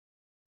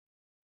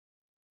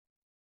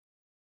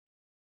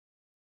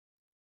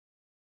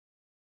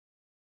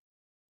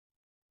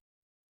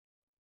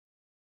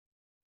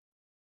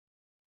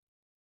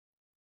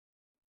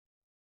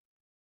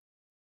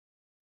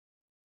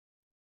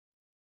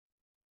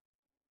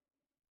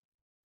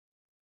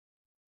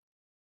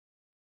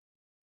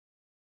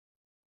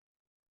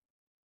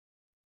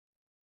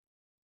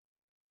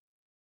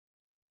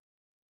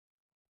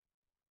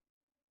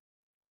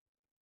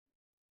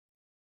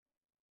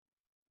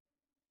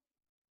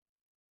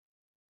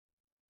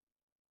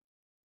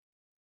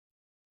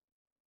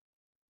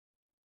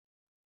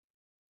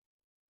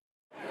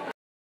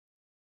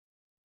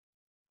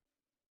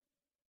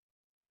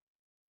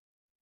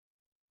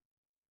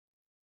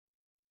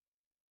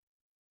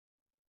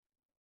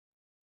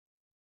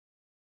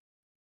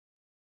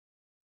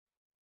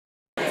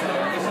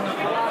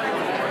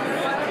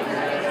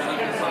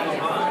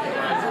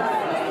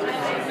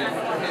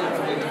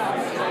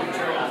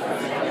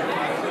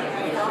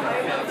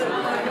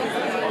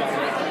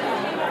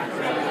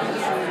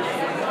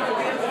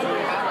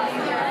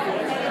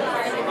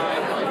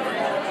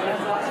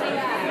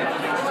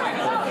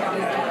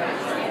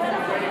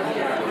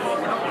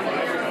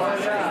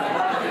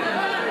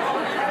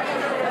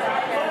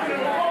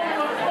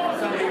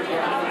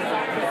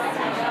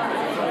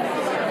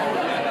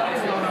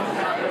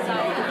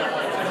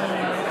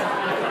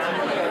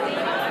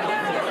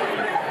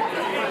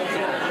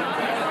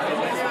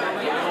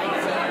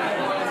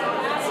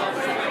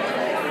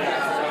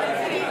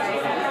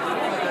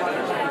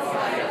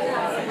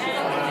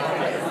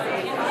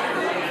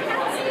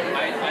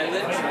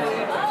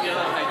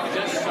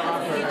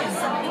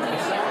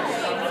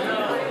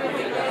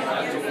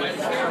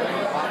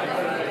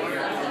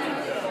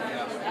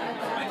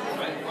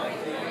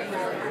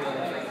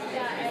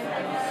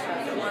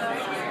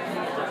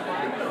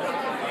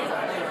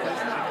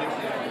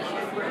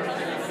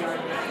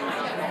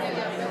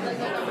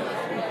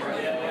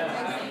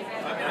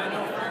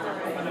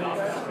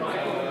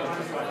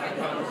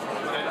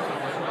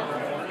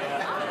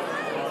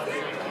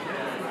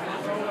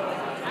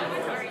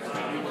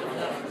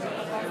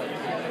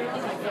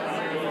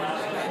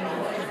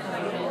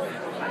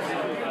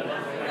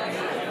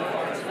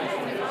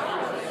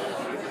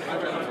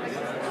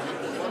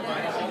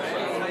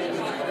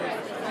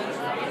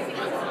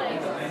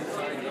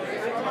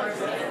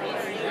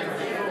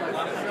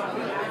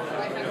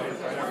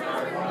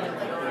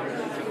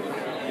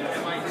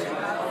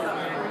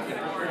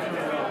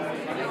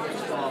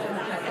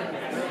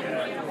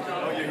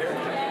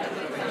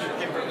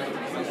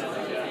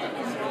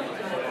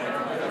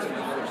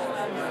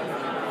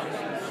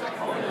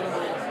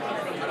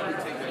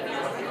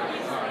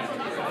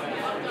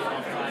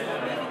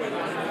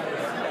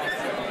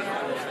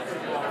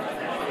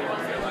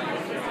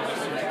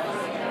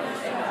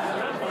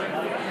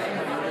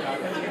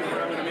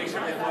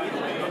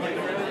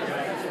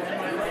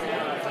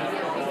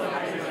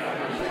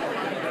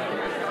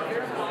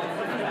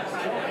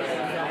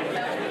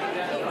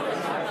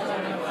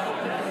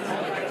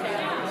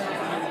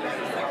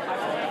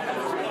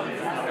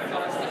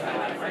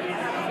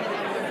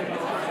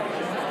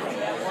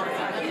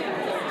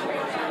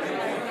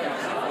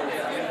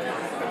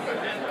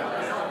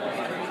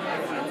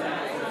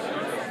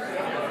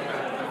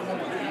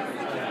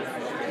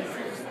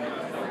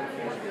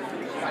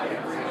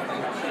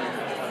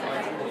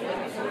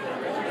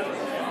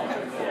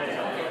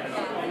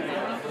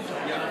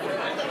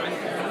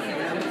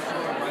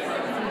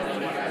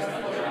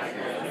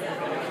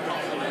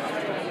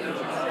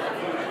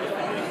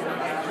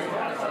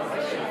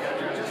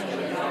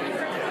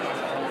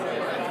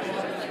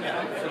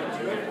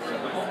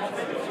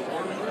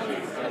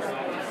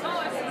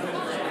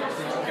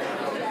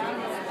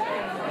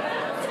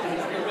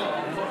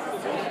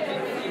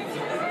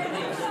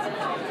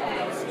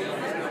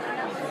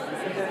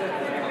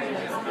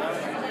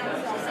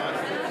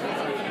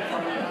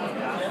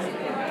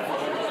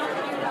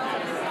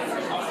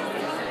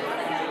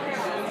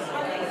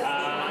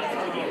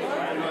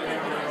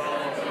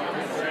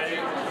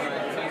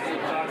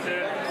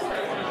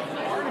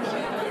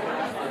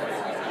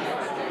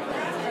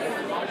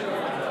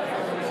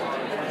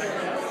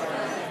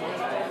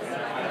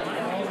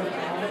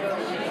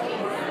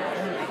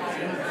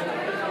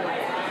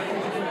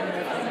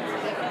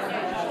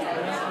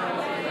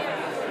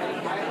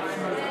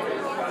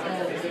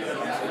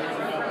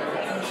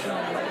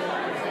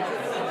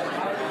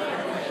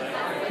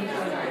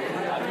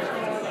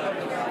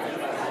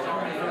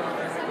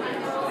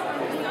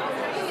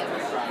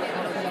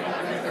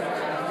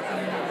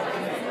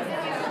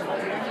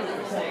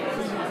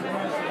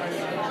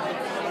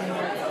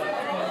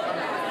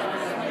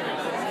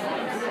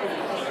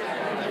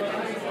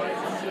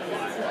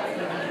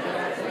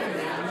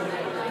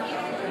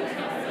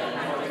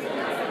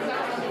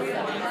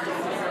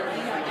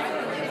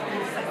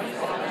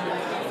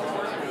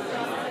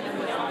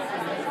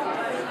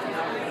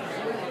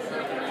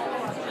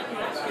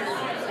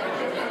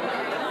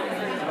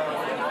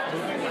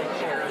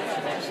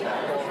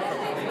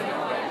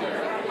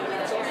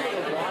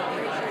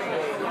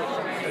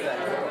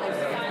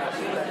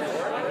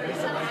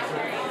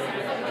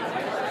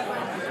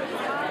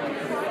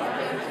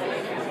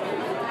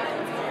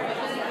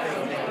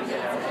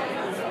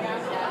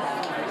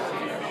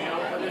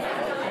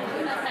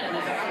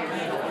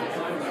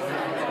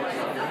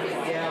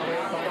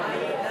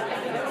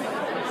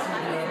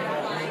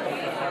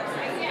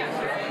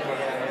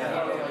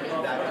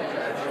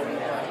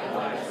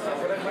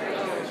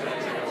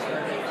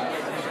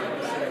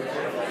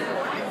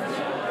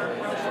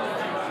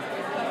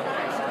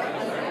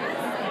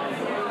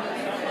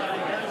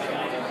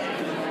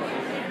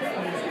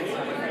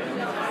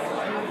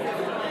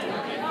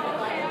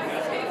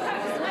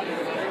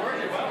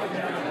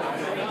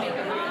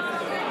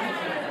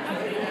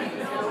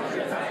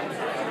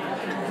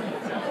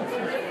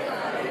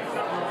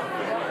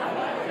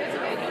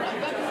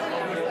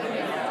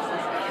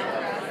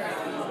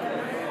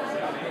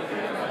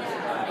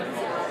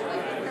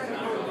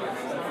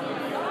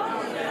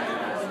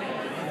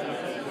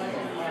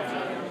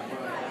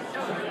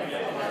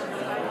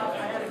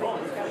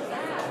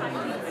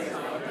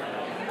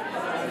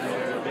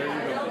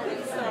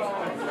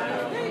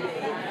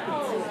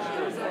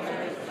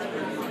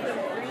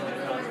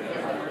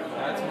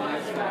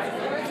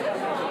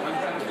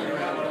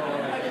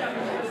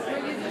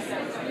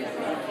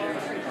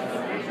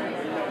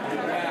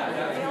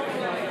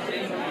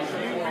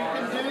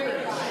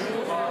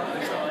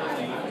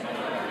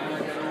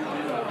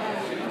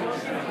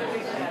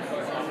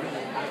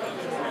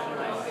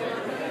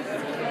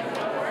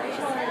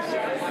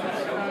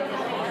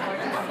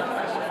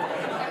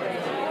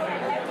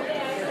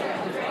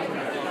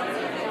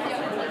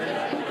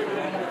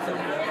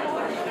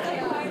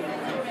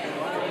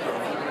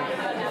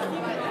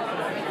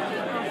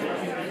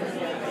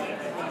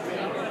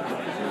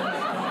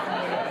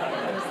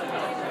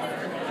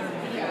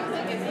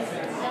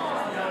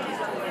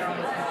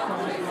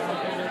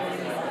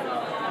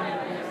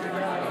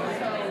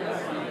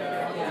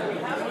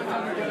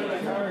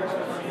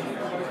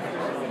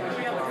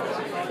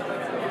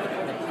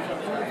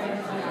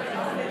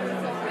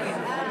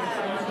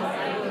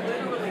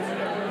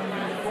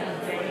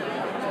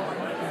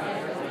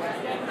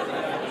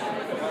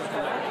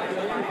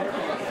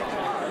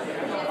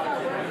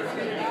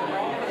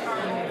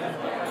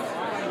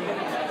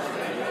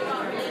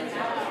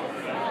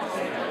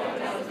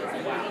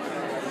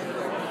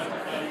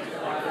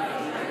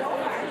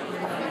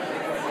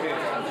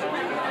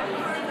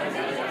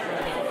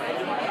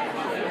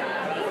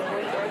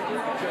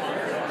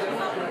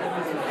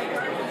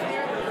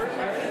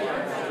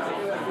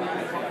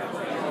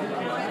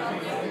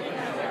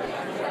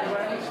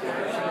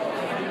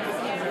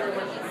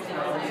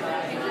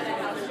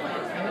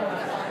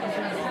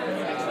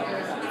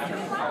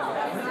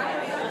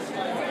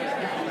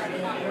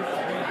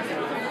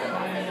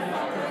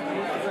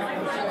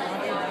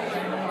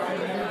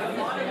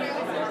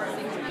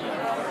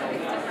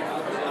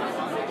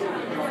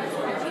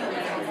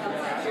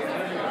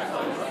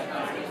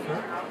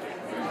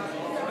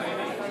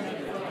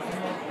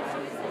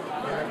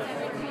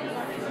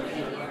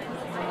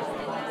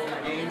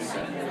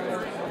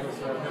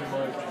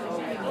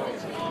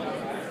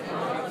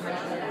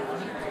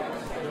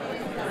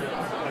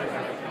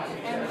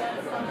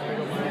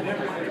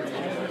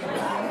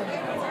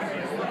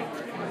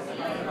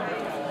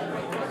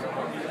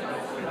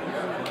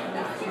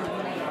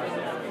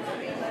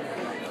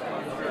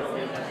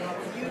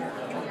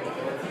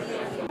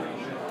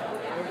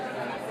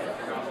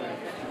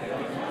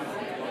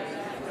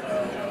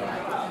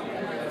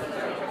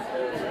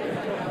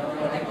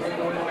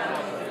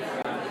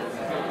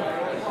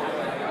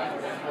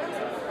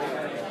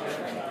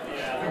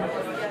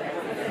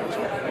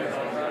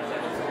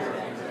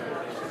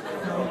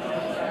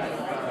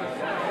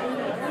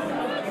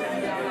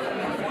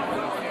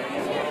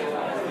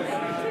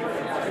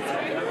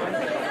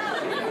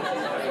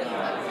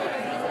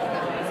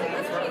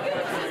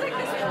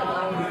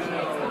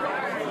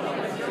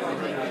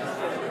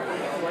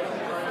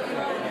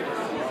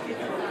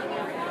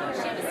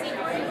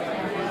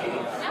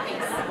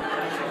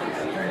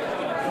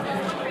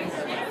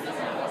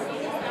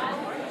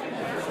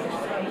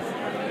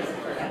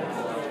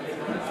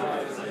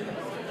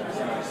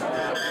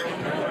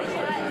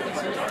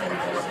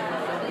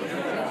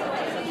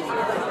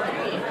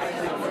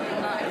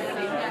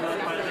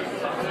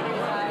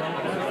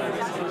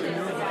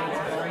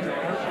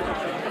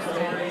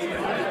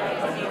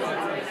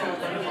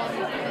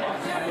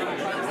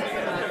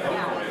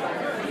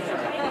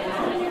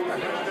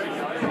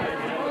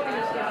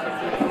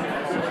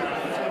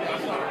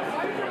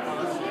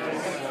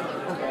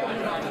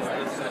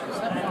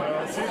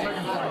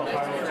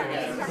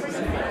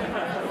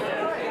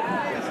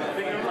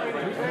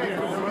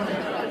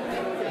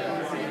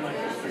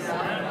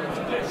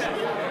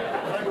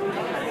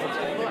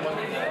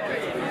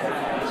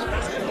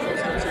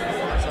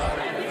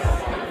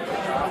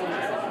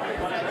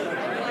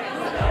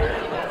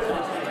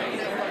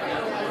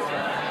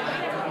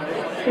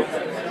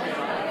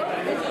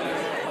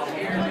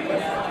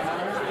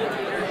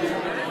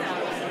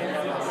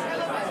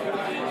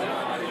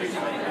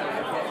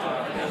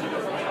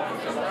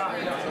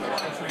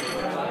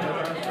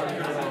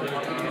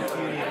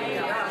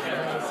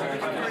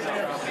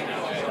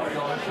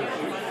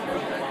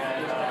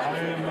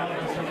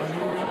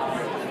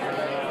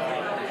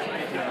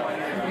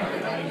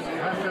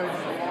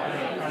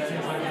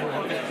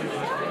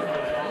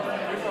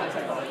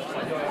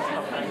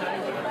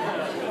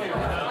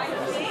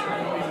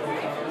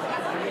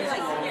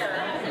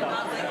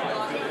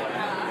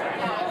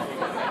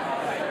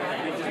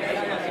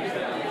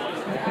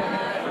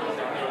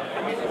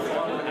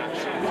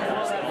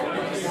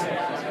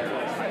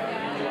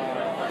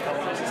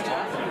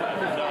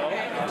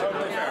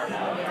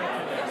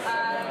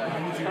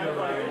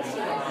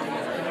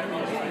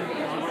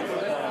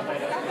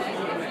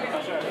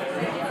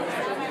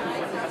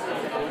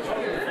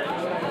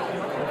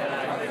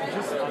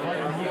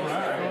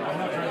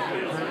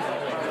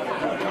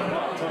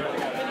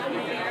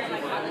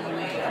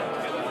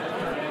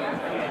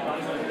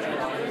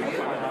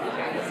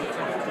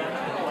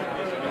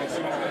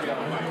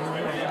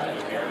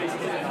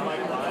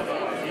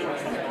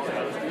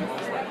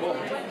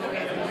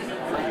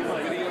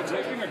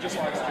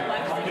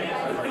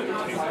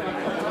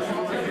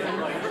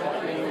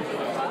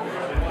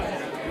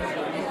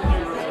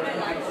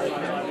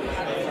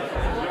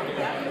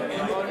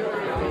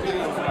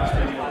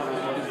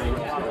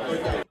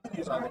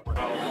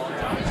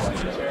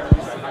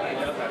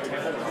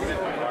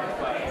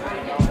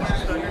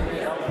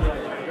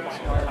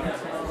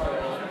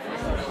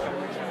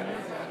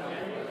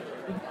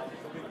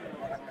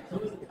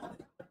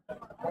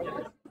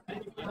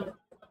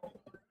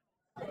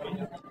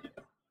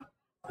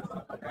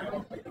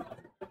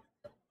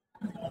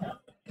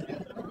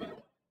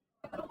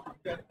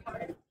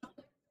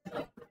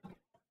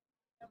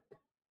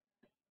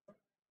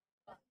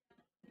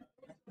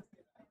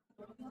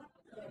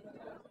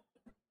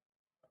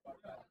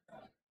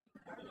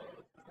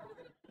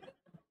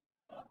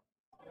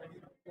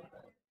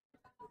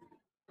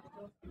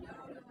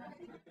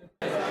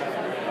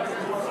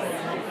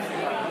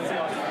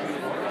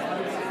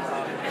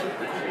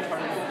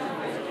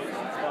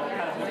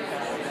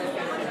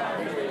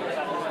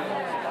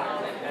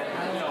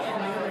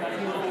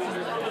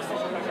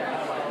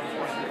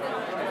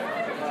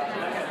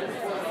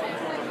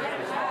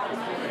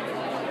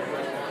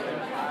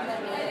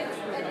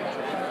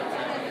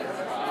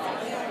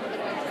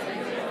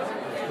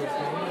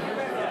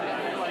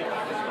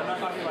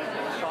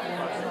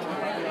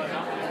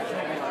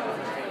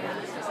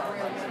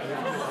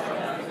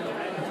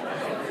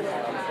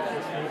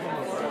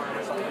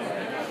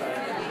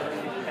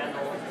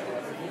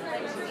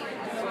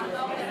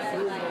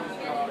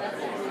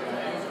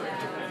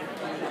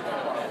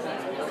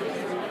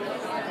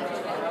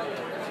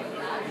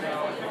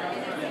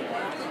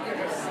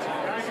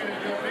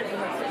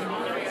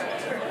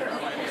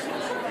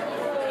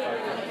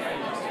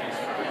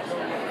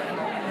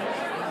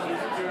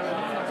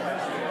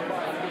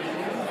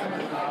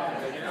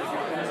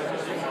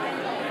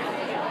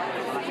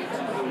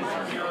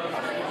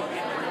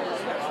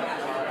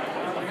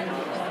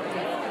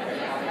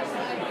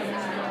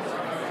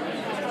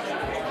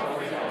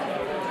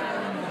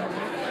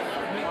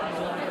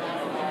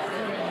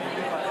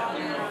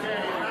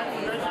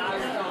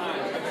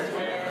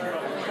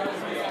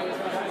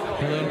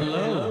Hello,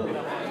 hello.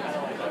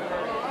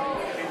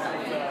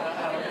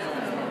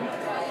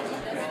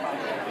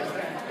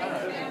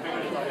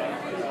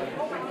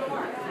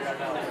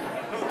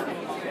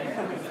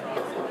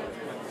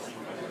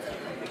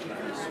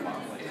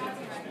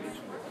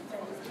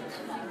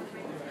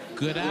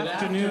 Good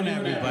afternoon,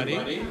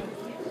 everybody.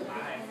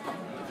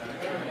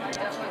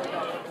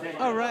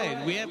 All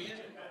right,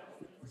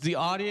 the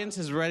audience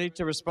is ready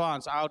to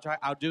respond, so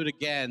I'll do it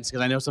again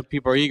because I know some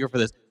people are eager for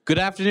this. Good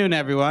afternoon,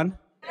 everyone.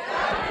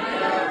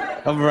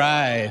 All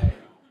right.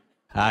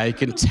 You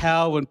can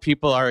tell when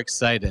people are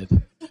excited.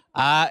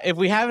 If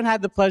we haven't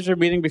had the pleasure of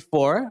meeting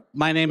before,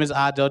 my name is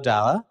Adil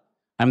Dalla.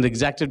 I'm the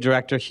Executive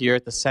Director here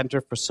at the Center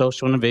for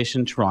Social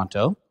Innovation,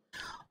 Toronto.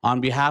 On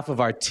behalf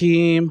of our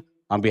team,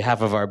 on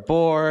behalf of our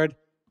board,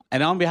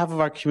 and on behalf of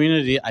our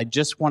community, I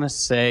just want to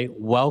say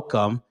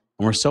welcome,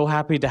 and we're so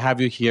happy to have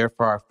you here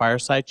for our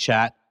Fireside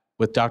Chat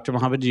with Dr.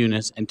 Muhammad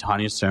Yunus and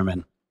Tanya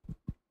Sermon.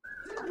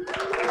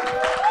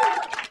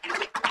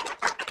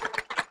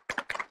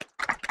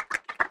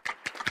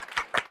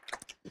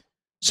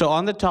 So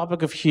on the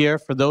topic of here,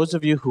 for those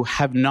of you who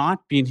have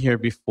not been here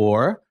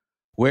before,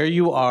 where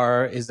you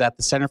are is at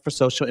the Center for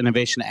Social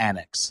Innovation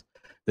Annex.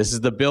 This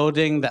is the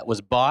building that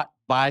was bought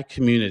by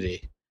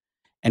community.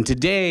 And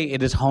today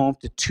it is home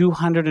to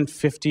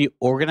 250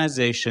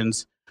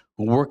 organizations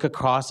who work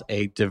across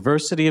a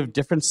diversity of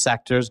different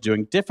sectors,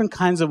 doing different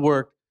kinds of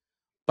work,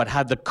 but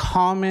have the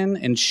common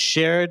and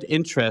shared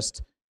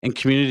interest in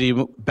community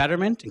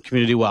betterment and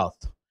community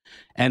wealth.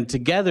 And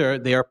together,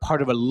 they are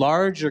part of a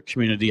larger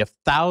community of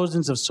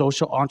thousands of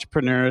social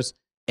entrepreneurs,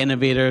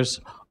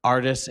 innovators,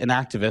 artists, and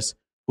activists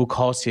who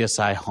call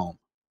CSI home.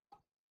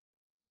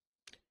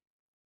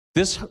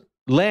 This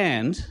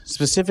land,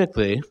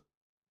 specifically,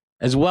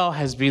 as well,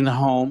 has been the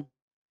home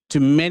to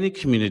many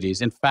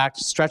communities, in fact,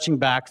 stretching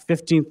back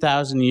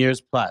 15,000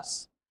 years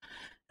plus.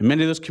 And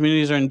many of those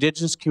communities are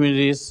indigenous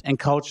communities and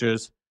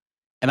cultures,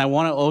 and I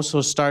want to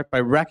also start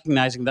by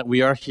recognizing that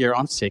we are here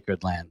on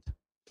sacred land.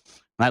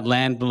 That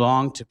land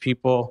belonged to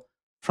people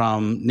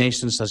from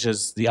nations such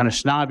as the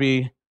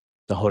Anishinaabe,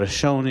 the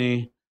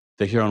Haudenosaunee,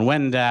 the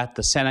Huron-Wendat,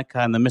 the Seneca,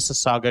 and the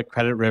Mississauga,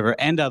 Credit River,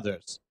 and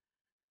others.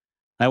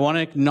 I want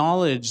to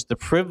acknowledge the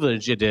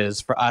privilege it is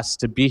for us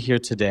to be here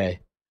today.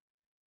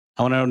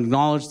 I want to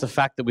acknowledge the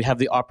fact that we have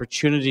the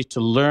opportunity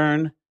to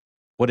learn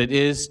what it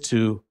is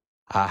to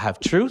have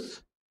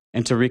truth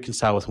and to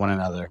reconcile with one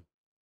another.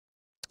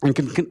 And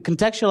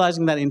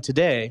contextualizing that in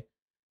today,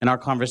 in our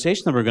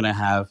conversation that we're going to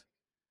have,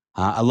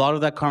 a lot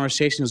of that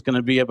conversation is going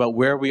to be about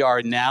where we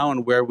are now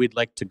and where we'd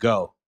like to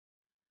go.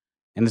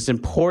 And it's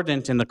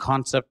important in the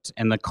concept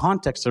and the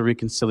context of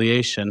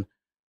reconciliation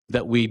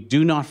that we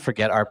do not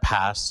forget our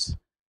past,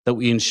 that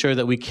we ensure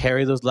that we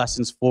carry those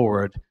lessons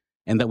forward,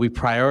 and that we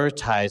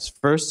prioritize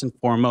first and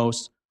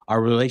foremost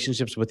our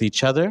relationships with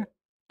each other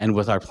and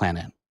with our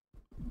planet.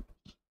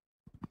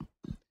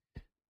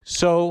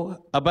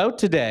 So about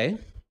today,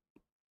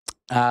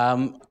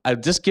 I'll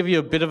just give you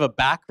a bit of a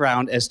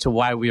background as to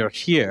why we are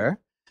here.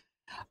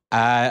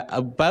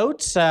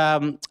 About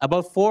 4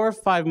 or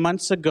 5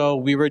 months ago,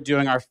 we were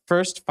doing our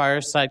first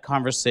fireside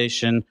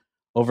conversation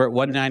over at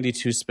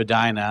 192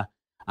 Spadina.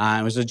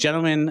 It was a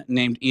gentleman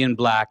named Ian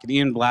Black. And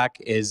Ian Black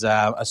is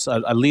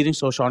a leading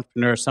social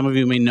entrepreneur. Some of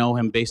you may know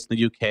him based in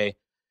the UK.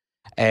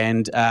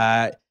 And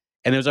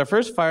it was our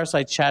first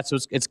fireside chat, so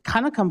it's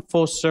kind of come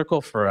full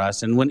circle for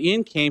us. And when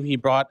Ian came, he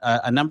brought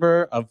a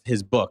number of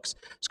his books.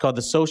 It's called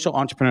The Social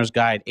Entrepreneur's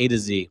Guide, A to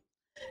Z.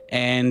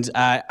 And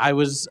I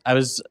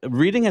was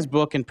reading his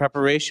book in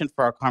preparation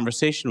for our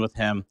conversation with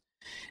him,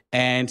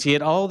 and he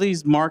had all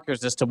these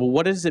markers as to, well,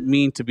 what does it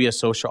mean to be a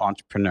social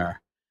entrepreneur?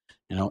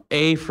 You know,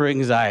 A for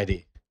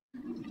anxiety,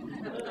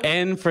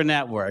 N for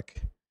network.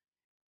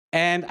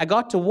 And I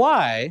got to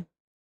Y,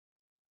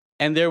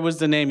 and there was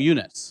the name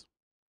Yunus.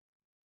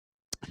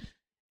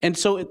 And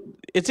so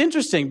it's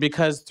interesting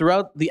because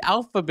throughout the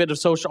alphabet of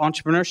social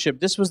entrepreneurship,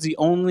 this was the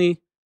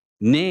only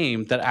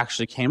name that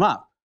actually came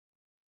up.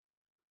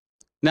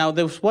 Now,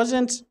 this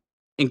wasn't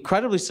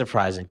incredibly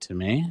surprising to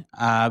me.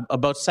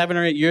 About 7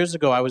 or 8 years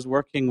ago, I was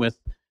working with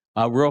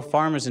rural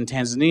farmers in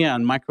Tanzania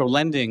on a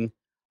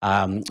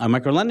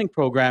microlending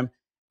program.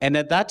 And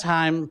at that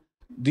time,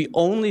 the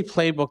only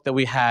playbook that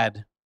we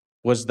had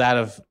was that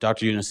of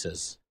Dr.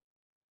 Yunus's.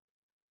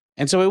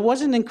 And so it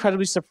wasn't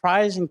incredibly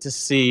surprising to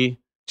see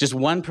just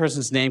one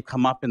person's name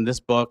come up in this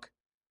book,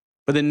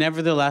 but it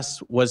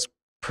nevertheless was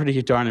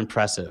pretty darn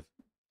impressive.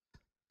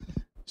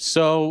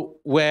 So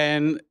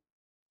when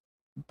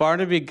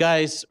Barnaby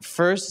Geis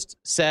first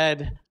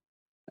said,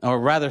 or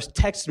rather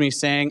texted me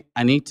saying,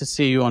 I need to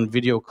see you on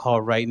video call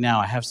right now,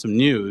 I have some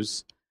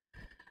news,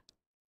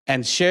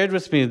 and shared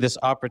with me this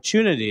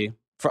opportunity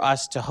for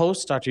us to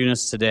host Dr.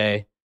 Yunus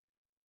today,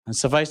 and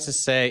suffice to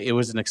say, it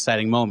was an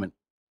exciting moment.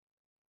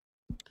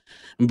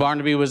 And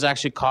Barnaby was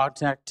actually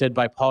contacted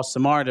by Paul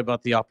Samard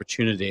about the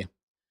opportunity.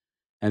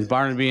 And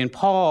Barnaby and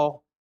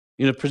Paul,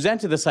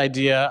 presented this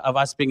idea of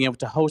us being able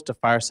to host a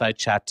fireside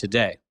chat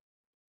today.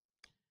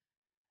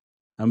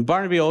 And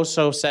Barnaby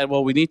also said,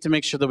 well, we need to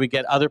make sure that we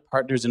get other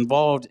partners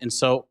involved. And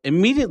so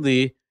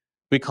immediately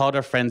we called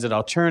our friends at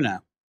Alterna.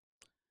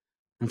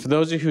 And for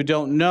those of you who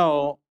don't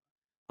know,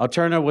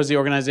 Alterna was the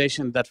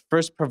organization that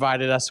first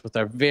provided us with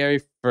our very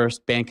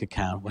first bank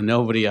account when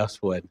nobody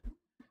else would.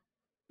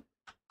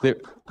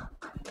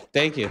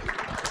 Thank you.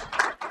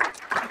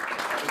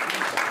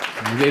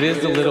 It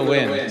is the little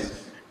wins.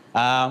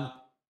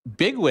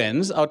 Big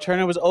wins.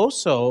 Alterna was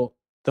also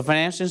the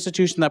financial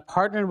institution that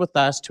partnered with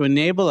us to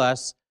enable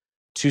us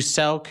to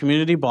sell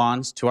community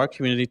bonds to our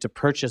community to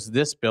purchase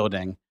this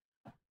building.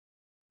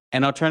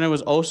 And Alterna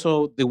was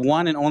also the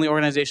one and only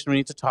organization we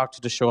need to talk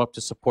to show up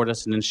to support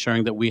us in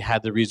ensuring that we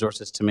had the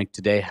resources to make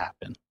today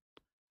happen.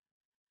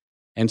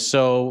 And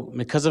so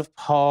because of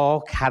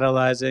Paul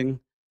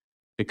catalyzing,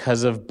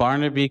 because of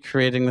Barnaby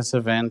creating this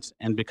event,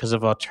 and because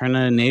of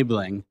Alterna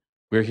enabling,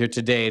 we're here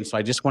today. And so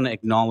I just want to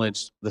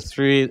acknowledge the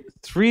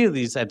three of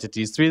these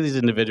entities, three of these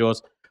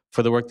individuals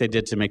for the work they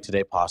did to make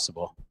today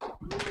possible.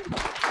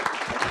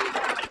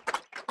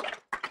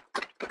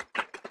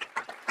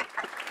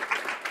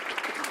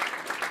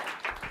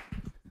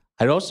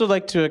 I'd also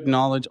like to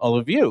acknowledge all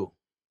of you.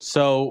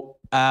 So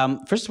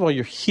first of all,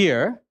 you're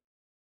here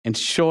and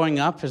showing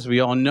up, as we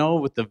all know,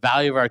 with the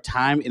value of our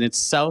time in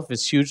itself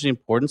is hugely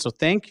important. So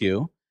thank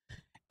you.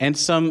 And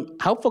some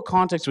helpful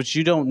context, which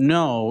you don't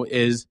know,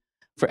 is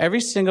for every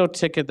single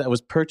ticket that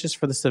was purchased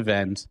for this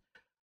event,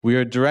 we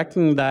are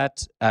directing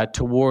that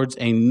towards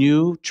a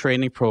new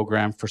training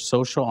program for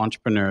social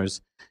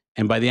entrepreneurs.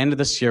 And by the end of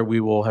this year, we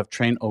will have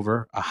trained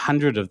over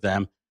 100 of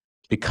them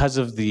because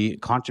of the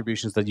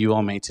contributions that you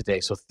all made today.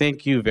 So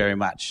thank you very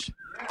much.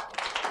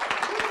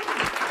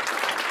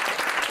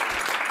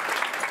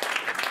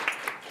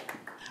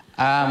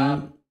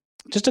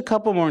 Just a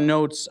couple more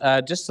notes,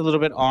 just a little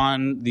bit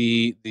on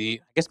I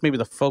guess maybe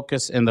the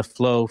focus and the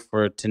flow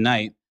for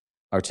tonight,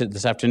 or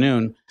this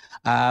afternoon.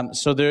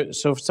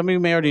 So some of you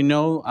may already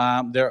know,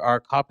 there are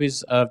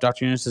copies of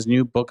Dr. Yunus's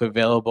new book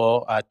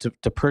available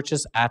to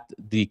purchase at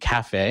the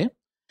cafe.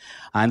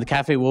 And the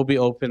cafe will be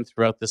open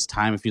throughout this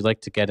time if you'd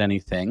like to get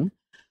anything.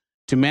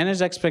 To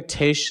manage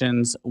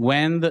expectations,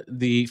 when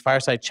the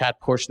fireside chat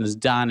portion is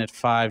done at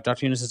 5,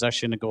 Dr. Yunus is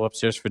actually going to go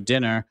upstairs for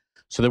dinner,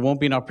 so there won't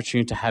be an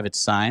opportunity to have it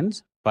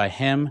signed by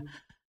him.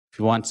 If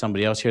you want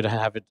somebody else here to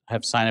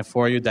have sign it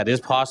for you, that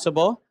is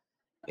possible.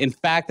 In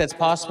fact, that's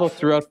possible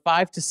throughout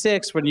 5 to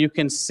 6 when you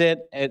can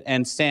sit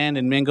and stand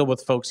and mingle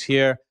with folks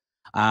here.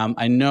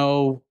 I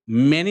know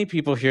many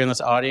people here in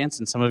this audience,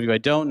 and some of you I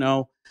don't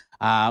know,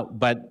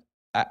 but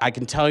I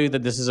can tell you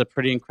that this is a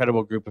pretty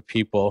incredible group of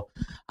people,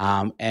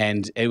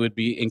 and it would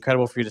be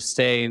incredible for you to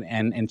stay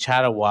and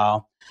chat a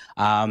while.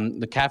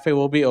 The cafe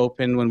will be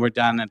open when we're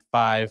done at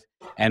 5,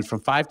 and from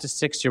 5 to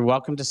 6, you're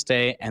welcome to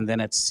stay, and then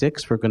at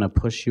 6, we're going to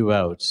push you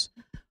out.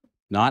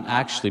 Not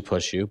actually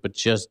push you, but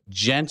just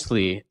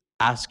gently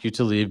ask you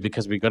to leave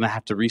because we're going to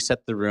have to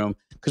reset the room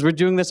because we're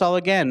doing this all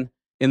again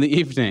in the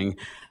evening.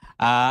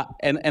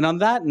 And on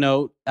that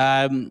note,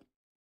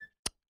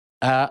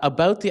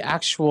 about the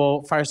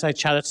actual fireside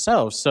chat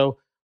itself. So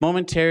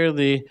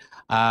momentarily,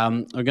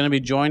 we're going to be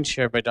joined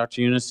here by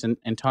Dr. Yunus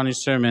and Tanya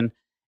Sermon,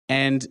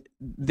 and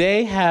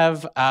they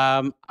have,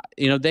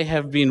 they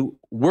have been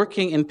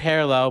working in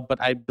parallel,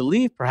 but I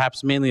believe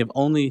perhaps mainly have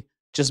only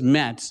just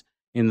met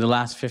in the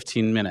last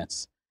 15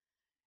 minutes.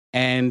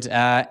 And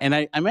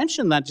I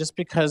mentioned that just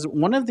because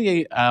one of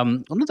the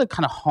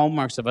kind of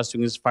hallmarks of us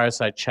doing these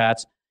fireside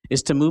chats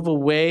is to move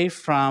away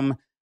from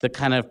the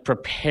kind of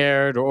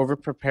prepared or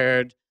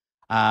over-prepared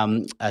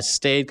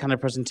staid kind of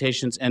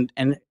presentations and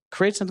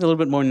create something a little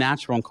bit more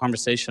natural and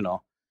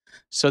conversational.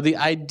 So the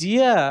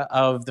idea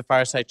of the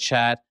fireside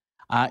chat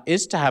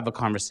is to have a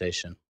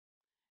conversation.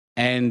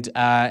 And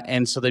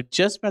so they've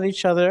just met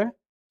each other,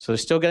 so they're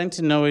still getting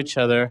to know each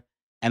other,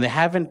 and they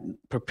haven't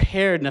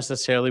prepared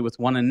necessarily with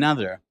one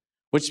another,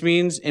 which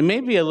means it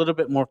may be a little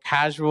bit more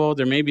casual,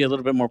 there may be a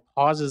little bit more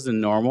pauses than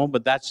normal,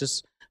 but that's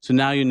just, so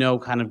now you know,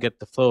 kind of get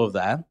the flow of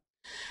that.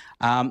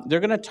 They're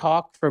going to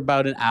talk for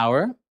about an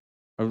hour,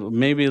 or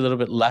maybe a little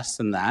bit less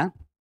than that,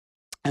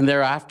 and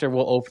thereafter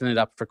we'll open it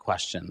up for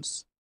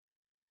questions.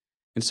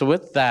 And so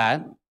with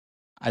that,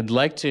 I'd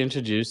like to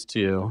introduce to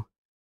you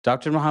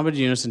Dr. Muhammad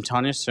Yunus and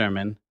Tanya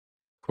Sermon,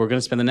 who are going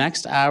to spend the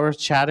next hour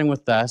chatting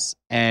with us,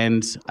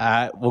 and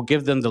we'll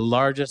give them the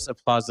largest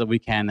applause that we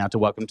can now to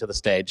welcome to the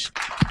stage.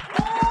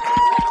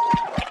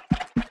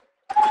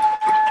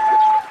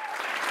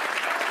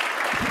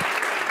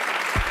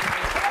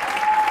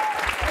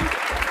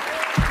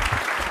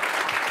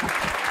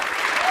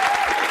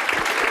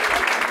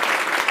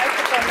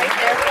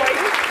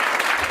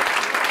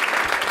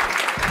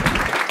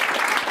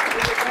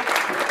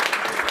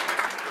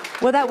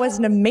 Well, that was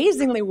an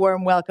amazingly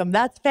warm welcome.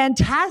 That's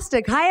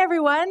fantastic. Hi,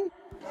 everyone.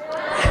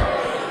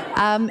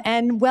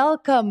 And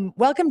welcome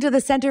to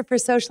the Center for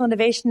Social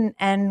Innovation,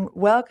 and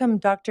welcome,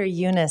 Dr.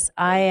 Yunus.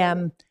 I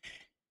am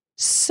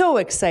so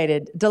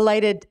excited,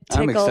 delighted,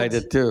 tickled. I'm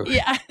excited too.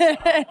 Yeah.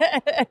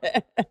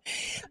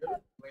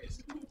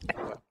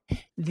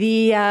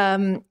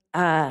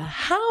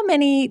 How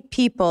many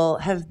people,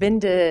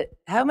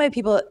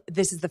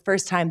 this is the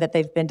first time that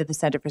they've been to the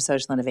Center for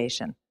Social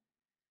Innovation?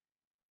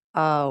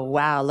 Oh,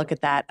 wow. Look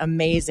at that.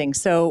 Amazing.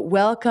 So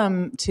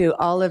welcome to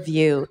all of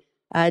you.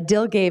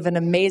 Dill gave an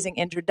amazing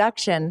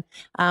introduction,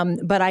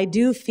 but I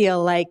do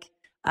feel like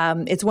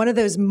it's one of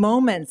those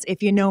moments,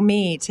 if you know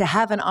me, to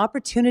have an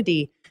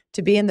opportunity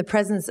to be in the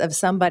presence of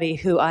somebody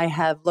who I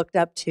have looked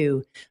up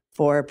to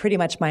for pretty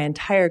much my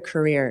entire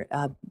career,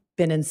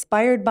 been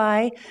inspired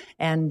by,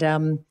 and,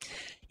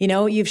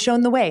 you've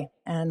shown the way.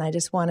 And I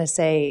just want to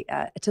say,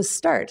 to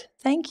start,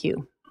 thank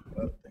you.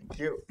 Well, thank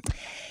you.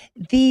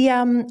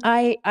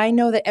 I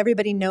know that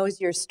everybody knows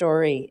your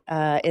story.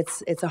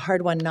 It's a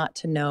hard one not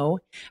to know.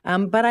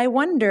 But I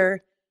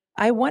wonder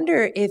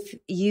if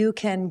you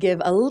can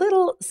give a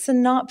little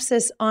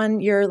synopsis on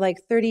your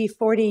 30,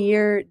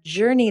 40-year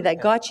journey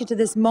that got you to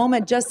this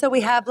moment, just so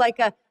we have like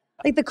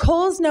the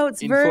Coles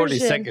Notes version. 40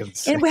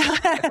 seconds.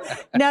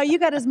 Now you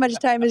got as much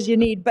time as you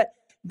need, but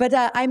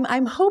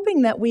I'm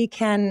hoping that we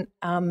can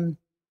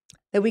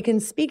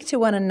speak to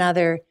one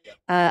another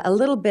a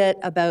little bit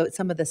about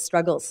some of the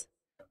struggles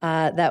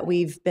that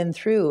we've been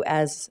through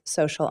as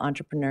social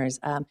entrepreneurs.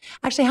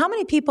 Actually, how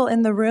many people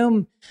in the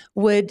room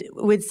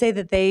would say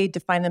that they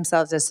define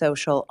themselves as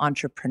social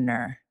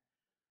entrepreneur?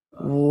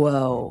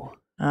 Whoa.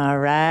 All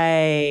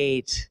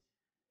right.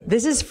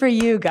 This is for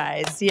you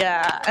guys.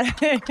 Yeah.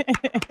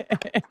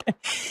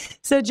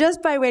 So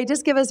just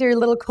give us your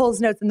little Coles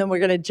Notes, and then we're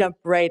going to jump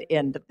right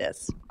into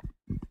this.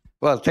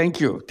 Well, thank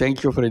you.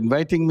 Thank you for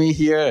inviting me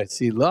here. I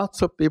see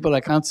lots of people.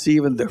 I can't see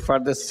even the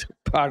farthest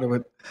part of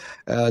it.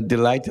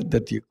 Delighted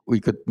that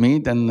we could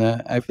meet. And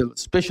I feel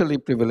especially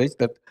privileged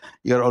that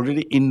you're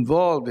already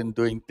involved in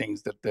doing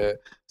things.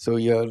 So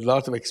you have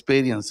lots of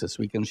experiences.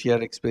 We can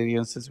share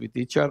experiences with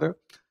each other.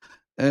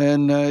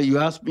 And you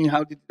asked me,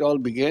 how did it all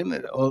begin?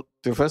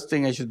 The first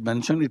thing I should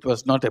mention, it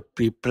was not a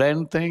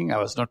pre-planned thing. I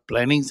was not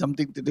planning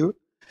something to do.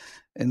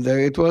 And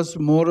it was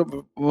more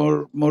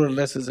or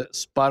less as a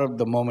spur of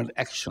the moment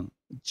action,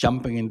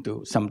 jumping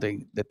into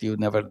something that you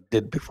never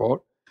did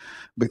before,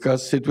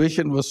 because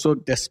situation was so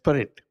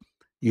desperate.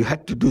 You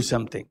had to do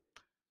something.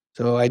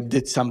 So I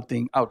did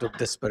something out of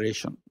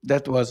desperation.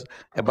 That was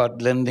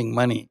about lending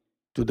money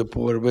to the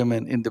poor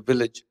women in the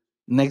village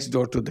next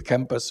door to the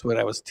campus where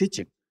I was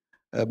teaching,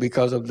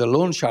 because of the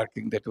loan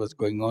sharking that was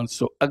going on,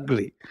 so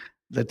ugly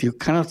that you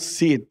cannot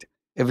see it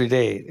every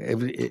day.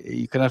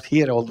 You cannot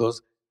hear all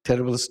those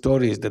terrible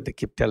stories that they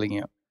keep telling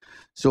you.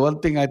 So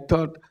one thing I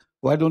thought,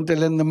 why don't I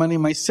lend the money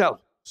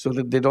myself so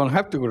that they don't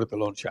have to go to the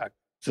loan shark?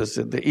 So it's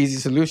the easy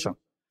solution.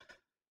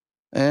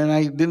 And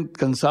I didn't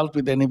consult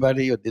with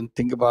anybody or didn't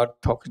think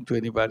about talking to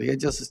anybody. I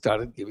just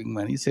started giving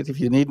money. Said, if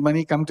you need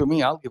money, come to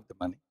me, I'll give the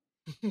money.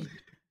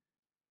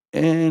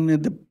 And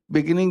at the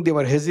beginning, they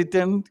were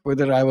hesitant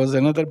whether I was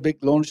another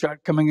big loan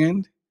shark coming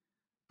in,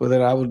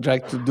 whether I would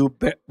like to do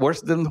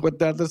worse than what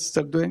the others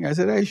are doing. I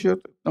said, hey, sure,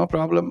 no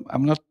problem.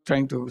 I'm not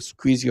trying to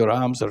squeeze your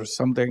arms or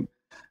something.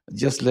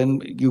 Just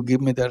you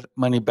give me that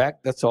money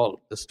back. That's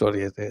all the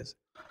story it is.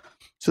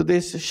 So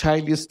they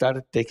shyly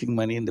started taking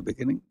money in the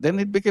beginning. Then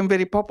it became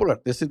very popular.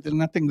 They said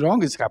nothing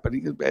wrong is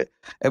happening.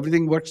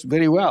 Everything works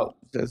very well.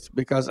 That's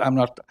because I'm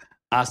not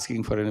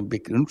asking for any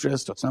big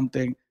interest or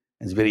something.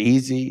 It's very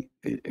easy.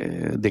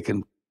 They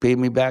can pay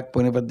me back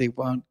whenever they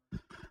want.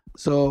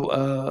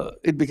 So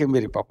it became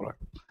very popular.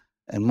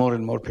 And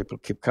more people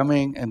keep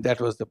coming. And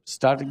that was the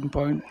starting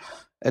point.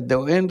 At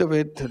the end of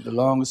it, the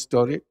long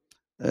story,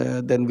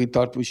 then we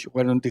thought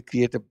why don't we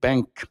create a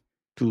bank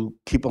to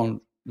keep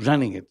on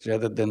running it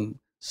rather than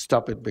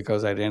stop it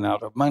because I ran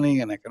out of money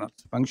and I cannot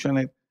function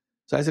it.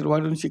 So I said, why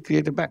don't you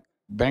create a bank?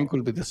 Bank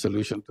will be the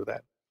solution to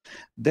that.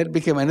 That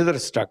became another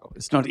struggle.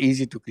 It's not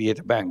easy to create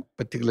a bank,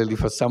 particularly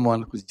for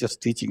someone who's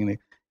just teaching in a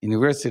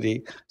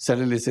university,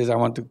 suddenly says, I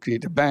want to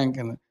create a bank.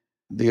 And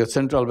the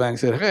central bank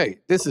said, hey,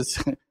 this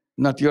is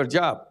not your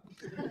job.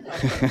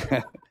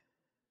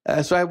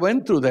 So I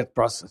went through that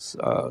process,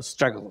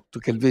 struggle to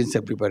convince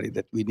everybody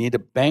that we need a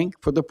bank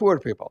for the poor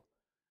people.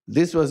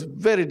 This was a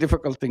very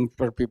difficult thing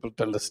for people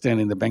to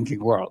understand in the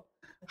banking world.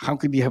 How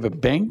could you have a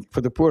bank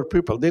for the poor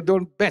people? They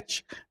don't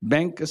batch.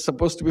 Bank is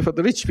supposed to be for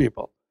the rich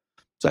people.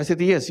 So I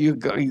said, yes, you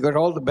got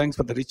all the banks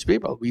for the rich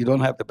people. We don't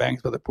have the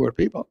banks for the poor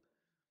people.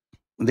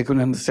 And they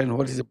couldn't understand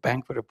what is a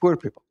bank for the poor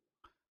people.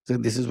 So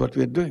this is what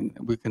we're doing.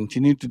 We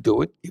continue to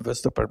do it. Give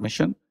us the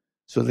permission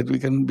so that we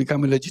can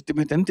become a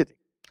legitimate entity.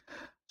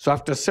 So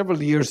after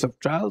several years of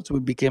trials, we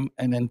became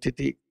an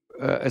entity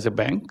as a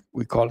bank.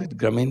 We call it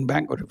Grameen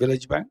Bank or a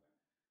village bank.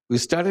 We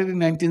started in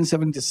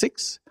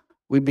 1976.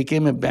 We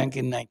became a bank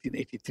in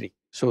 1983.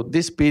 So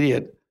this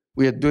period,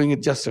 we are doing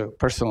it just a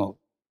personal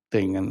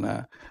thing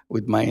and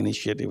with my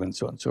initiative and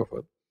so on and so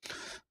forth.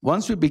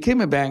 Once we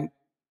became a bank,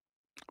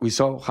 we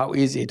saw how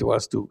easy it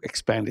was to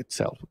expand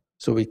itself.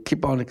 So we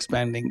keep on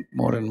expanding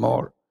more and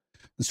more.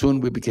 And soon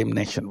we became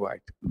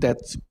nationwide.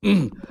 That's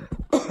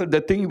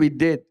the thing we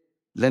did,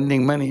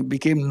 lending money,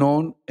 became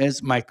known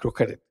as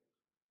microcredit.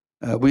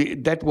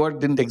 That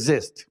word didn't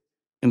exist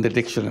in the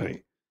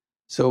dictionary.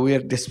 So we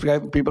are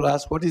describing, people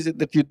ask, what is it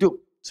that you do?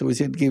 So we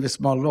said, give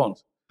small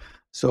loans.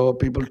 So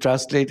people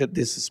translated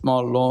this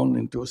small loan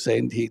into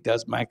saying he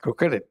does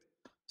microcredit.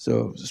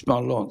 So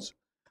small loans.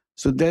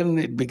 So then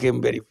it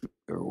became very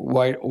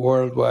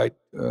worldwide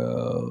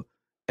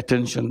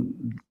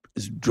attention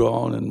is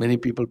drawn and many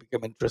people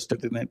become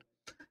interested in it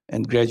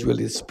and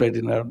gradually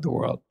spreading around the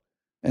world.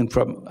 And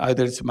from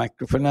either it's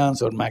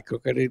microfinance or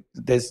microcredit,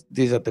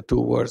 these are the two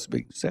words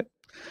being said.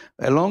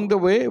 Along the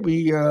way,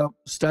 we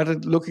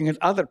started looking at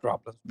other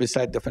problems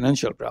besides the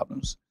financial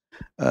problems,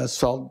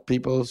 solve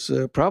people's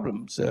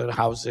problems,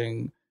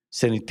 housing,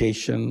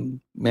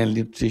 sanitation,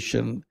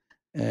 malnutrition,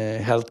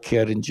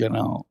 healthcare in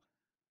general,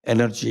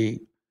 energy.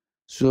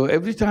 So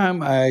every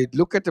time I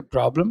look at a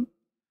problem,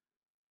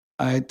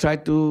 I try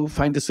to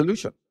find a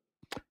solution.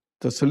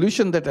 The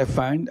solution that I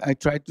find, I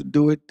try to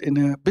do it in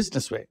a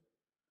business way.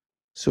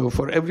 So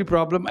for every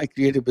problem, I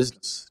create a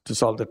business to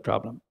solve that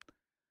problem.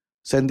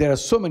 So and there are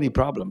so many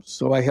problems.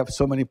 So I have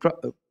so many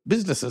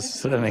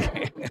businesses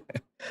running.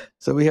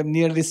 So we have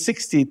nearly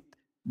 60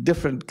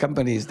 different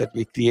companies that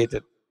we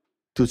created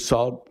to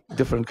solve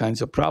different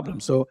kinds of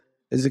problems. So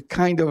there's a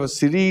kind of a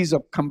series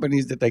of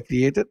companies that I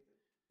created.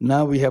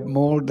 Now we have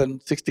more than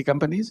 60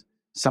 companies,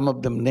 some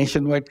of them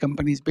nationwide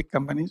companies, big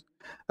companies.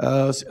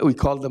 We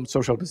call them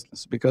social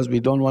business because we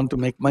don't want to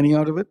make money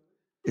out of it.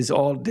 It's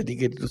all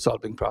dedicated to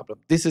solving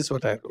problems. This is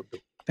what I will do.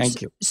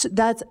 Thank you. So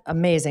that's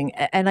amazing.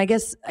 And I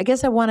guess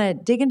I want to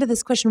dig into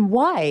this question.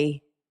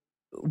 Why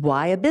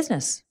a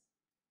business?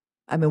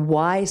 I mean,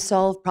 why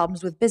solve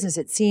problems with business?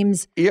 It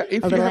seems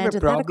if a little you have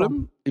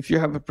antithetical. if you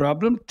have a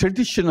problem,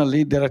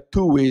 traditionally there are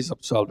two ways of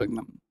solving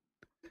them.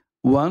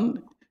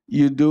 One,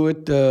 you do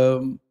it,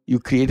 you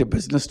create a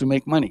business to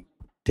make money,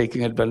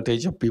 taking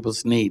advantage of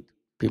people's need,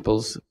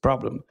 people's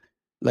problem,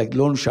 like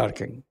loan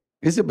sharking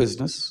is a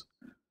business.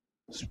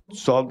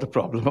 Solve the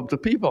problem of the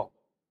people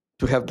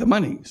to have the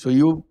money. So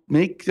you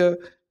make the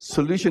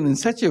solution in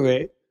such a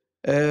way,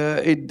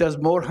 it does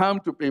more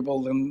harm to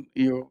people than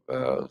you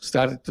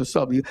started to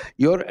solve.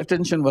 Your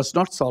attention was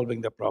not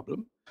solving the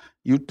problem.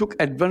 You took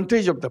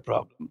advantage of the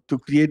problem to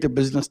create a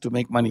business to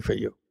make money for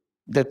you.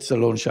 That's a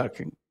loan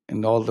sharking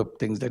and all the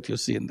things that you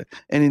see in there.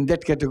 And in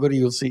that category,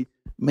 you'll see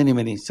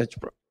many such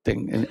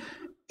things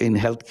in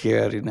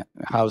healthcare, in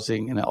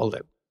housing, and all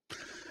that.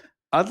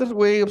 Other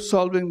way of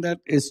solving that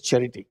is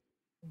charity.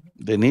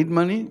 They need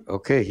money.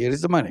 Okay, here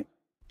is the money.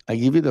 I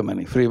give you the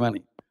money, free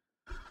money.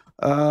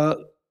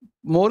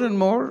 More and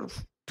more,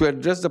 to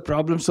address the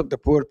problems of the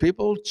poor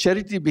people,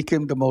 charity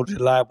became the more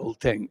reliable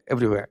thing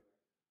everywhere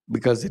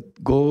because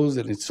it goes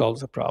and it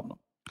solves the problem.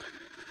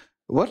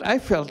 What I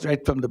felt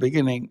right from the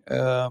beginning,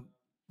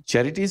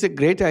 charity is a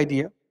great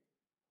idea.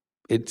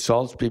 It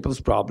solves people's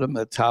problem.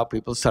 That's how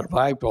people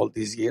survived all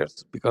these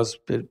years because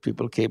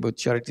people came with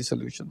charity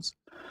solutions.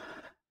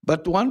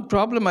 But one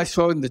problem I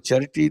saw in the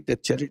charity,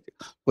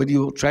 when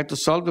you try to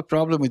solve the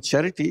problem with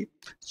charity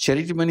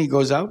money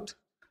goes out,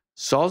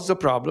 solves the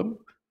problem,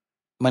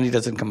 money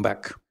doesn't come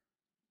back.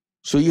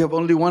 So you have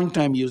only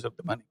one-time use of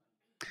the money.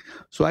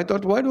 So I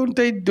thought, why don't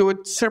they do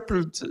it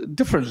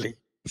differently?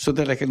 so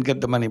that I can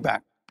get the money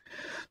back.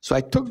 So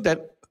I took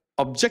that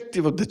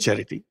objective of the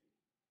charity,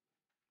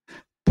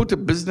 put a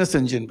business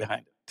engine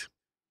behind it,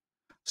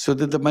 so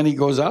that the money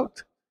goes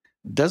out,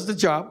 does the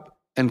job,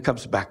 and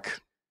comes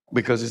back,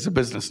 because it's a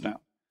business now.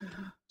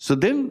 So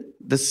then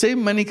the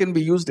same money can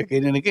be used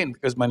again and again,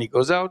 because money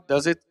goes out,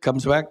 does it,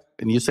 comes back,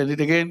 and you send it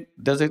again,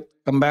 does it,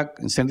 come back,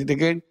 and send it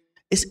again.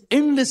 It's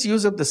endless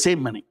use of the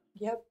same money.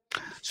 Yep.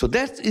 So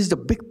that is the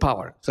big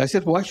power. So I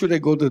said, why should I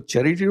go the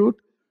charity route?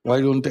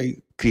 Why don't I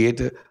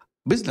create a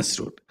business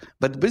route?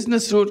 But the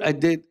business route I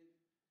did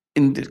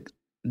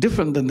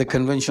different than the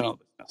conventional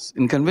business.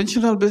 In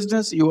conventional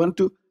business, you want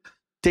to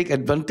take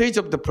advantage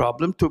of the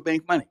problem to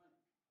make money.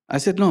 I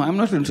said, no, I'm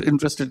not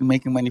interested in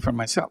making money for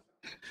myself.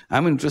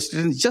 I'm interested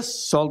in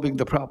just solving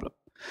the problem.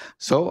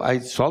 So I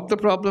solve the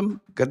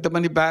problem, get the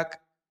money back,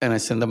 and I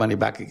send the money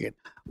back again,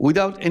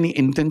 without any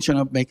intention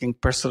of making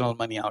personal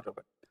money out of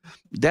it.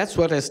 That's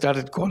what I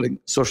started calling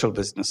social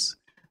business.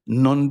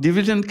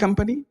 Non-dividend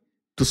company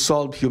to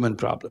solve human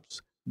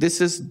problems.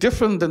 This is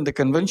different than the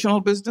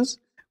conventional business,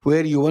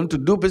 where you want to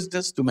do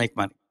business to make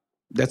money.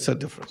 That's the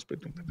difference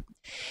between them.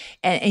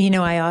 And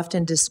I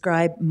often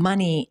describe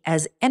money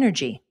as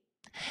energy.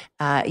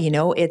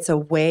 It's a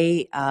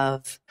way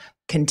of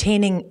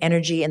containing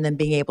energy and then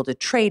being able to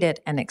trade it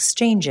and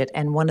exchange it.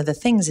 And one of the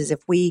things is,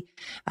 if we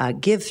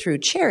give through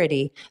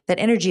charity, that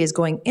energy is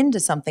going into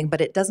something,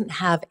 but it doesn't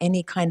have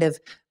any kind of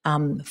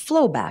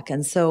flow back.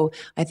 And so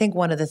I think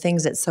one of the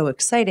things that's so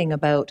exciting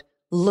about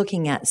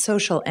looking at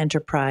social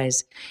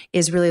enterprise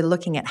is really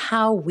looking at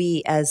how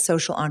we as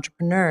social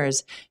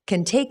entrepreneurs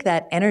can take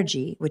that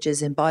energy, which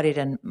is embodied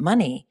in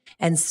money,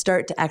 and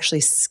start to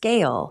actually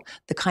scale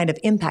the kind of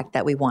impact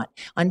that we want.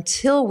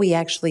 Until we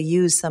actually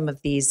use some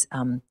of these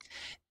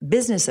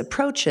business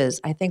approaches,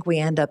 I think we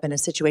end up in a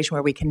situation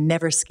where we can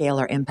never scale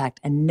our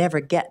impact and never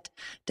get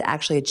to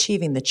actually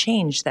achieving the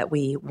change that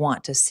we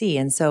want to see.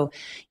 And so,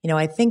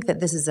 I think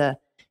that this is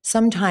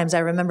sometimes I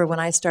remember when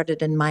I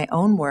started in my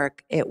own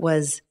work, it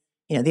was,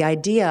 the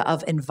idea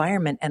of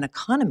environment and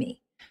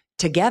economy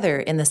together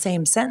in the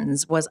same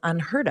sentence was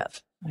unheard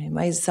of.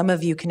 Some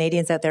of you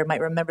Canadians out there might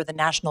remember the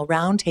National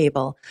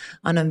Roundtable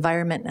on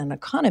Environment and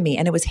Economy,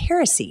 and it was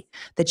heresy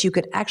that you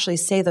could actually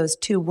say those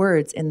two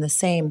words in the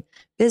same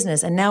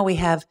business. And now we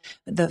have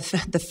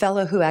the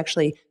fellow who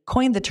actually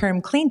coined the term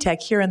clean tech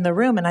here in the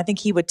room, and I think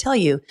he would tell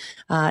you,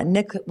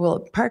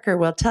 Parker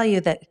will tell you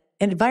that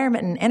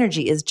environment and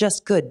energy is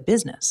just good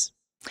business.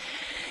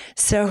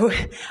 So,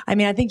 I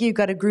think you've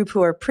got a group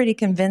who are pretty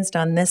convinced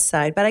on this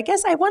side, but I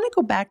guess I want to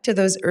go back to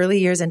those early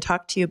years and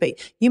talk to you, but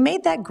you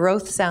made that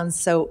growth sound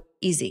so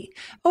easy.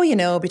 Oh,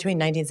 between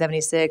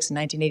 1976 and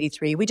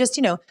 1983, we just,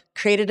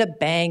 created a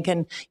bank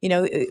and,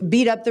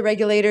 beat up the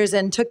regulators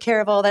and took care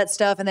of all that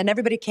stuff. And then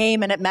everybody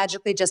came and it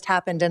magically just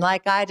happened. And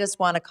I just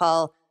want to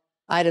call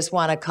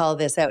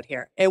this out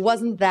here. It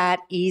wasn't that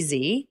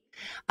easy.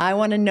 I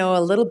want to know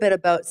a little bit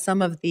about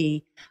some of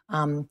the,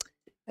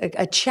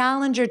 a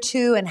challenge or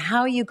two, and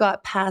how you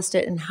got past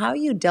it and how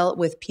you dealt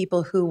with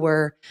people who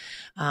were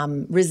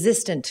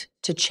resistant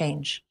to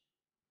change.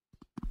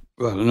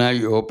 Well, now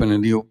you open a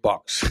new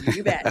box.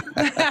 You bet.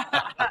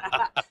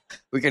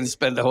 We can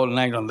spend the whole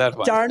night on that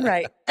one. Darn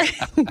right.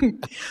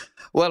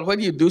 Well,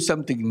 when you do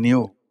something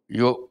new,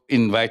 you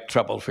invite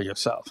trouble for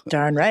yourself.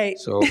 Darn right.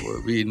 So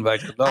we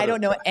invite a lot. I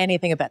don't know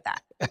anything about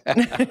that.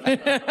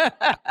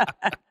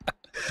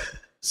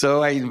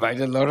 So I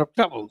invited a lot of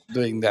trouble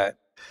doing that.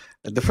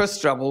 The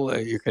first trouble,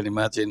 you can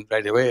imagine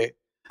right away,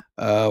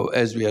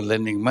 as we are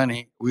lending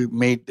money, we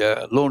made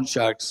loan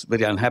sharks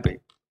very unhappy.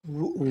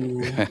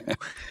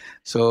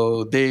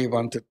 So they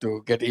wanted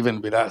to get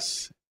even with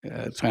us,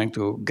 trying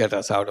to get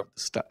us out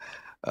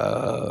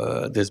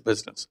of this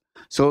business.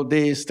 So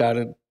they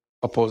started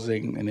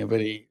opposing in a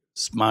very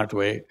smart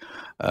way,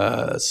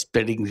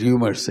 spreading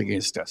rumors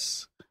against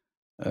us.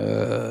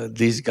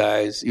 These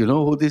guys, you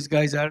know who these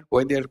guys are?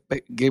 Why they're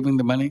giving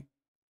the money?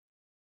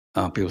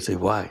 People say,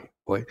 why?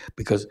 Why?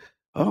 Because,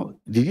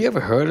 did you ever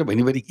heard of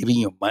anybody giving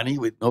you money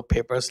with no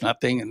papers,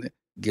 nothing, and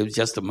gives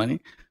just the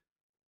money?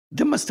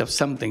 They must have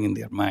something in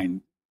their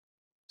mind.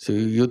 So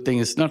you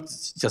think it's not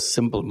just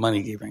simple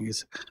money giving.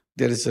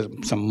 There is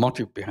some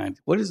motive behind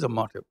it. What is the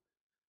motive?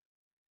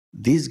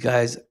 These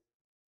guys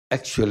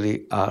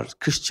actually are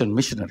Christian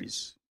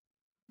missionaries.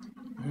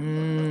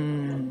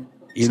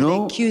 They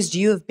accused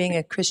you of being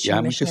a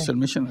Christian missionary. I'm a Christian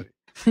missionary.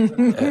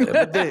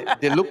 But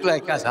they look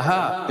like us.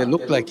 They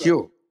look like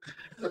you.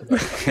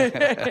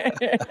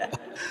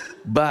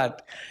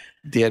 But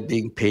they are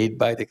being paid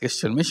by the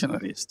Christian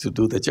missionaries to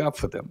do the job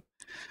for them.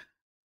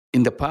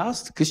 In the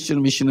past,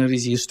 Christian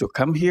missionaries used to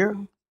come here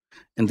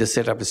and they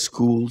set up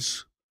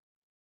schools,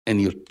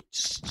 and your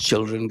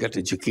children get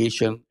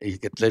education, you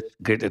get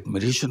great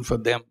admiration for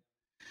them,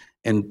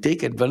 and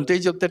take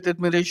advantage of that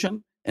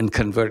admiration and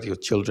convert your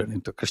children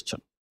into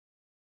Christian.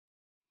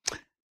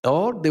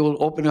 Or they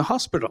will open a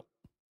hospital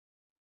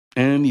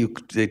and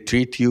they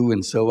treat you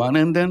and so on,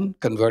 and then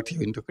convert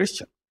you into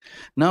Christian.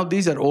 Now,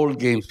 these are old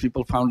games.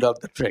 People found out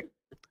the trick.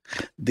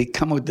 They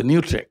come with the new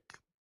trick.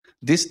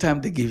 This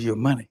time they give you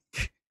money.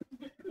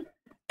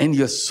 And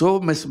you're so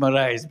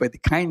mesmerized by the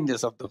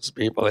kindness of those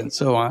people and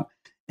so on.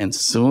 And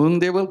soon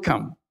they will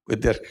come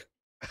with their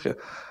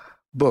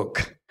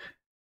book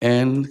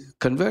and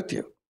convert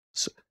you.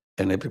 So,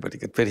 and everybody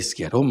get very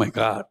scared. Oh my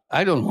God,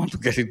 I don't want to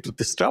get into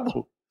this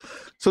trouble.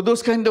 So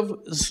those kind of,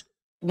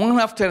 one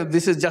after,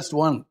 this is just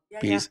one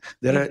piece.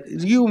 There are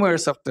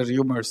humors after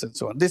humors and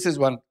so on. This is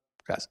one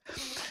class.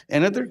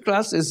 Another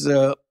class is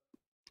the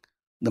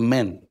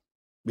men,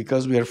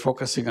 because we are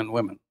focusing on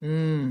women.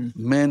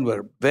 Men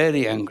were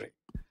very angry.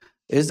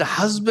 It's the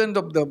husband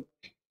of the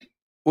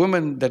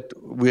woman that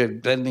we are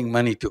lending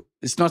money to.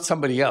 It's not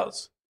somebody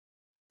else.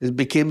 It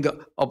became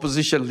the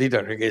opposition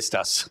leader against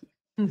us,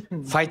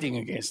 fighting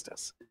against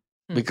us,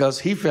 because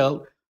he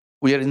felt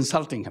we are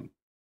insulting him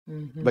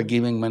by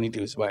giving money to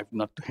his wife,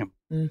 not to him.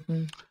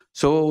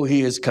 So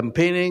he is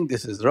campaigning,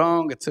 this is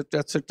wrong,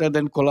 etc.,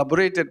 then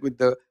collaborated with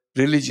the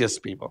religious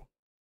people.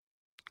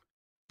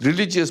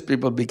 Religious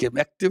people became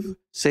active,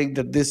 saying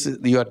that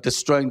you are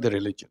destroying the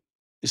religion,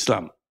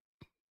 Islam,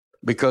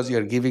 because you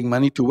are giving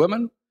money to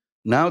women.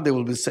 Now they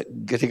will be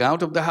getting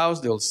out of the house.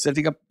 They will be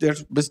setting up their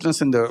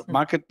business in the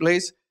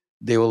marketplace.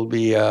 They will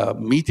be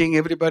meeting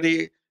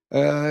everybody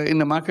in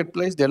the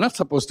marketplace. They're not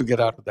supposed to get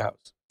out of the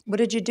house. What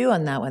did you do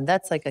on that one?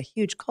 That's like a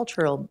huge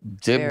cultural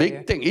It's a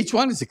big thing. Each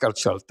one is a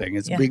cultural thing.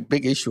 It's a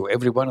big issue.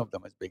 Every one of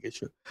them is a big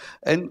issue.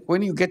 And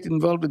when you get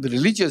involved with the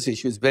religious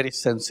issue, it's very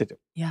sensitive.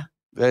 Yeah.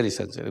 Very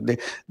sensitive.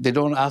 They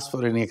don't ask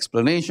for any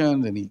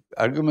explanation, any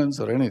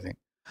arguments or anything.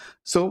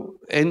 So,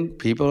 and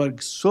people are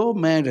so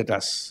mad at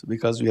us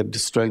because we are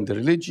destroying the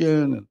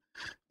religion,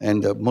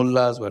 and the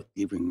mullahs were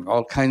giving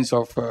all kinds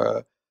of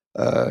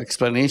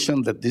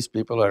explanation that these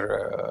people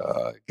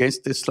are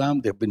against Islam.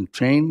 They've been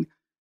trained.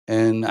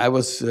 And I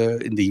was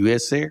in the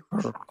USA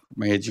for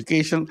my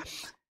education.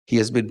 He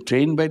has been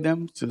trained by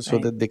them so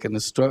that they can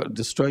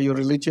destroy your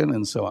religion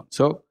and so on.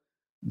 So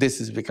this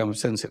has become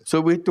sensitive. So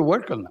we have to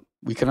work on them.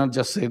 We cannot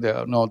just say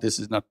that, no, this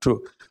is not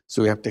true.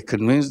 So we have to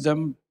convince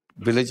them,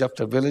 village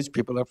after village,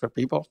 people after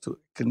people, to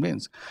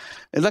convince.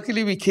 And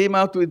luckily, we came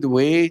out with a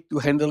way to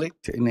handle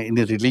it in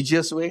a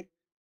religious way,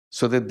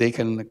 so that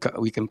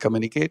we can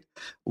communicate.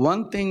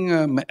 One thing,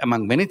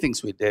 among many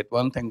things we did,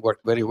 one thing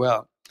worked very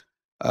well.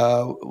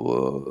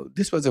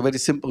 This was a very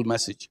simple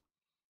message.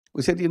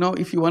 We said,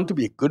 if you want to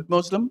be a good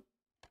Muslim,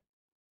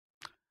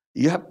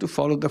 you have to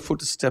follow the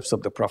footsteps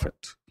of the Prophet.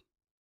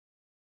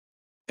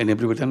 And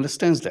everybody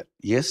understands that.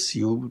 Yes,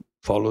 you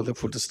follow the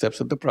footsteps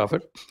of the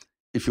Prophet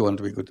if you want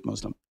to be a good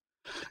Muslim.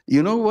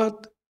 You know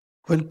what?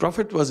 When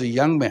Prophet was a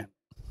young man,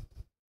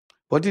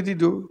 what did he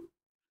do?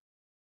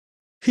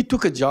 He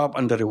took a job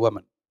under a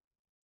woman,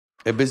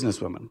 a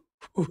businesswoman.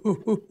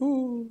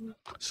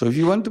 So if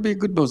you want to be a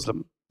good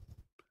Muslim,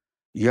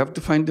 you have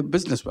to find a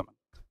businesswoman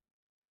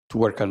to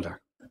work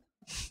under.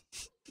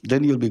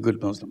 Then you'll be a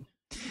good Muslim.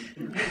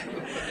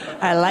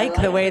 I like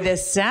the way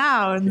this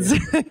sounds.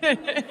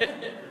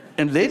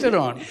 And later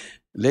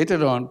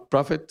on,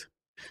 Prophet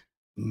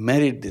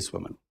married this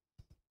woman.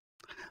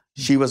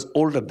 She was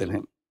older than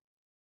him.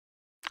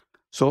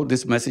 So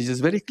this message is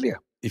very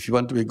clear. If you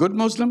want to be a good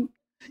Muslim,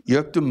 you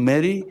have to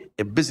marry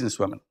a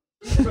businesswoman.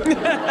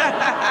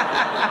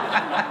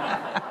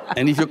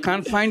 And if you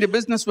can't find a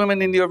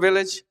businesswoman in your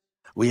village,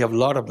 we have a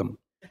lot of them.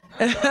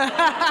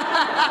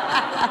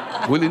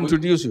 We'll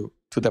introduce you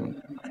to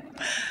them.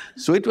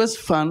 So it was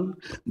fun,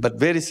 but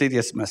very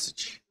serious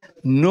message.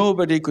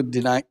 Nobody could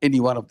deny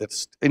any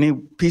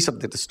piece of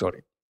that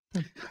story.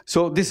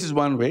 So this is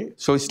one way.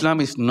 So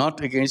Islam is not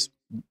against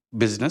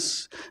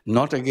business,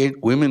 not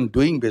against women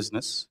doing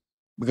business,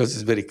 because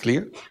it's very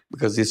clear,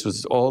 because this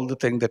was all the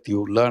thing that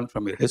you learn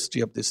from your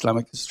history of the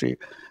Islamic history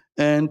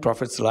and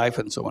Prophet's life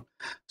and so on.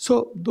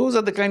 So those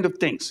are the kind of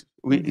things.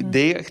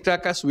 They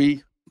attack us,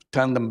 we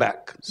turn them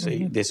back,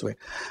 say this way.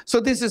 So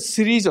this is a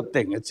series of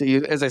things.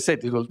 As I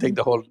said, it will take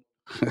the whole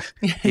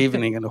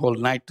evening and the whole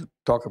night to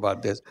talk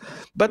about this.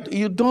 But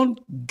you don't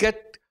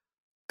get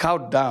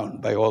cowed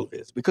down by all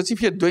this, because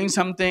if you're doing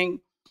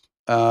something,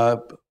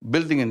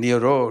 building a new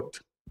road,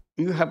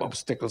 you have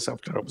obstacles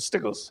after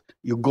obstacles.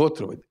 You go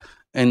through it.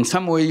 In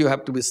some way, you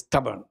have to be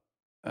stubborn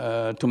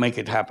to make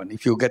it happen.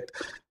 If you get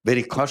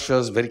very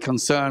cautious, very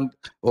concerned,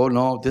 oh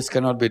no, this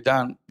cannot be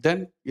done,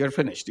 then you're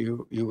finished.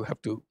 You have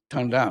to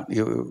turn down.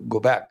 You go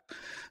back.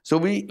 So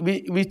we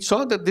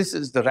saw that this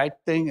is the right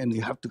thing, and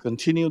you have to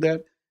continue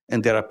that.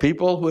 And there are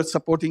people who are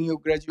supporting you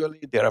gradually.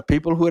 There are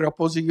people who are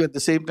opposing you. At the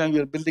same time,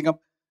 you're building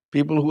up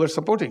people who are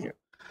supporting you.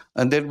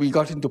 And then we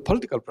got into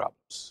political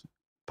problems.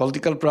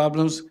 Political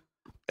problems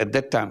at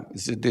that time.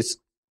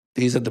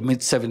 These are the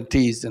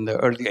mid-70s and the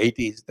early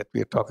 80s that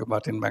we are talking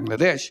about in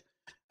Bangladesh.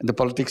 And the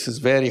politics is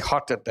very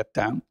hot at that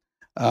time.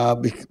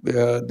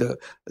 The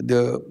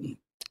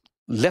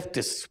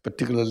leftists,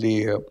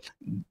 particularly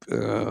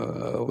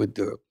with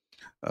the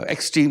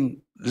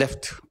extreme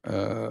left,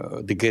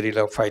 the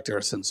guerrilla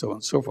fighters and so on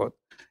and so forth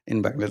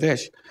in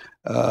Bangladesh,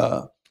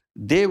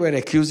 they were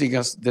accusing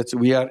us that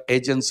we are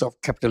agents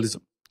of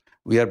capitalism.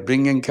 We are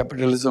bringing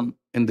capitalism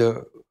in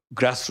the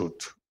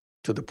grassroots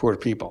to the poor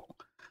people,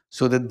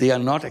 so that they are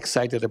not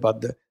excited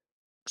about the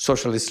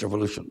socialist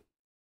revolution.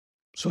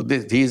 So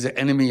he is the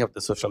enemy of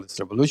the socialist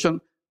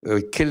revolution.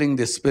 We're killing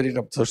the spirit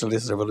of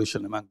socialist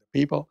revolution among the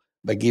people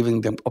by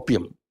giving them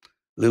opium,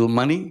 little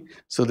money,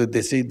 so that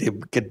they say they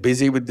get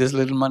busy with this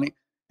little money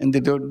and they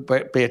don't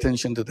pay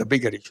attention to the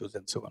bigger issues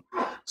and so on.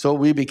 So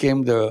we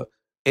became the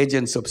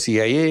agents of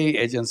CIA,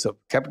 agents of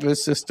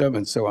capitalist system,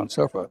 and so on and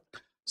so forth.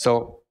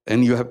 So,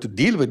 and you have to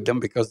deal with them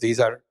because these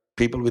are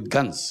people with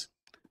guns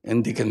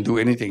and they can do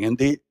anything. And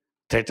they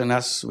threaten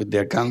us with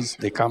their guns.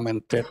 They come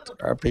and threaten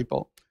our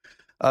people.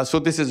 So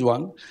this is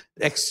one.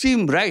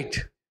 Extreme right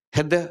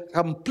had a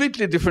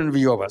completely different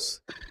view of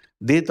us.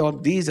 They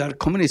thought these are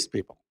communist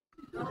people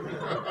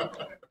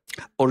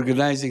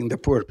organizing the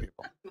poor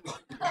people.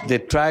 They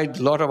tried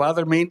a lot of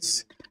other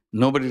means.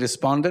 Nobody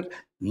responded.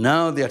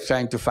 Now they are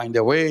trying to find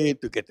a way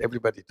to get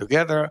everybody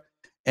together.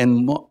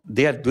 And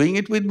they are doing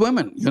it with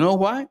women. You know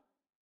why?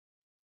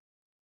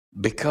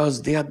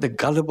 Because they are the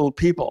gullible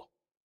people.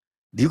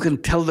 You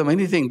can tell them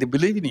anything. They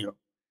believe in you.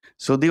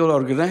 So they will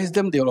organize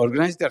them. They will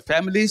organize their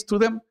families to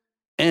them.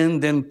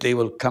 And then they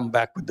will come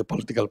back with the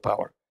political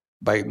power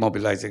by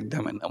mobilizing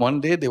them. And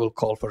one day they will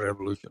call for a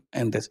revolution.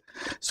 And this.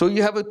 So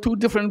you have two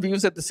different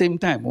views at the same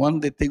time. One,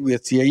 they think we are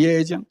CIA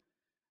agent.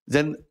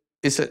 Then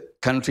it's a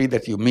country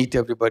that you meet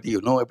everybody, you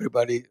know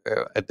everybody,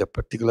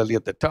 particularly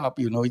at the top,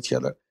 you know each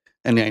other.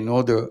 And I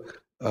know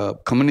the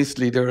communist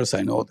leaders,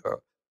 I know the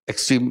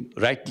extreme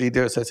right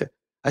leaders.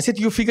 I said,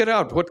 you figure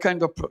out what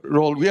kind of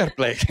role we are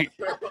playing.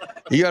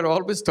 You are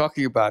always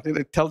talking about it.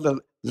 I tell the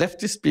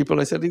leftist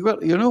people, I said,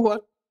 well, you know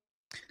what?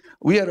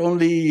 We are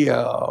only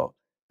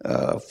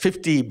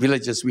 50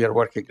 villages we are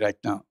working right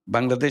now.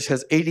 Bangladesh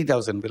has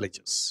 80,000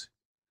 villages.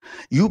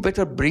 You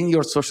better bring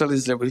your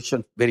socialist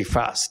revolution very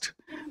fast,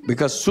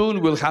 because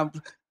soon we'll have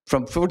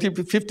from 40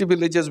 to 50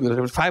 villages, we'll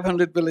have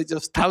 500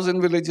 villages,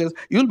 1,000 villages.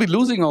 You'll be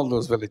losing all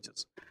those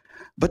villages.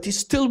 But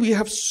still, you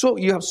have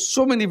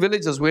so many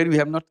villages where we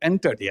have not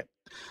entered yet.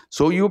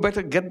 So you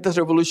better get the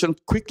revolution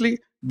quickly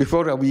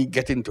before we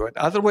get into it.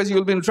 Otherwise,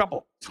 you'll be in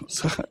trouble.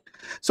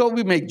 So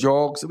we make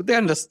jokes. They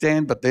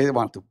understand, but they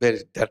want to be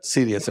that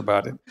serious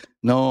about it.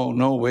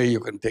 No way you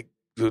can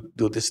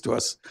do this to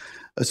us.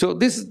 So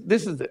this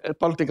is a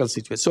political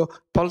situation. So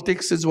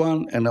politics is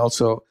one, and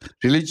also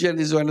religion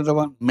is another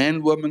one.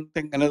 Man, woman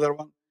thing, another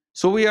one.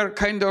 So we are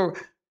kind of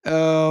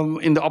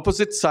in the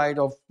opposite side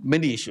of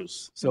many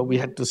issues. So we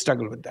had to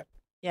struggle with that.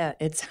 Yeah,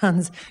 it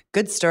sounds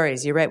good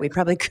stories. You're right. We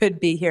probably could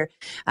be here.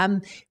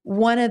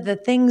 One of the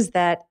things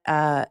that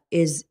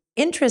is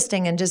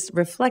interesting, and just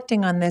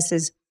reflecting on this,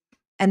 is,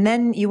 and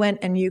then you went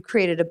and you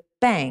created a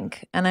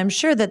bank, and I'm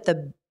sure that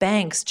the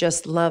banks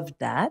just loved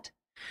that,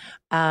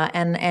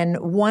 and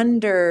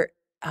wonder,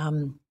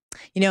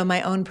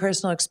 my own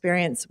personal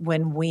experience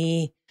when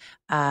we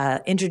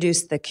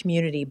introduced the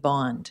community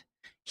bond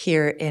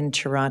here in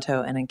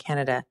Toronto and in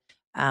Canada.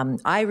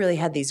 I really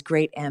had these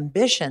great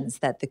ambitions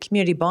that the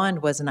community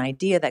bond was an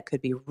idea that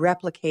could be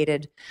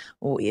replicated,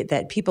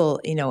 that people,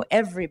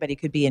 everybody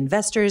could be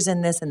investors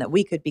in this, and that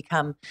we could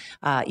become,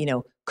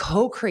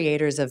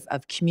 co-creators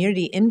of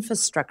community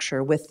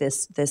infrastructure with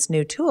this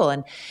new tool.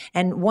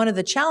 And one of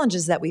the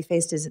challenges that we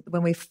faced is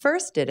when we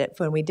first did it,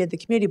 when we did the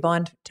community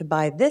bond to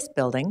buy this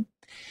building,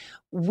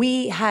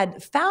 we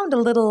had found a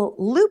little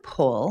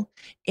loophole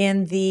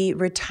in the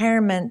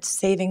retirement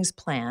savings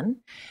plan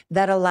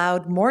that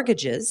allowed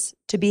mortgages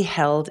to be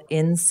held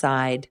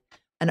inside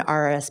an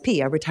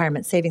RRSP, a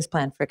retirement savings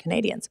plan for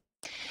Canadians.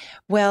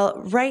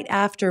 Well, right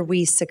after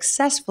we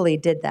successfully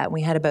did that,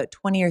 we had about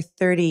 20 or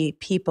 30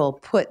 people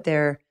put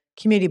their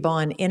community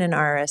bond in an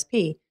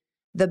RRSP.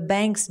 The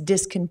banks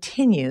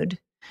discontinued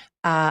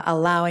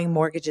allowing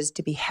mortgages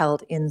to be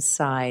held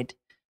inside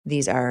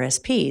these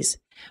RRSPs.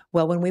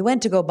 Well, when we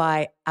went to go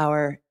buy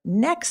our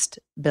next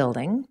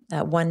building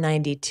at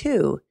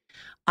 192,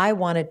 I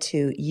wanted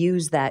to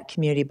use that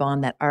community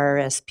bond, that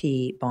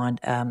RRSP bond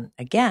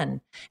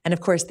again. And of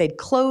course, they'd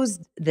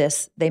closed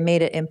this. They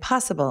made it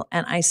impossible.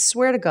 And I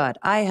swear to God,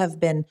 I have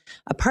been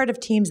a part of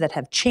teams that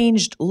have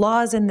changed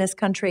laws in this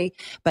country.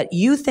 But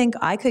you think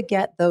I could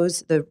get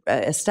the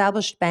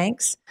established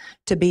banks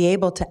to be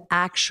able to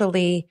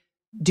actually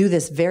do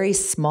this very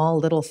small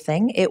little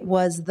thing? It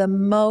was the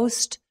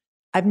most...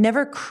 I've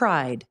never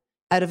cried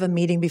out of a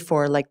meeting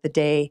before, like the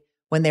day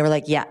when they were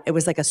like, yeah, it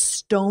was like a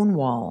stone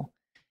wall,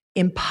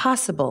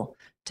 impossible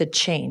to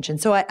change.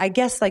 And so I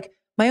guess like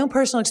my own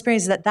personal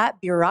experience is that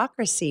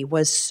bureaucracy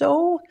was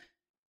so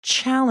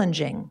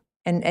challenging,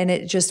 and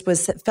it just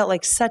felt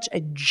like such a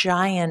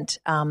giant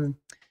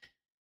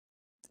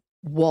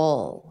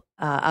wall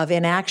of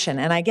inaction.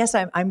 And I guess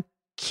I'm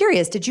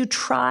curious, did you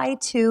try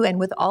to, and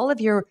with all of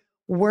your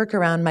work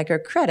around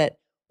microcredit,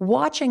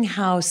 watching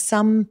how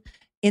some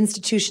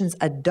institutions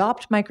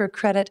adopt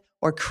microcredit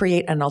or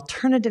create an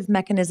alternative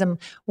mechanism,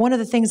 one of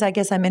the things I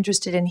guess I'm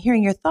interested in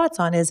hearing your thoughts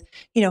on is,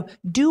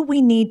 do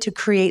we need to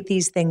create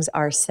these things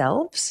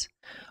ourselves,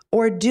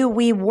 or do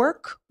we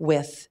work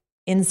with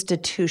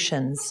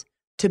institutions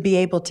to be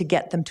able to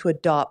get them to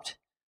adopt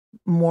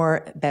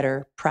more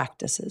better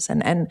practices.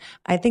 And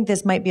I think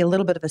this might be a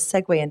little bit of a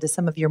segue into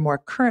some of your more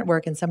current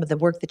work and some of the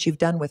work that you've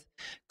done with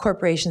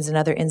corporations and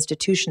other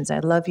institutions.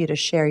 I'd love you to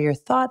share your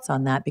thoughts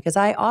on that, because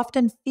I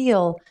often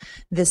feel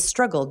this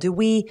struggle. Do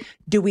we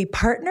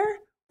partner,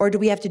 or do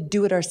we have to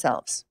do it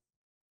ourselves?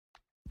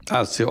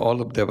 I'll say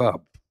all of the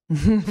above.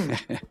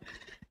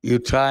 You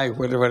try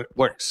whatever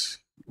works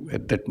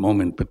at that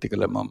moment,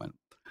 particular moment.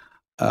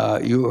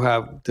 You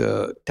have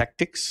the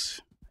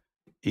tactics,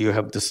 you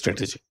have the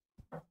strategy.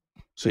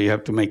 So you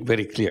have to make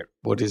very clear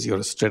what is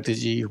your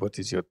strategy, what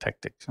is your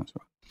tactics, and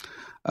so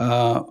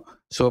on.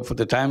 So for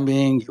the time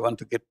being, you want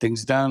to get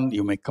things done,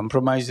 you make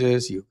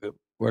compromises, you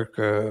work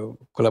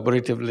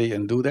collaboratively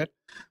and do that.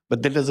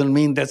 But that doesn't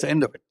mean that's the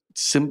end of it.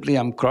 Simply,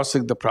 I'm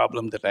crossing the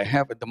problem that I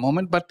have at the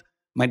moment, but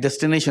my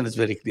destination is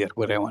very clear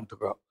where I want to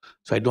go.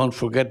 So I don't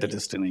forget the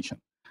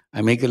destination.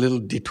 I make a little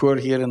detour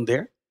here and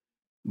there,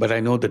 but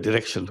I know the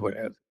direction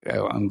where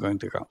I'm going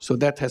to go. So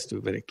that has to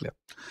be very clear.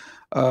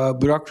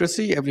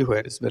 Bureaucracy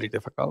everywhere is very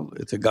difficult.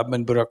 It's a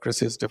government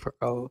bureaucracy is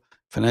difficult.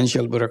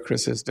 Financial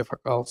bureaucracy is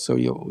difficult. So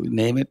you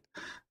name it,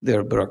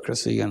 their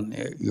bureaucracy, and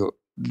you're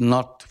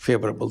not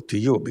favorable to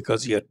you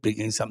because you're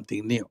bringing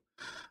something new.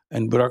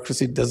 And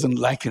bureaucracy doesn't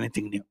like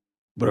anything new.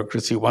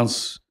 Bureaucracy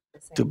wants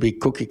to be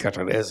cookie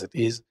cutter as it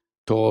is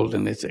told,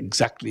 and it's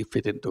exactly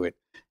fit into it.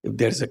 If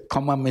there's a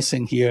comma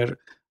missing here,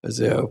 there's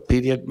a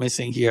period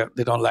missing here,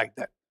 they don't like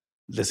that.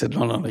 They said,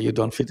 no, you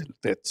don't fit in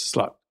that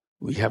slot.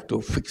 We have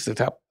to fix it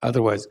up.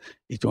 Otherwise,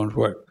 it won't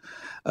work.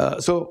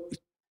 So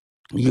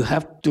you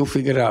have to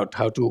figure out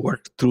how to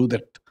work through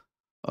that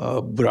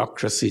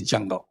bureaucracy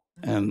jungle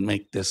and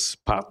make this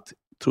path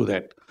through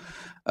that.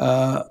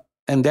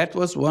 And that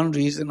was one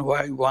reason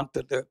why we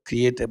wanted to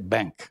create a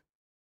bank.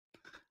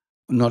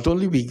 Not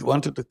only we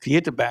wanted to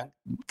create a bank,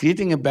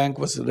 creating a bank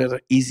was rather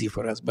easy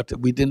for us, but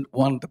we didn't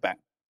want the bank.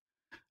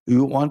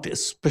 We want a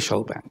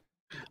special bank.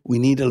 We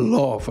need a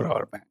law for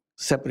our bank,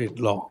 separate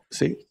law.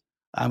 See,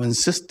 I'm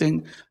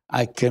insisting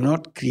I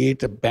cannot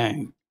create a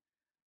bank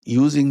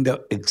using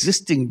the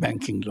existing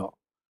banking law,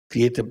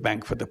 create a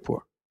bank for the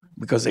poor.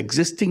 Because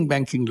existing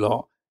banking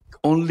law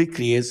only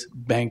creates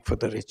bank for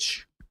the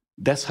rich.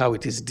 That's how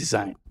it is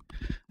designed.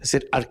 I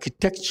said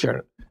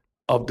architecture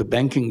of the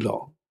banking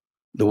law,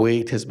 the way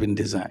it has been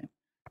designed,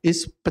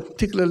 is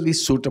particularly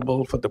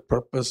suitable for the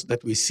purpose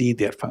that we see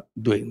they're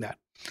doing that.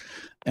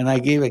 And I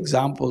gave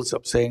examples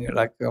of saying,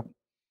 like,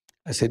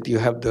 I said, you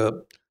have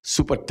the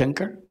super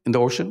tanker in the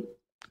ocean,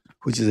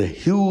 which is a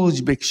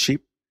huge, big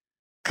ship,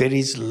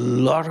 carries a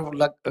lot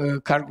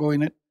of cargo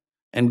in it,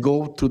 and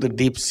go to the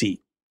deep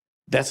sea.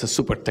 That's a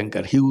super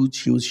tanker,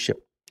 huge, huge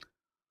ship.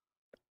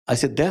 I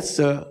said, that's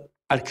the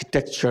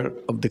architecture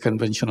of the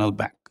conventional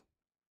bank.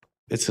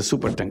 It's a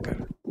super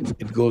tanker.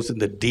 It goes in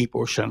the deep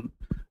ocean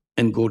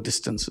and go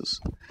distances.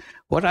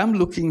 What I'm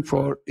looking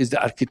for is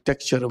the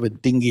architecture of a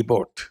dinghy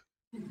boat,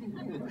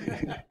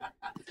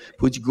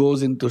 which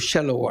goes into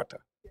shallow water.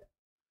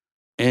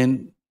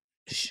 And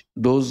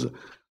those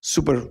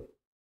super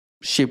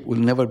ship will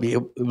never be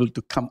able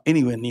to come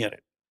anywhere near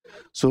it.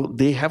 So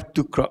they have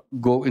to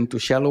go into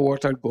shallow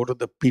water, go to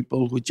the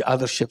people which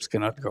other ships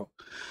cannot go.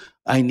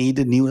 I need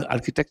a new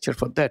architecture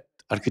for that.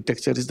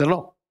 Architecture is the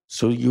law.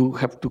 So you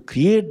have to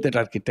create that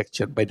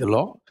architecture by the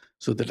law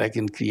so that I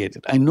can create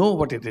it. I know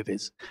what it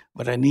is,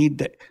 but I need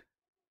the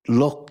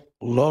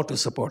law to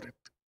support it,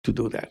 to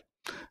do that.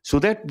 So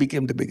that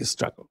became the biggest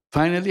struggle.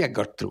 Finally, I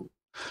got through.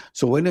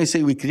 So when I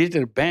say we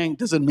created a bank,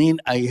 doesn't mean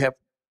I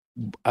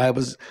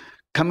was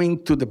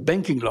coming to the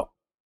banking law.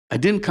 I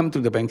didn't come to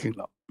the banking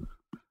law.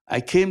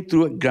 I came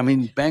through a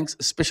Grameen Bank's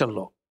special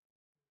law.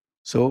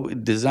 So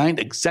it designed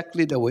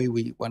exactly the way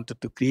we wanted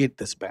to create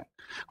this bank,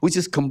 which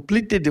is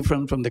completely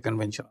different from the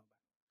conventional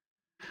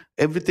bank.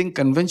 Everything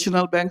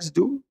conventional banks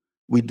do,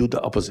 we do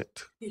the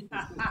opposite.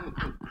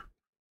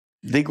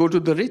 They go to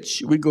the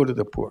rich, we go to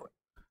the poor.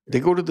 They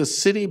go to the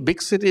city,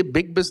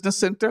 big business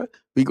center,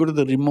 we go to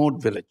the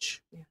remote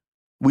village. Yeah.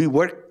 We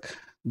work,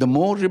 the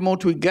more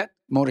remote we get,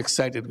 more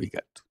excited we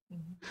get.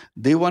 Mm-hmm.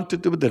 They want to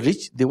do the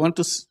rich, they want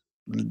to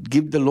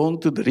give the loan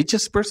to the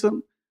richest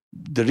person.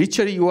 The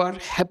richer you are,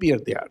 happier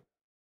they are.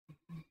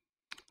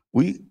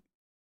 We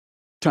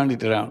turn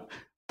it around.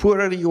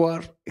 Poorer you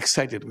are,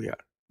 excited we are.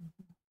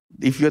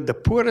 If you're the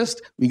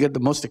poorest, we get the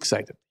most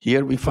excited.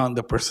 Here we found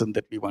the person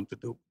that we want to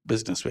do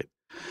business with.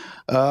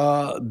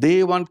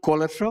 They want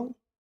collateral.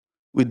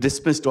 We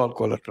dismissed all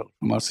collateral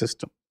from our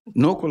system.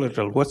 No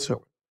collateral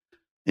whatsoever.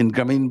 In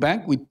Grameen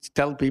Bank, we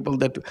tell people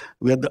that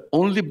we are the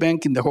only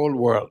bank in the whole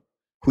world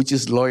which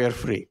is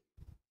lawyer-free.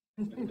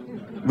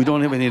 We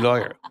don't have any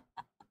lawyer.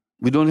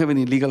 We don't have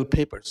any legal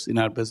papers in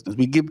our business.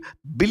 We give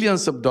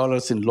billions of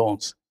dollars in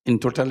loans in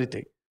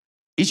totality.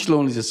 Each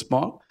loan is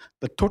small.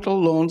 The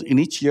total loans in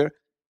each year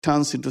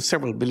turns into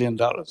several $1 billion.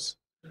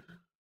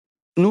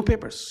 No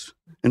papers.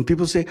 And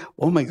people say,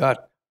 oh my God,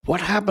 what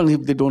happens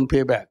if they don't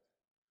pay back?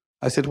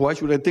 I said, why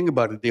should I think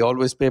about it? They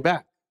always pay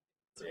back.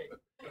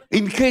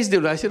 In case they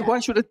do. I said, why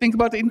should I think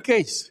about it in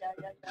case?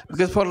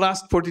 Because for the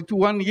last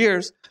 41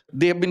 years,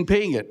 they have been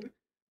paying it.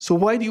 So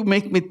why do you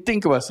make me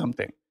think about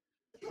something?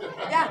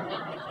 Yeah.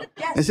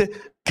 I said,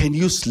 can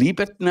you sleep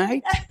at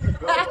night?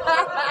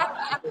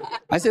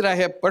 I said, I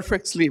have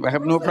perfect sleep. I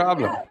have no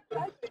problem.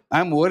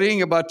 I'm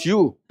worrying about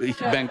you,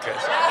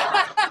 bankers.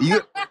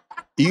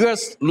 You are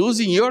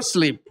losing your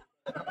sleep,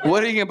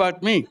 worrying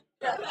about me.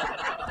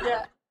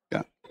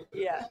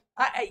 Yeah.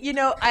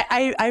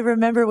 I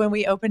remember when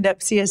we opened up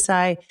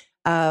CSI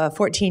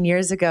 14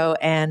 years ago,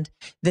 and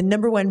the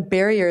number one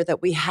barrier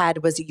that we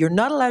had was you're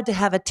not allowed to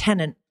have a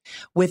tenant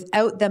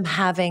without them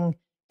having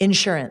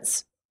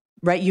insurance,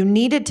 right? You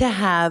needed to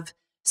have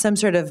some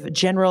sort of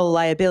general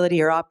liability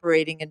or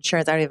operating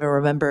insurance. I don't even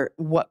remember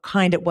what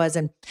kind it was.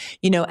 And,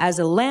 as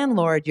a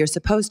landlord, you're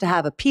supposed to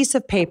have a piece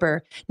of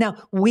paper. Now,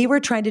 we were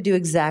trying to do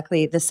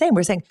exactly the same.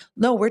 We're saying,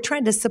 no, we're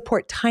trying to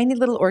support tiny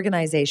little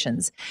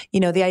organizations.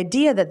 The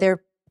idea that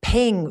they're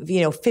paying,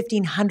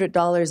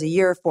 $1,500 a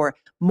year for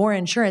more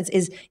insurance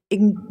is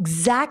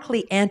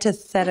exactly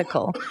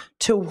antithetical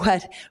to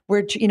what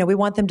we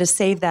want them to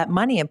save that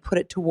money and put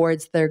it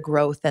towards their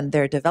growth and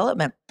their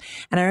development.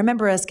 And I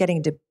remember us getting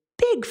into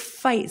big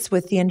fights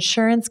with the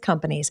insurance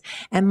companies.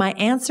 And my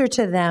answer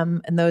to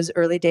them in those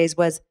early days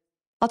was,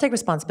 I'll take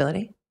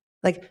responsibility.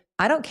 Like,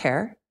 I don't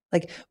care.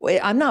 Like,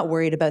 I'm not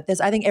worried about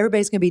this. I think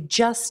everybody's going to be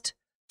just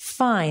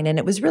fine. And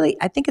it was really,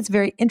 I think it's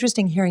very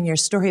interesting hearing your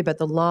story about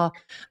the law,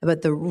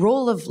 about the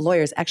role of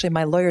lawyers. Actually,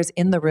 my lawyer's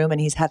in the room and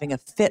he's having a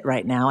fit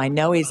right now. I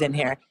know he's in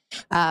here.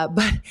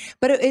 But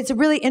it's a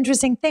really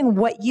interesting thing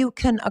what you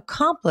can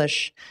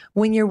accomplish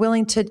when you're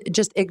willing to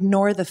just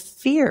ignore the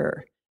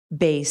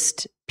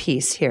fear-based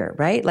piece here,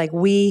 right? Like,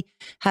 we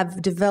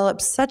have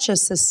developed such a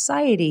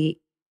society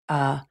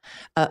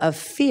of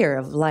fear,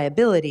 of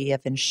liability,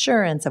 of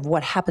insurance, of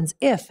what happens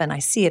if, and I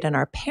see it in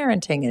our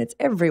parenting, and it's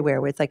everywhere.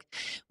 Where it's like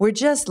we're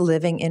just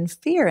living in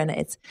fear, and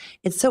it's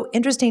so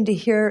interesting to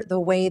hear the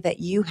way that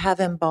you have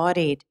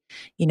embodied,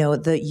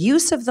 the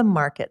use of the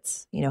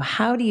markets.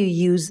 How do you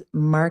use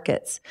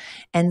markets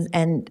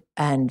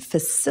and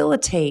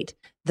facilitate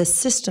the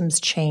systems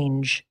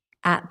change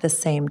at the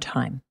same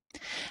time?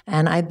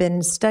 And I've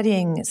been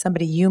studying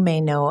somebody you may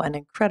know, an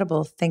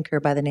incredible thinker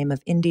by the name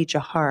of Indy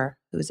Johar,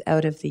 who's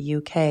out of the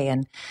UK.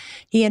 And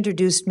he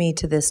introduced me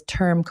to this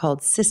term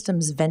called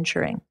systems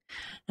venturing.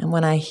 And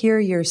when I hear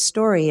your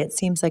story, it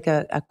seems like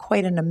a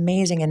quite an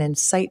amazing and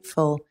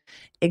insightful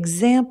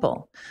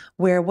example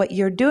where what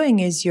you're doing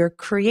is you're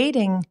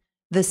creating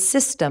the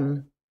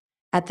system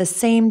at the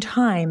same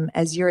time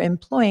as you're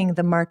employing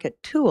the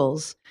market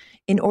tools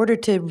in order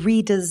to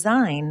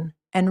redesign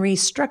and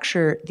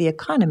restructure the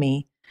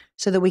economy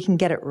so that we can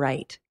get it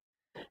right.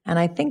 And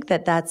I think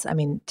that's,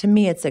 to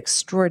me, it's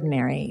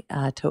extraordinary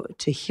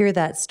to hear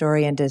that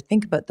story and to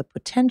think about the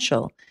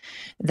potential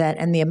that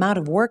and the amount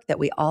of work that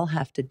we all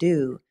have to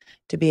do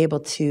to be able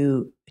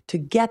to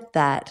get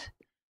that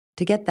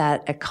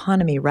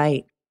economy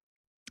right.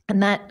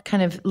 And that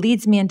kind of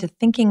leads me into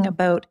thinking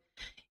about,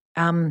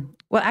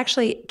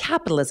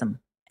 capitalism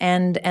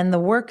and the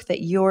work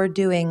that you're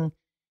doing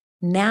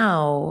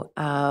now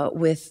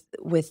with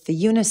the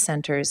Yunus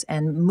centers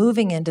and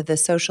moving into the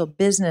social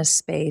business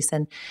space,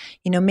 and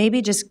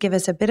maybe just give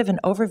us a bit of an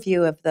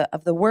overview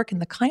of the work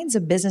and the kinds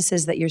of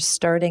businesses that you're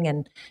starting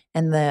and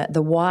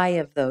the why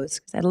of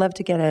those. Because I'd love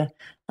to get a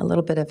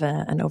little bit of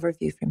an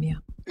overview from you.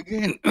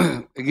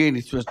 Again,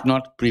 it was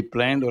not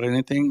pre-planned or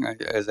anything.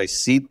 As I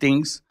see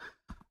things,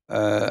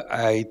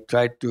 I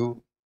try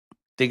to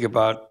think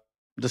about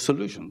the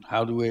solution.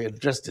 How do I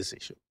address this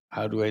issue?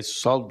 How do I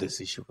solve this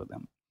issue for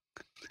them?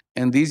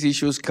 And these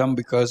issues come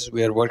because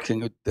we are working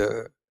with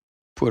the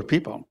poor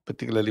people,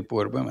 particularly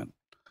poor women.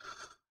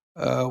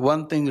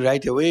 One thing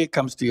right away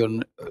comes to your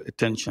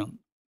attention.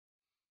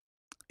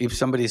 If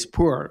somebody is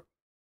poor,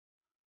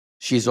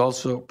 she's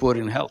also poor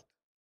in health,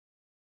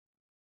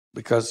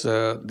 because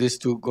these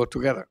two go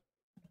together.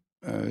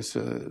 It's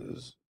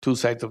two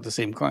sides of the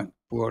same coin,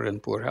 poor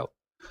and poor health.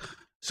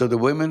 So the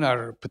women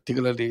are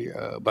particularly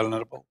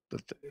vulnerable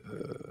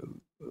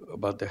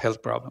about the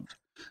health problems,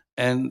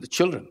 and the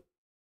children.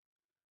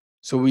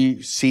 So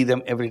we see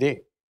them every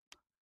day.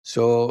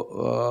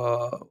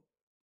 So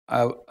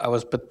I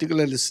was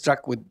particularly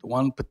struck with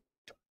one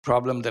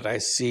problem that I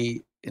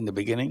see in the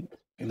beginning,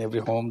 in every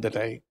home that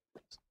I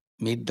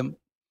meet them.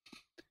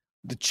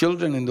 The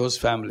children in those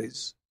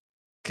families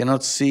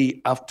cannot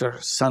see after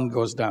sun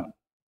goes down.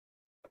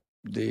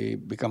 They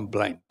become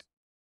blind.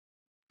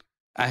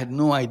 I had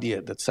no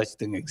idea that such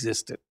thing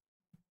existed.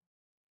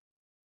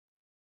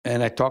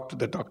 And I talked to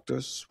the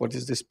doctors, what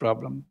is this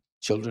problem?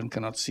 Children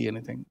cannot see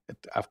anything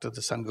after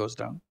the sun goes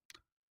down.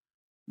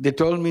 They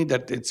told me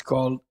that it's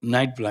called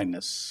night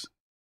blindness.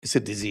 It's a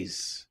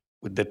disease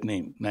with that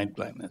name, night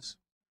blindness.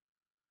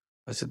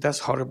 I said, that's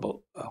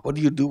horrible. What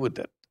do you do with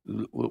that?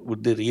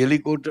 Would they really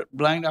go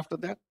blind after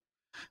that?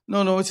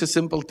 No, it's a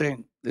simple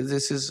thing.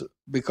 This is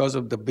because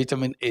of the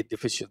vitamin A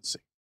deficiency.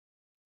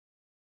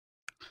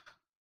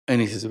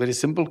 And it is a very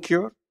simple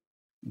cure.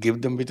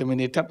 Give them vitamin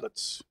A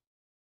tablets.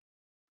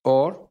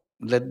 Or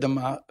let them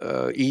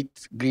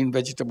eat green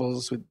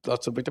vegetables with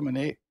lots of vitamin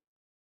A.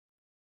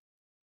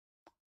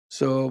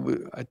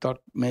 So I thought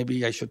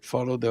maybe I should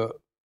follow the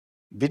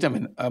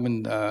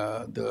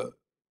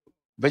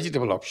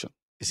vegetable option.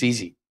 It's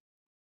easy.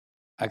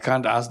 I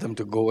can't ask them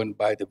to go and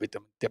buy the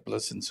vitamin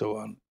tablets and so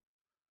on.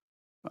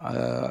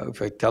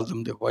 If I tell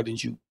them that, why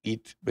don't you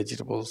eat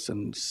vegetables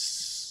and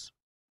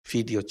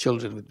feed your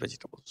children with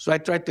vegetables? So I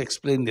try to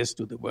explain this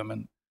to the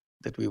women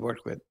that we work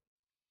with.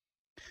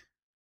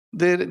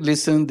 They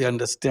listen, they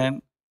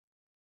understand,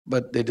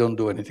 but they don't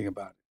do anything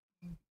about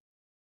it.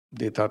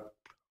 They thought,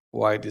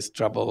 why this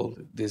trouble?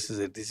 This is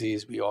a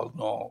disease we all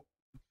know,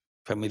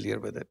 familiar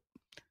with it.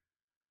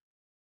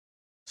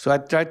 So I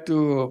tried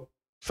to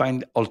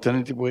find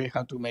alternative way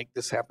how to make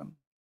this happen.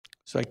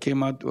 So I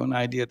came out to an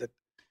idea that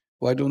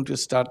why don't you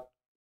start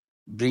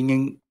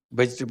bringing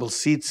vegetable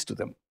seeds to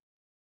them,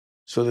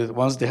 so that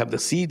once they have the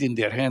seed in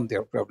their hand,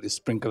 they'll probably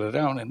sprinkle it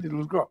around and it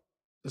will grow.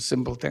 It's a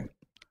simple thing.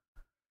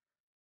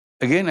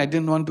 Again, I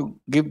didn't want to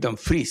give them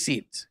free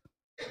seeds.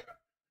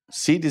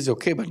 Seed is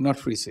okay, but not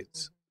free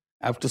seeds.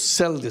 I have to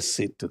sell this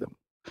seed to them.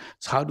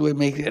 So how do I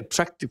make it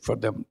attractive for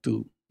them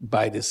to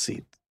buy this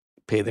seed,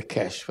 pay the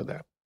cash for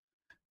that?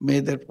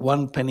 Made that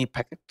 1 penny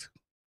packet.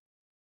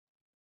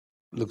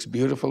 Looks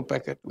beautiful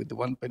packet with the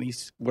 1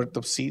 penny's worth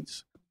of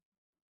seeds,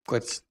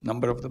 quite a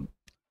number of them.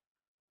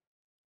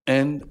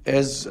 And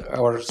as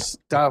our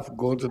staff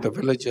go to the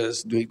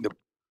villages doing the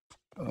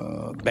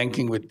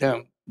banking with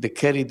them, they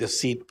carry the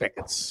seed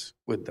packets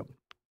with them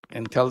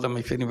and tell them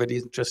if anybody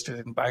is interested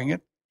in buying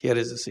it, here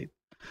is the seed.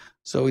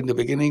 So in the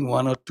beginning,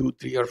 1 or 2,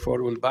 3 or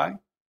 4 will buy.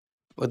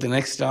 But the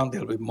next round,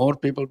 there will be more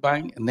people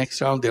buying. And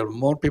next round, there are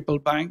more people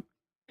buying.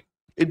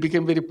 It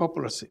became very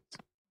popular seed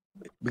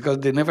because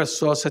they never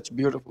saw such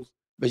beautiful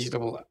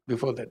vegetable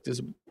before that. This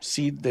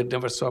seed they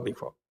never saw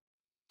before.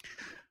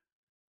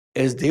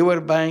 As they were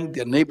buying,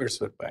 their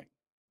neighbors were buying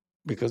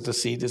because the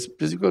seed is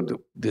pretty good.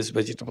 These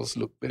vegetables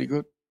look very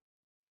good.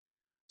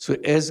 So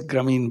as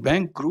Grameen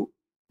Bank grew,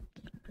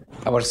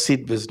 our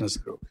seed business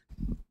grew.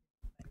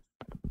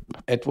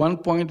 At one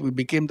point, we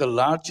became the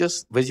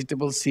largest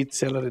vegetable seed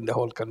seller in the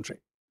whole country.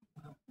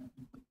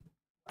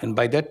 And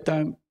by that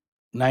time,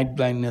 night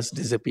blindness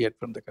disappeared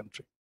from the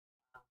country.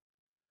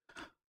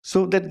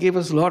 So that gave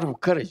us a lot of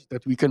courage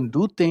that we can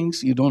do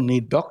things. You don't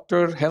need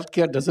doctor.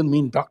 Healthcare doesn't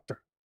mean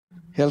doctor.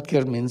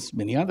 Healthcare means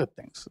many other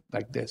things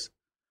like this.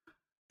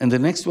 And the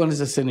next one is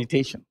the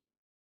sanitation.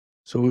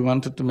 So we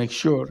wanted to make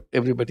sure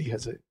everybody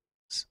has a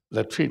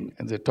latrine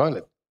and a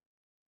toilet.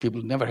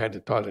 People never had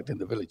a toilet in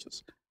the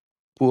villages.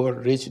 Poor,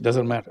 rich,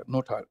 doesn't matter,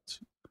 no toilets.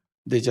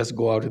 They just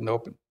go out in the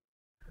open.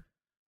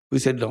 We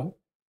said, no,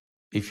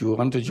 if you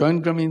want to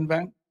join Grameen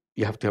Bank,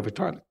 you have to have a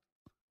toilet.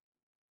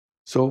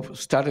 So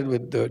started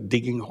with the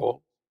digging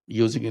hole,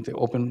 using it, an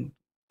open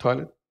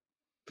toilet,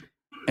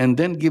 and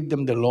then give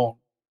them the loan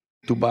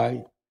to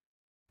buy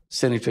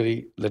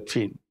sanitary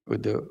latrine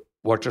with the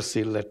water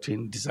seal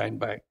latrine designed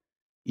by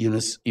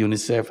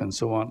UNICEF and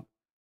so on.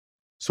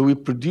 So we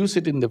produce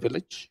it in the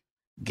village,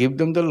 give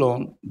them the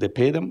loan, they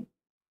pay them,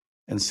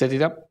 and set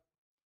it up,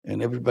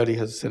 and everybody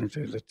has a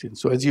sanitary latrine.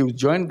 So as you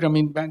join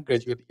Grameen Bank,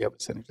 gradually you have a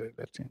sanitary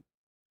latrine.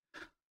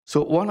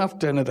 So one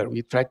after another,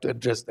 we try to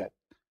address that.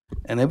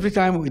 And every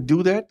time we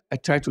do that, I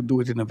try to do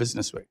it in a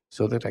business way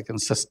so that I can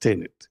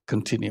sustain it,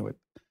 continue it.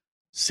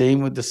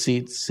 Same with the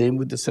seeds, same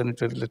with the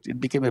sanitary latrine. It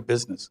became a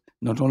business,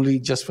 not only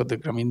just for the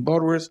Grameen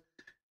borrowers,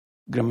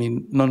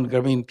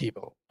 non-Grameen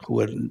people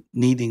who are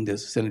needing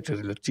this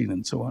sanitary latrine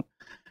and so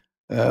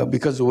on.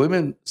 Because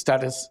women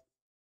started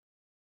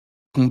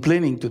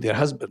complaining to their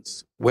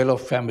husbands,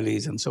 well-off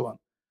families and so on.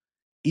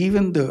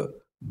 Even the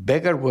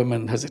beggar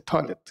woman has a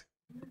toilet.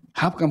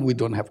 How come we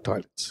don't have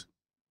toilets?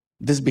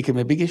 This became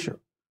a big issue.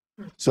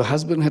 So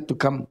husband had to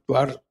come to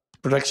our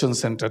production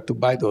center to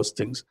buy those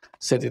things,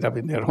 set it up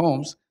in their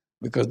homes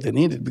because they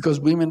need it. Because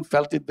women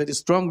felt it very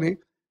strongly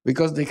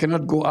because they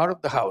cannot go out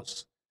of the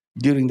house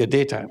during the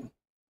daytime.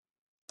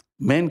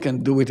 Men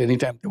can do it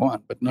anytime they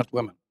want, but not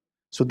women.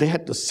 So they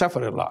had to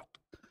suffer a lot.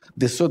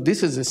 So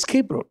this is a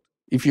escape route.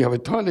 If you have a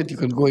toilet, you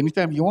can go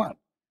anytime you want.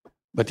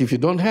 But if you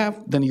don't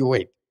have, then you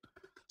wait.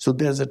 So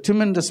there's a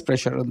tremendous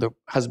pressure on the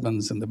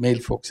husbands and the male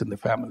folks in the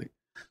family.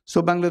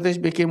 So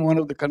Bangladesh became one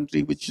of the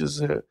countries which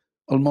is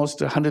almost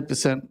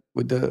 100%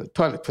 with the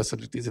toilet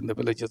facilities in the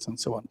villages and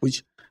so on,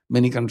 which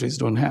many countries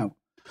don't have.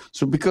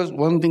 So because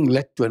one thing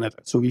led to another,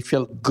 so we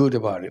felt good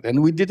about it.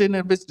 And we did it in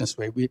a business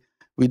way.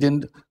 We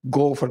didn't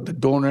go for the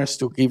donors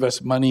to give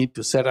us money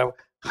to set up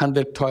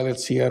 100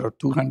 toilets here or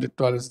 200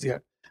 toilets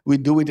there. We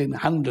do it in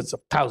hundreds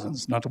of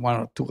thousands, not 1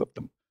 or 2 of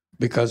them,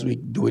 because we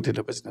do it in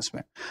a business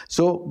way.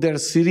 So there are a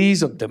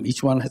series of them.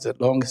 Each one has a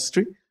long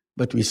history,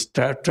 but we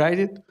tried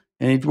it,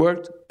 and it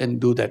worked,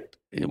 and do that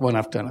one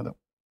after another.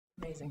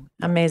 Amazing.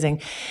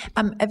 Amazing.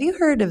 Have you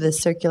heard of the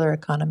circular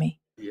economy?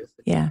 Yes.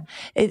 Yeah.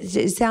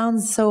 It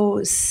sounds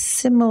so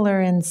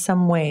similar in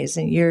some ways,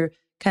 and you're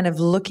kind of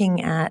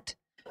looking at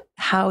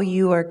how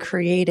you are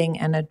creating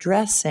and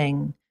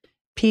addressing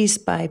piece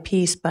by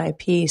piece by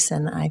piece.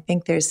 And I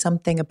think there's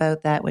something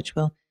about that which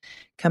we'll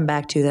come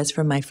back to. That's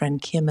from my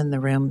friend Kim in the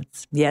room.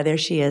 Yeah, there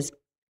she is.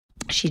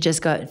 She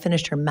just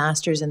finished her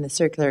master's in the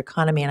circular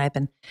economy, and I've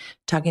been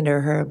talking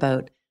to her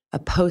about a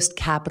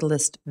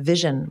post-capitalist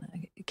vision.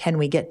 can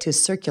we get to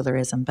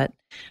circularism? But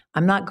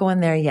I'm not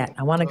going there yet.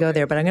 I want to go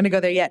there, but I'm going to go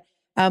there yet.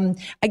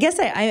 I guess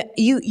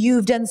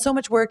you've done so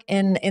much work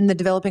in the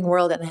developing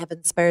world and have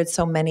inspired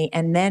so many,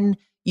 and then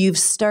you've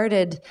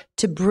started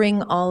to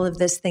bring all of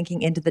this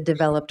thinking into the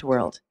developed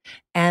world.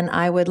 And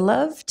I would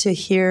love to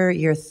hear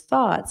your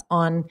thoughts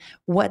on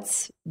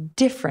what's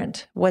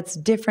different, what's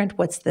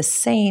the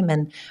same,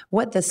 and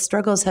what the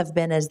struggles have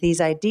been as these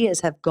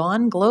ideas have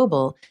gone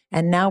global.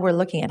 And now we're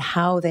looking at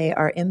how they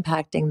are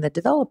impacting the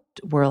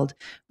developed world.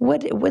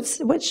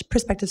 Which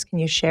perspectives can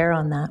you share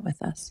on that with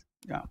us?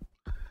 Yeah.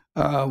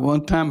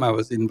 One time I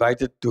was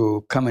invited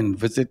to come and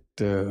visit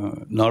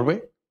Norway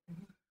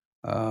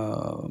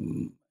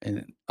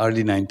in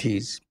early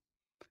 90s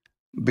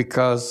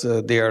because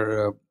they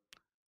are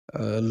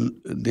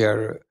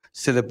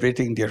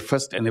celebrating their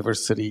first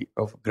anniversary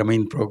of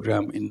Grameen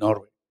program in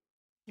Norway.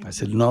 I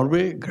said,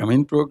 Norway,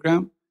 Grameen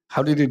program?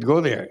 How did it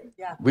go there?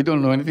 Yeah. We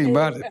don't know anything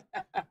about it.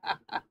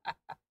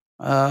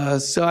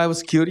 So I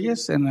was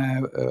curious and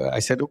I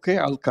said, okay,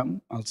 I'll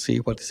come. I'll see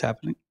what is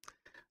happening.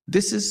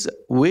 This is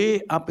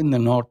way up in the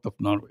north of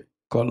Norway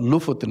called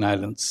Lofoten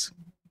Islands.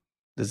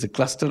 There's a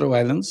cluster of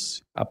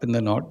islands up in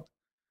the north.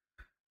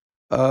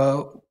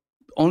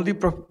 Only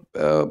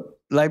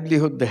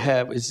livelihood they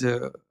have is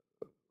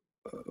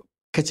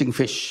catching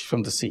fish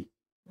from the sea.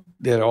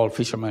 They're all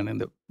fishermen in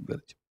the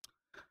village.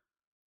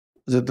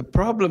 So the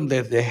problem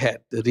that they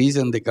had, the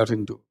reason they got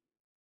into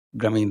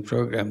Grameen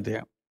program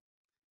there,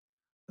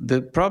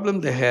 the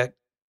problem they had,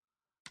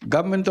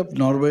 government of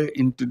Norway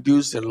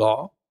introduced a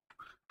law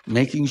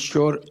making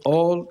sure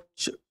all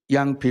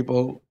young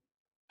people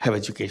have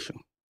education,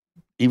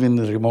 even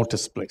in the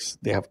remotest place.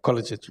 They have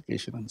college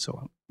education and so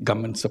on.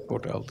 Government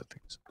support all the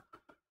things.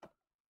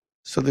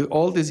 So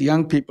all these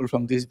young people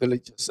from these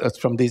villages,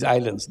 from these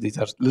islands, these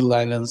are little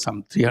islands,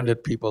 some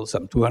 300 people,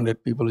 some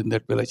 200 people in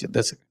that village.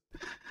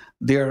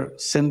 They're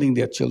sending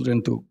their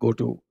children to go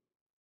to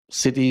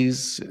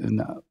cities in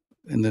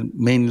the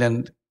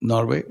mainland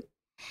Norway,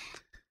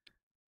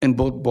 and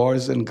both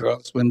boys and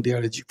girls when they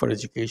are for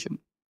education.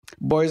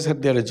 Boys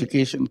had their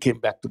education, came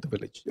back to the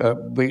village,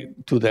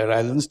 to their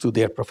islands, to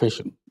their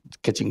profession,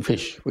 catching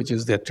fish, which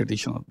is their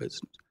traditional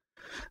business.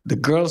 The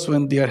girls,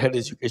 when they had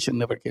education,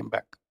 never came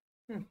back.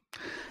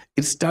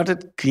 It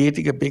started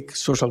creating a big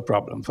social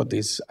problem for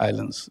these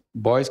islands.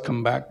 Boys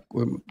come back,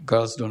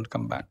 girls don't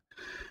come back.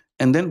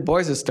 And then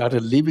boys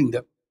started leaving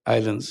the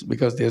islands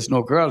because there's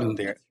no girl in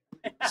there.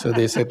 So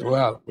they said,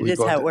 well, it is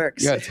how it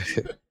works. Yeah.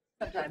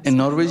 And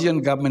Norwegian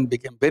government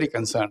became very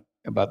concerned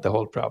about the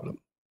whole problem,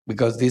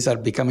 because these are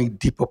becoming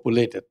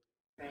depopulated.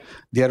 Right.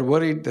 They are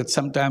worried that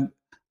sometime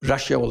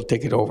Russia will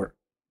take it over,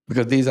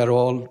 because these are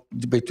all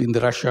between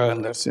the Russia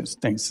and the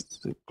things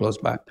close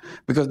by,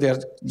 because they are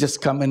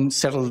just come and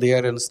settle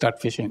there and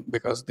start fishing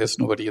because there's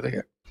nobody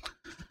there.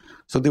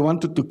 So they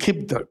wanted to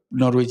keep the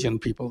Norwegian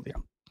people there.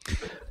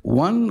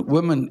 One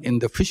woman in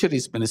the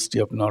fisheries ministry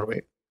of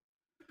Norway,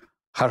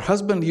 her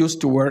husband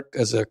used to work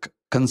as a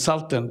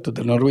consultant to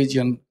the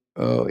Norwegian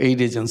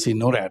aid agency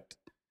NORAD.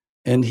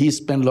 And he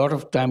spent a lot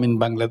of time in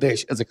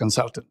Bangladesh as a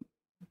consultant.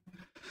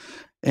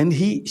 And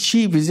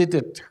she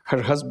visited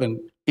her husband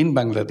in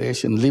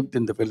Bangladesh and lived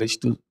in the village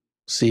to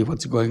see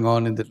what's going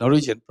on in the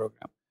Norwegian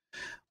program.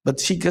 But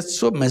she gets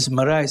so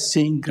mesmerized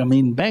seeing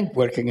Grameen Bank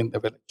working in the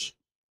village.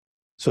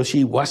 So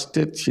she watched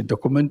it, she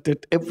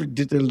documented every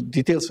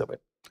details of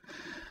it.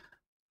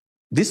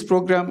 This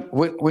program,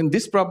 when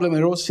this problem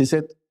arose, she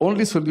said,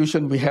 only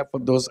solution we have for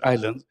those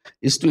islands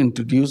is to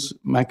introduce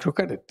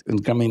microcredit in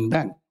Grameen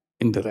Bank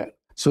into that.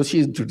 So she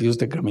introduced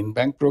the Grameen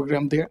Bank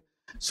program there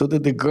so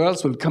that the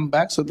girls will come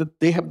back so that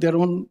they have their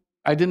own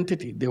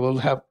identity. They will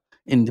have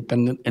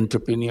independent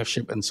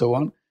entrepreneurship and so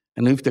on.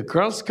 And if the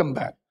girls come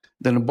back,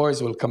 then the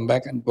boys will come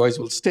back and boys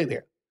will stay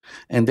there.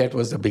 And that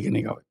was the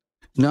beginning of it.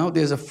 Now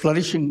there's a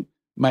flourishing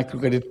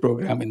microcredit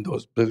program in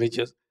those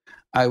villages.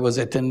 I was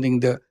attending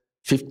the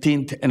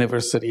 15th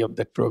anniversary of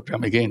that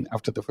program again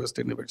after the first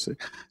anniversary.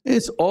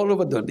 It's all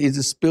over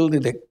it's spilled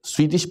in the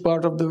Swedish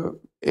part of the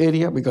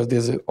area because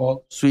there's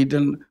all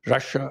Sweden,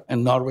 Russia,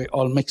 and Norway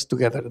all mixed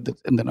together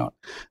in the north.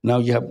 Now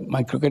you have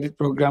microcredit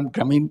program,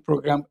 Grameen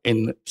program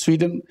in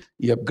Sweden,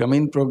 you have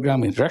Grameen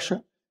program in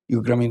Russia, you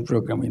have Grameen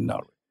program in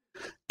Norway.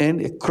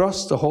 And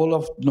across the whole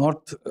of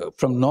north,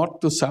 from north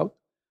to south,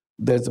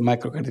 there's a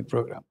microcredit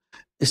program.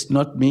 It's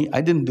not me,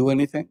 I didn't do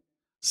anything.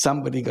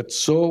 Somebody got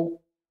so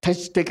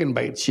taken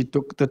by it. She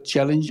took the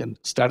challenge and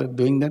started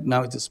doing that.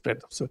 Now it's a spread.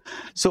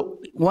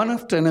 So one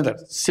after another.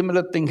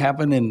 Similar thing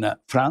happened in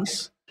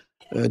France.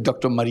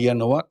 Dr. Maria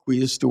Nowak, who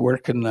used to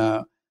work in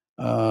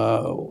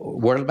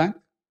World Bank,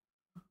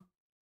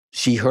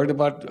 she heard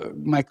about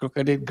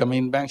microcredit,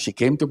 Grameen Bank. She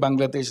came to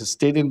Bangladesh,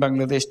 stayed in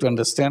Bangladesh to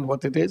understand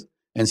what it is.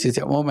 And she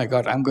said, oh my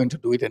God, I'm going to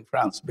do it in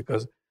France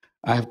because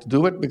I have to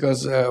do it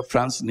because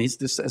France needs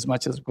this as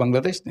much as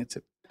Bangladesh needs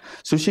it.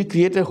 So she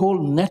created a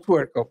whole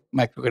network of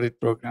microcredit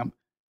program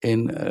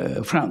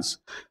in France.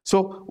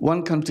 So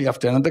one country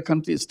after another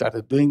country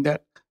started doing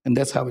that, and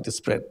that's how it is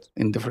spread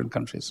in different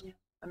countries.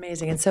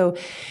 Amazing. And so,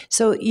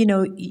 you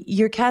know,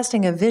 you're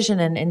casting a vision,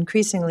 and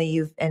increasingly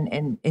you've,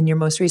 and in your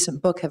most recent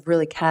book, have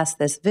really cast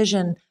this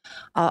vision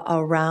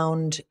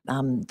around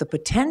the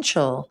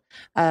potential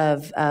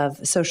of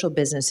social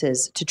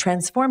businesses to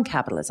transform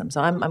capitalism.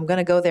 So I'm going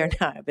to go there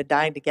now. I've been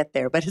dying to get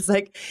there, but it's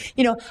like,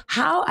 you know,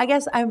 how, I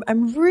guess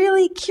I'm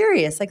really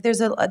curious. Like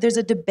there's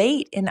a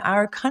debate in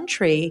our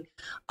country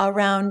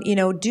around, you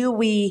know, do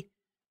we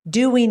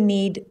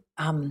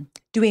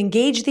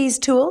engage these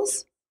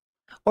tools?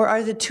 Or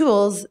are the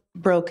tools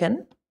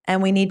broken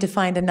and we need to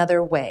find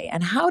another way?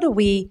 And how do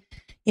we,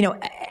 you know,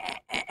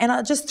 and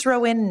I'll just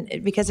throw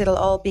in, because it'll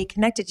all be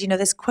connected, you know,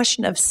 this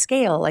question of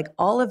scale, like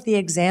all of the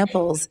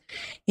examples,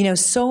 you know,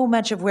 so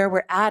much of where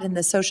we're at in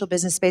the social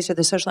business space or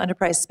the social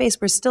enterprise space,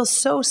 we're still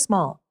so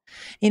small.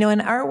 You know, in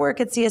our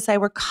work at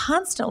CSI, we're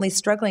constantly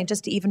struggling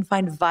just to even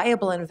find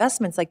viable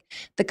investments. Like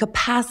the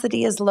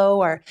capacity is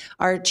low,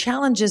 our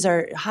challenges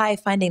are high,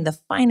 finding the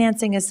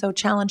financing is so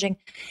challenging.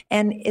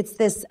 And it's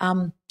this,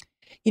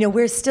 you know,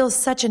 we're still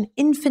such an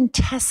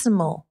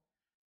infinitesimal,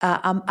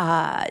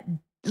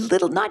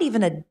 little, not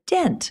even a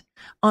dent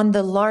on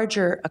the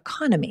larger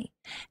economy.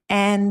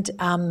 And,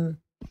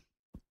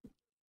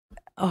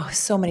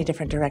 so many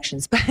different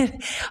directions. But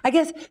I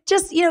guess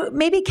just, you know,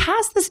 maybe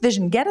cast this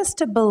vision, get us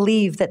to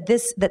believe that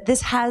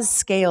this has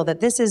scale, that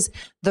this is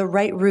the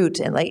right route.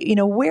 And like, you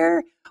know,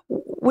 where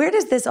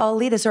does this all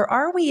lead us? Or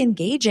are we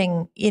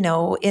engaging, you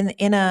know,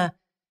 in a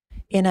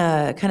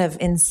kind of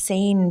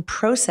insane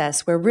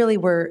process where really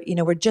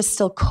we're just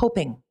still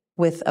coping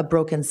with a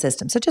broken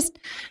system? So just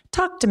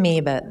talk to me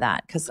about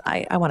that, because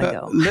I want to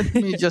go. Let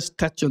me just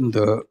touch on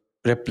the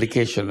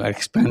replication or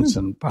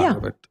expansion part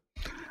of it.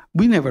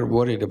 We never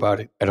worried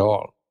about it at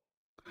all.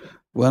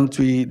 Once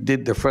we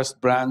did the first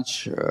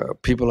branch,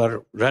 people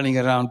are running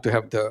around to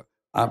have the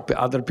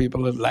other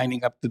people are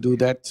lining up to do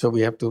that. So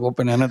we have to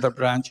open another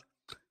branch.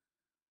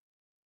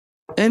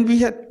 And we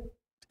had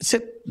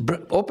said,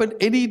 open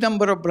any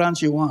number of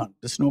branches you want.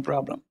 There's no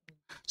problem.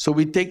 So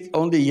we take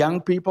only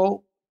young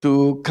people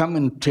to come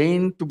and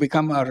train to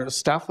become our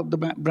staff of the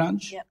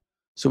branch. Yep.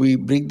 So we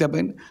bring them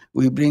in.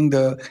 We bring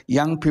the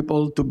young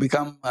people to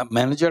become a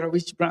manager of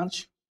each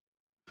branch.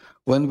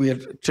 When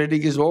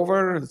training is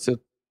over, it's a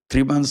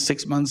 3 months,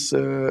 6 months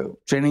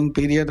training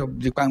period of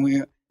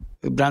becoming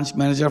a branch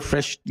manager,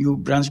 fresh new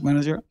branch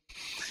manager.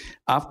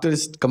 After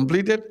it's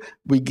completed,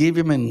 we give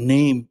him a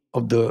name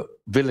of the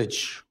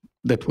village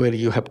that where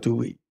you have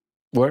to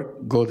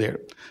work, go there.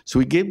 So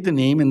we gave the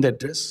name and the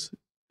address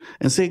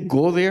and say,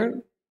 go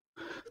there,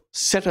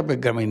 set up a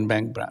Grameen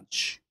Bank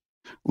branch.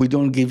 We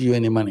don't give you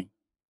any money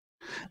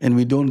and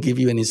we don't give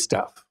you any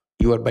staff.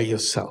 You are by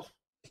yourself.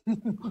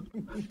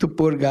 The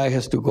poor guy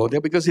has to go there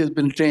because he has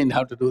been trained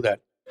how to do that.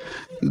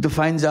 He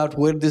finds out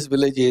where this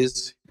village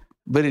is,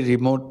 very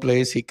remote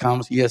place. He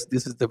comes, yes,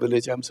 this is the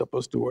village I'm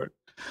supposed to work.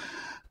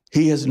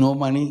 He has no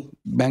money.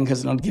 Bank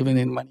has not given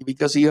him money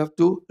because you have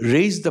to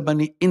raise the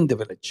money in the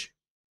village.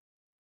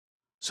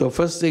 So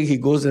first thing he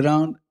goes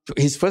around,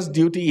 his first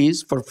duty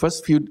is for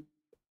first few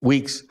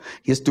weeks,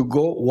 he has to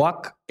go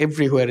walk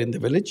everywhere in the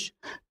village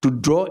to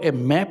draw a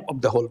map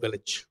of the whole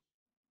village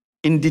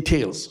in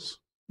details.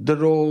 The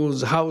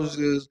roads,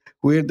 houses,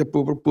 where the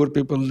poor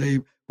people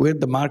live, where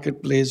the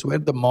marketplace, where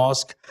the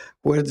mosque,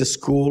 where the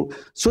school,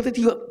 so that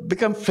you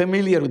become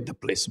familiar with the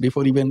place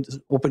before you even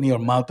open your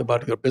mouth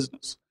about your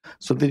business,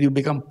 so that you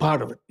become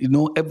part of it. You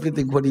know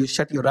everything. When you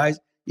shut your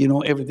eyes, you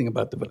know everything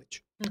about the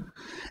village.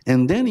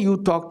 And then you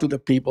talk to the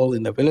people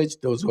in the village,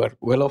 those who are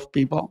well-off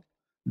people.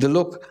 They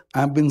look,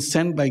 I've been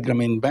sent by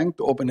Grameen Bank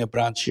to open a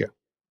branch here.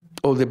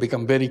 Oh, they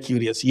become very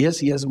curious.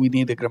 Yes, we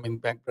need a Grameen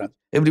Bank branch.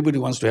 Everybody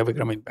wants to have a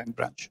Grameen Bank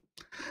branch.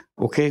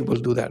 Okay, we'll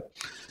do that.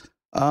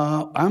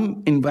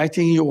 I'm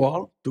inviting you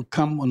all to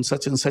come on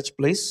such and such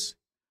place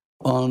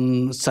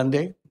on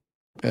Sunday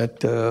at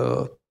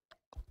 3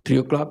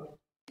 o'clock.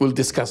 We'll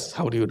discuss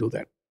how do you do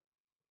that.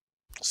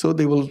 So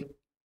they will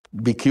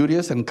be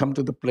curious and come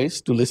to the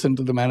place to listen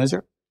to the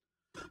manager.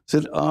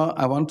 Said,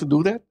 I want to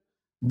do that,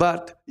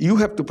 but you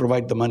have to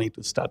provide the money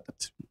to start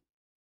that.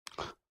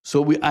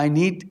 So I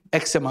need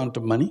X amount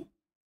of money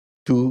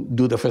to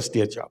do the first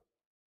year job.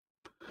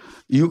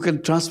 You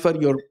can transfer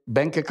your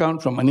bank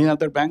account from any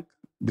other bank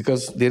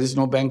because there is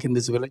no bank in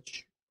this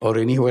village or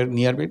anywhere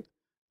near it.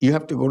 You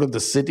have to go to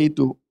the city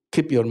to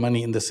keep your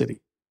money in the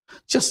city.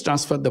 Just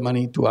transfer the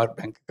money to our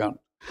bank account.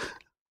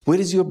 Where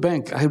is your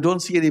bank? I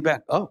don't see any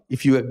bank. Oh,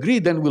 if you agree,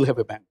 then we'll have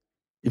a bank.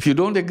 If you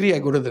don't agree, I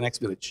go to the next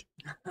village.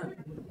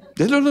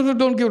 No,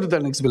 don't give to the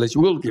next village.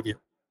 We'll give you.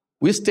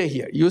 We stay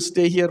here. You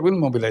stay here, we'll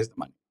mobilize the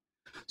money.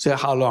 Say,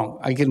 how long?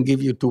 I can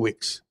give you 2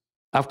 weeks.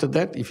 After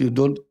that, if you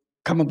don't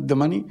come up with the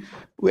money,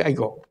 I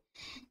go.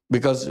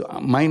 Because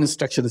my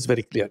instruction is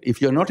very clear. If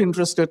you're not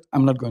interested,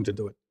 I'm not going to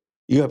do it.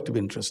 You have to be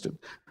interested.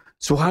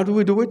 So how do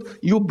we do it?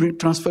 You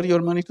transfer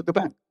your money to the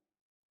bank.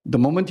 The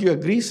moment you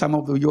agree, some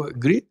of you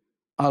agree,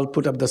 I'll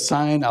put up the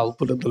sign, I'll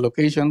put up the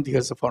location,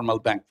 here's a formal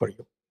bank for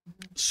you.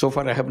 So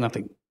far, I have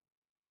nothing.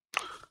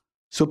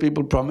 So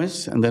people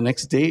promise, and the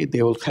next day,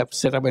 they will have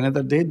set up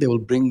another day, they will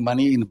bring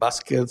money in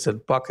baskets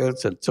and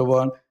pockets and so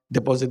on,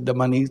 deposit the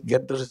money,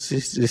 get the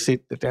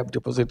receipt that I have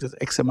deposited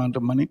X amount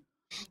of money,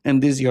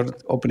 and this is your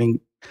opening.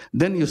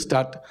 Then you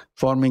start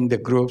forming the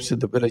groups in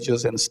the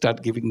villages and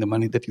start giving the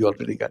money that you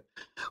already got.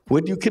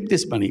 Where do you keep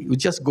this money? You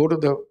just go to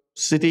the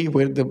city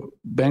where the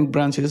bank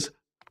branch is,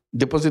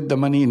 deposit the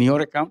money in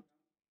your account,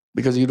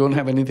 because you don't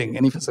have anything,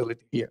 any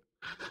facility here.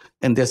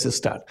 And that's the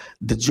start.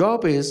 The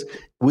job is,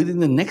 within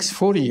the next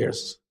 4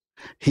 years,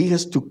 he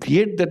has to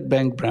create that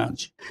bank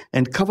branch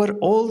and cover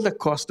all the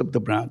cost of the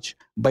branch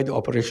by the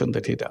operation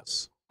that he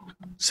does.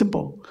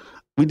 Simple.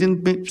 We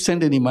didn't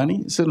send any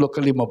money. It's a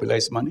locally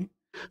mobilized money.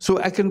 So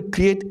I can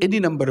create any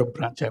number of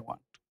branch I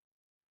want.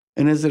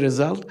 And as a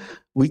result,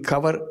 we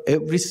cover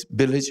every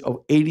village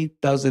of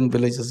 80,000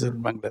 villages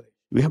in Bangladesh.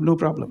 We have no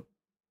problem.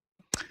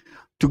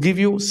 To give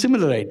you a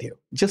similar idea,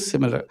 just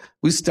similar,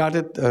 we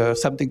started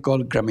something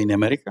called Grameen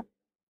America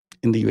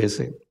in the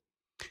USA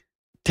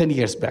 10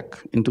 years back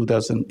in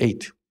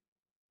 2008,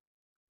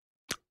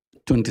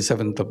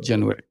 27th of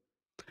January,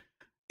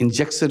 in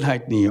Jackson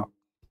Heights, New York.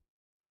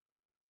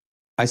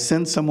 I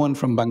sent someone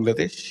from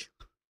Bangladesh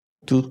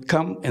to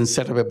come and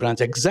set up a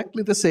branch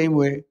exactly the same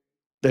way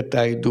that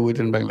I do it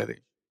in Bangladesh.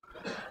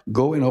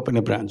 Go and open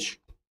a branch.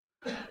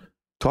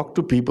 Talk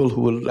to people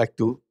who would like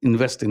to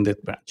invest in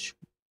that branch.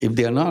 If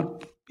they are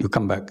not, you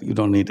come back. You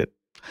don't need it.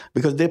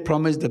 Because they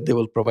promise that they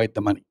will provide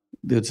the money.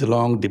 There's a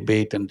long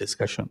debate and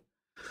discussion.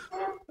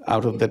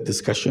 Out of that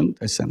discussion,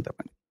 I sent the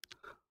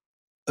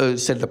money.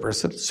 Sent the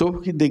person.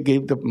 So they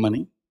gave the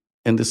money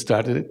and they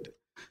started it.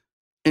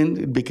 And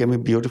it became a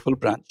beautiful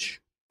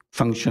branch,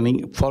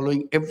 functioning,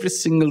 following every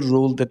single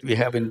rule that we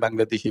have in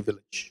Bangladeshi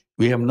village.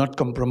 We have not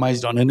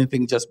compromised on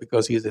anything just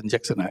because he is in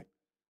Jackson Heights.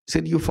 He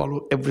said, you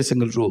follow every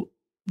single rule.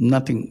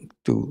 Nothing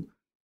to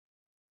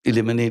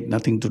eliminate,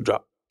 nothing to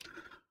drop.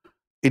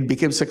 It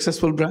became a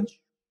successful branch.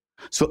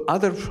 So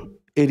other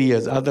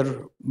areas,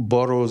 other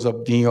boroughs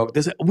of New York,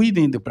 they said, we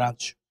need the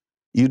branch.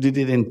 You did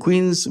it in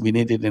Queens, we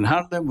need it in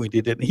Harlem, we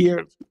did it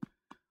here.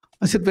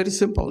 I said, very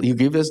simple. You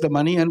give us the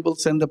money and we'll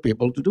send the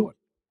people to do it.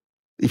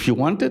 If you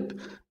want it,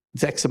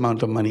 it's X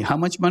amount of money. How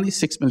much money?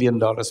 $6 million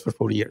for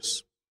 4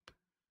 years.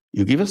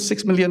 You give us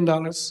 $6 million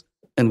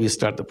and we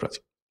start the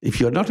project.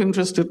 If you're not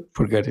interested,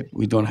 forget it.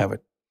 We don't have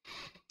it.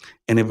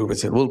 And everybody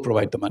said, we'll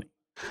provide the money.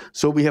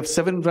 So we have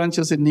 7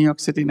 branches in New York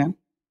City now.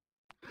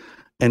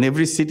 And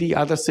every city,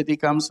 other city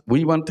comes,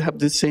 we want to have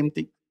the same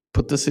thing.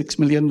 Put the $6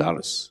 million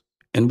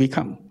and we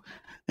come.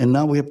 And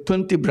now we have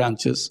 20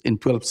 branches in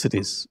 12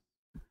 cities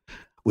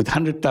with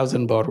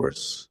 100,000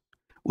 borrowers,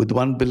 with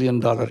 $1 billion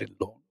in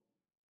loan.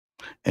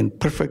 And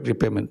perfect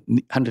repayment,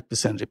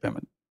 100%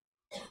 repayment.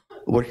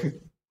 Working.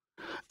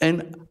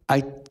 And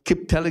I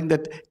keep telling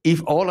that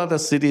if all other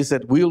cities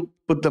that we'll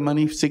put the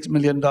money, $6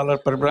 million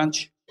per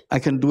branch, I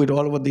can do it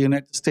all over the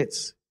United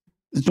States.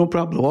 There's no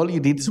problem. All you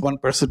need is one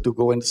person to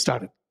go and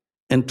start it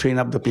and train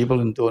up the people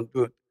and do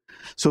it.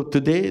 So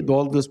today,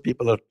 all those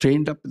people are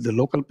trained up. The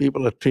local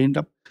people are trained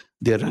up.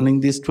 They're running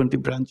these 20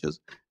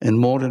 branches and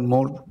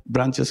more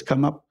branches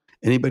come up.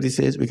 Anybody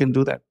says we can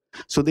do that.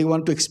 So they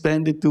want to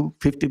expand it to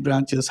 50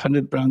 branches,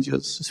 100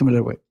 branches,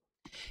 similar way.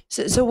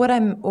 So what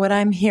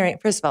I'm hearing,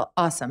 first of all,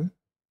 awesome.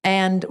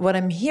 And what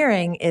I'm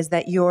hearing is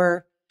that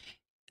you're,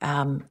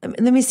 let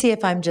me see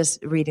if I'm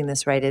just reading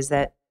this right, is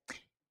that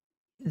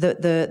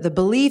the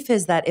belief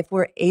is that if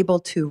we're able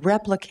to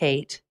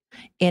replicate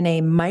in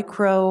a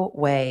micro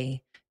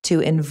way to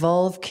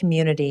involve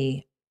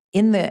community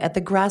at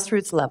the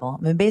grassroots level.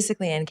 I mean,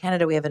 basically in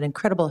Canada, we have an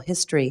incredible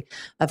history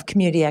of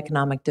community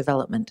economic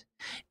development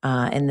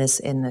in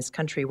this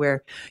country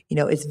where,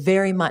 it's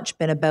very much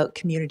been about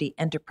community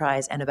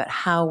enterprise and about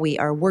how we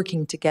are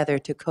working together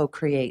to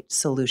co-create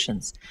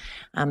solutions.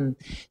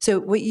 So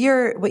what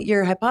you're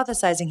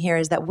hypothesizing here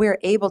is that we're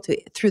able to,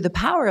 through the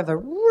power of a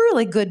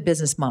really good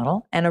business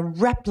model and a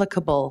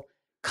replicable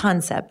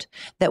concept,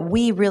 that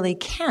we really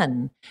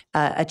can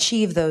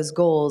achieve those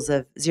goals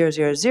of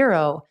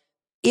 000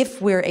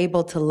 if we're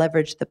able to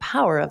leverage the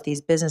power of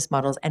these business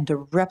models and to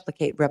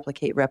replicate.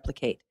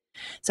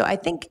 So I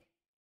think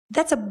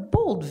that's a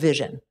bold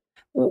vision.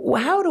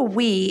 How do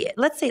we,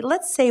 let's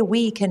say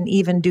we can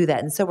even do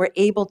that. And so we're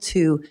able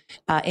to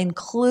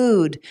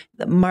include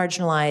the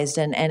marginalized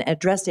and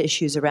address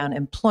issues around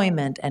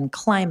employment and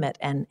climate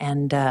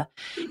and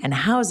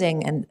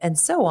housing and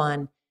so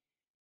on.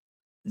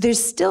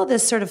 There's still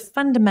this sort of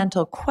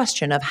fundamental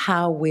question of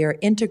how we're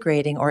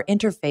integrating or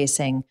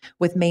interfacing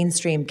with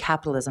mainstream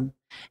capitalism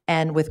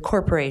and with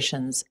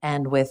corporations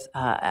and with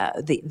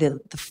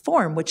the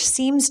form, which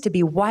seems to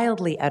be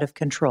wildly out of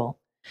control,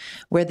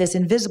 where this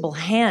invisible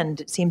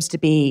hand seems to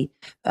be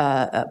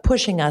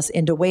pushing us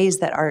into ways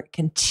that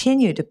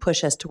continue to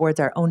push us towards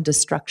our own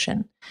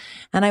destruction.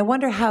 And I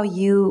wonder how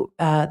you,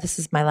 this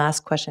is my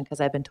last question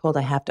because I've been told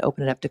I have to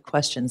open it up to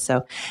questions.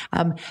 So,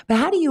 but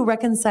how do you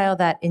reconcile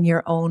that in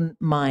your own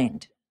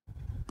mind?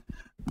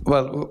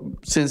 Well,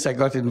 since I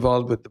got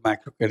involved with the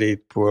microcredit,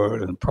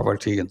 poor and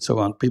poverty and so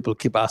on, people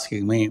keep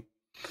asking me,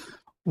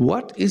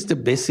 what is the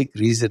basic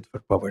reason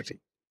for poverty?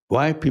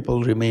 Why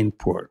people remain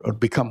poor or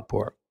become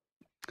poor?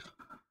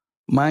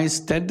 My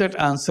standard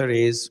answer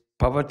is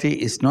poverty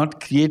is not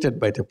created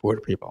by the poor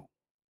people.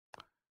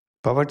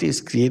 Poverty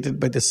is created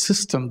by the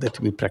system that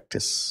we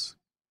practice.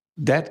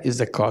 That is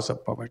the cause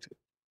of poverty.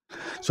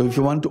 So if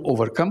you want to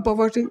overcome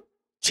poverty,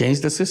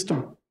 change the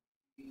system.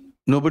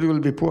 Nobody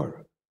will be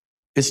poor.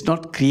 It's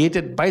not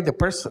created by the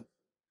person.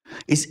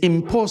 It's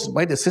imposed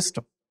by the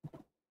system.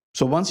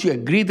 So once you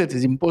agree that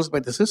it's imposed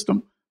by the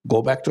system,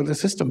 go back to the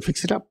system,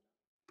 fix it up.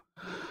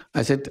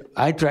 I said,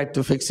 I tried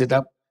to fix it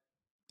up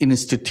in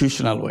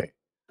institutional way.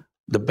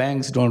 The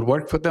banks don't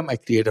work for them, I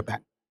create a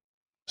bank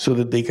so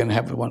that they can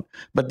have one.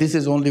 But this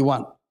is only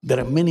one. There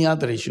are many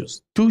other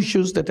issues. Two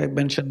issues that I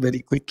mentioned very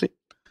quickly.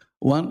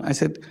 One, I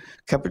said,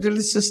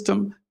 capitalist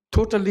system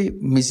totally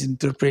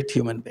misinterpret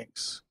human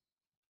beings.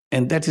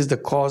 And that is the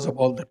cause of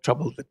all the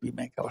trouble that we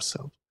make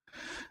ourselves.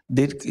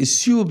 They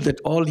assume that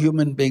all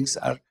human beings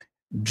are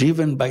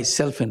driven by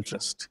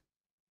self-interest,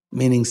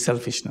 meaning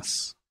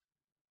selfishness.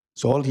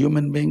 So all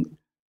human beings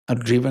are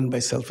driven by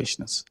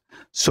selfishness.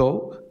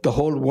 So the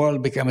whole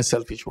world became a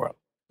selfish world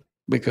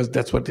because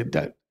that's what it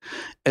did.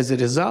 As a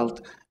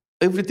result,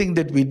 everything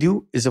that we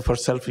do is for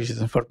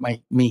selfishness, for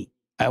me.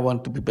 I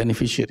want to be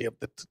beneficiary of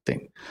that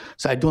thing.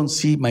 So I don't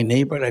see my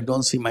neighbor, I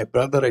don't see my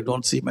brother, I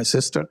don't see my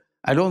sister,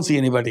 I don't see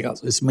anybody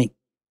else. It's me.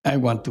 I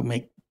want to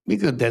make,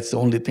 because that's the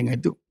only thing I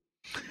do.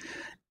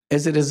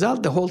 As a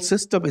result, the whole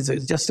system is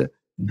just a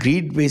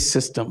greed-based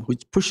system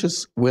which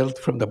pushes wealth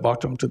from the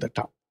bottom to the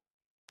top.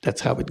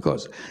 That's how it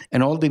goes.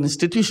 And all the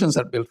institutions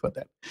are built for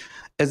that.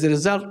 As a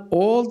result,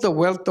 all the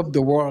wealth of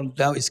the world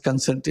now is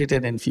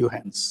concentrated in few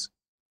hands.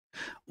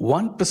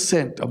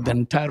 1% of the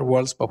entire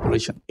world's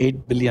population,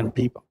 8 billion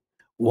people,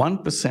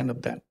 1%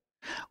 of them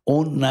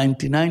own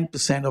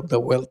 99% of the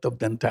wealth of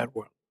the entire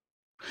world.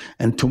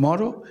 And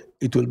tomorrow,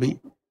 it will be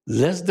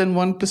less than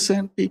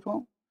 1%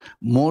 people,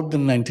 more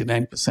than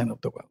 99%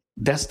 of the wealth.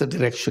 That's the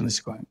direction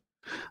it's going.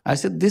 I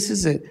said, this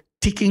is a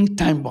ticking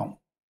time bomb.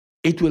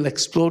 It will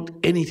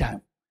explode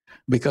anytime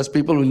because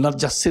people will not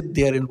just sit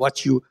there and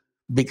watch you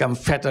become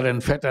fatter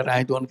and fatter.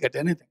 I don't get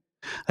anything.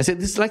 I said,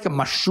 this is like a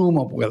mushroom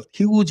of wealth,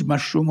 huge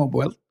mushroom of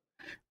wealth.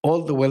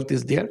 All the wealth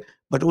is there,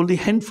 but only a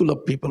handful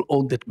of people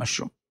own that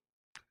mushroom.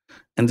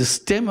 And the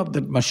stem of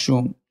that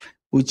mushroom,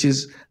 which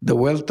is the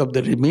wealth of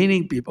the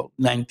remaining people,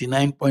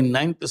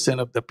 99.9%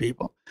 of the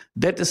people,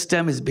 that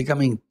stem is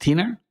becoming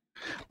thinner,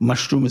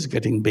 mushroom is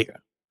getting bigger.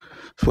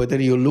 So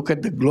whether you look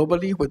at the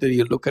globally, whether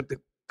you look at the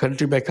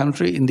country by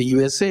country, in the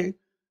USA,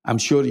 I'm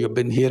sure you've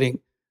been hearing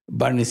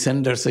Bernie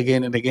Sanders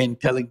again and again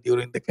telling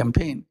during the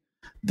campaign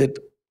that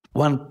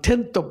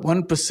 1/10 of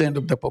 1%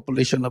 of the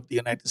population of the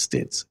United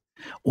States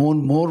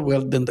own more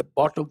wealth than the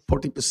bottom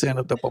 40%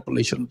 of the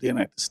population of the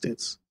United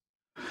States.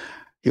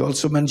 He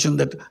also mentioned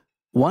that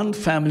one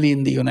family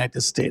in the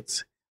United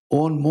States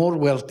own more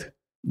wealth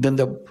than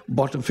the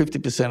bottom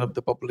 50% of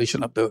the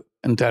population of the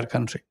entire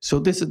country. So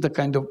this is the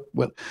kind of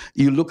wealth.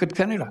 You look at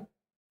Canada,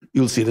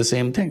 you'll see the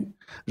same thing.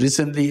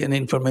 Recently, an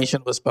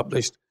information was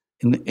published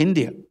in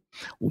India.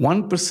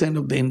 1%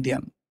 of the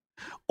Indian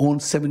own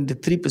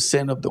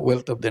 73% of the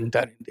wealth of the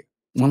entire India.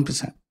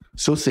 1%.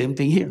 So same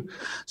thing here.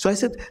 So I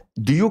said,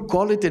 do you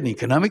call it an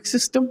economic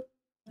system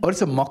or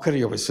it's a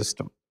mockery of a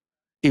system?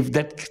 If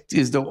that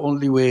is the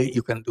only way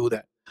you can do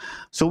that.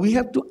 So we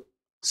have to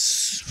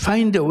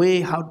find a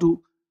way how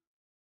to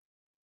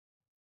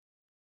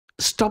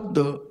stop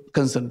the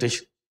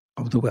concentration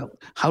of the wealth,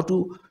 how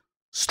to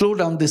slow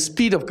down the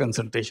speed of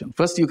concentration.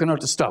 First, you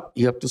cannot stop.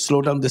 You have to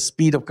slow down the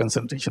speed of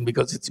concentration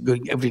because it's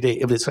going every day,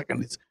 every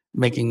second. It's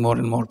making more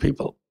and more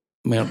people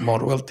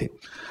more wealthy.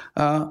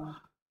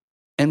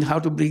 And how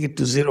to bring it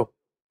to zero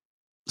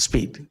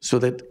speed so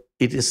that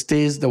it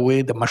stays the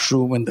way the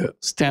mushroom and the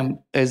stem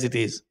as it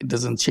is. It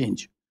doesn't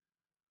change.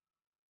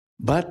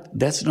 But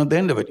that's not the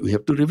end of it. We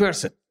have to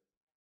reverse it.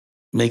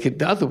 Make it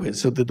the other way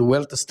so that the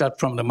wealth starts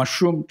from the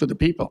mushroom to the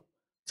people,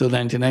 to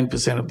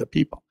 99% of the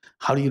people.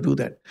 How do you do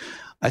that?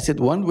 I said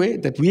one way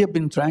that we have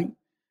been trying,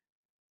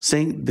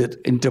 saying that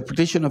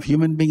interpretation of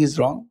human being is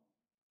wrong.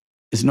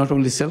 It's not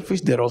only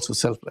selfish, they're also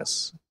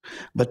selfless.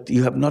 But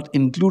you have not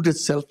included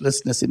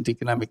selflessness into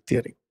economic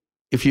theory.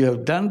 If you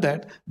have done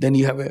that, then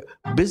you have a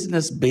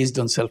business based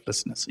on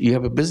selflessness. You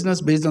have a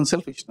business based on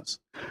selfishness,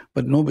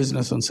 but no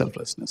business on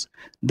selflessness.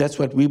 That's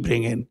what we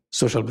bring in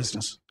social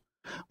business.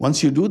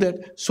 Once you do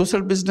that,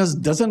 social business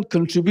doesn't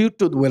contribute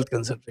to the wealth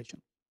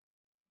concentration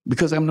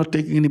because I'm not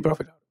taking any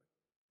profit out of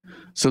it.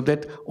 So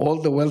that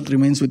all the wealth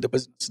remains with the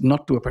business,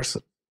 not to a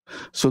person.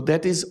 So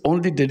that is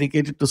only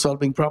dedicated to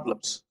solving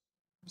problems.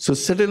 So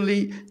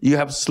suddenly you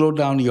have slowed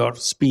down your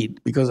speed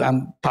because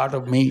I'm part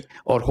of me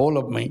or whole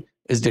of me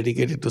is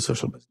dedicated to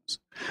social business.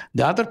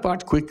 The other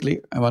part, quickly,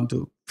 I want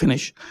to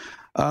finish.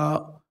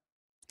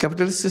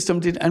 Capitalist system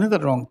did another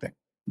wrong thing.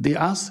 They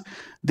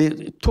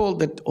told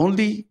that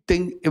only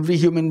thing every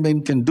human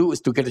being can do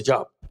is to get a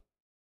job.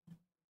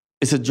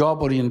 It's a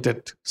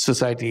job-oriented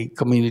society,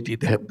 community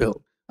they have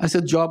built. I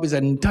said job is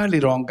an entirely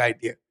wrong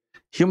idea.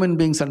 Human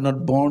beings are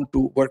not born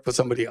to work for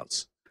somebody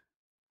else.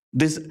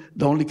 The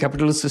only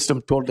capitalist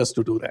system told us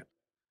to do that.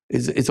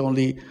 It's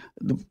only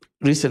the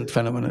recent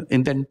phenomenon.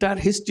 In the entire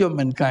history of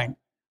mankind,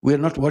 We are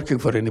not working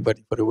for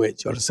anybody for a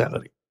wage or a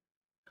salary.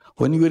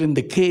 When we were in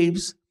the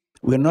caves,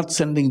 we are not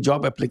sending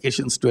job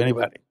applications to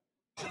anybody.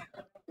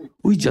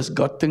 We just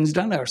got things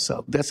done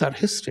ourselves. That's our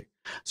history.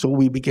 So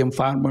we became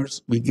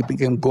farmers, we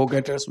became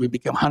go-getters, we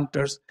became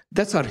hunters.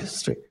 That's our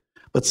history.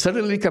 But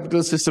suddenly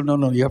capitalist system,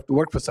 no, you have to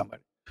work for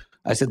somebody.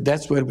 I said,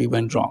 that's where we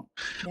went wrong.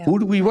 Yeah. Who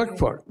do we work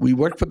for? We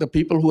work for the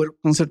people who are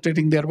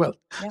concentrating their wealth.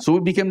 Yeah. So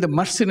we became the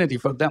mercenary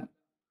for them.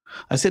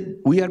 I said,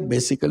 we are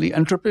basically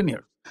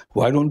entrepreneurs.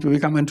 Why don't we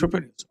become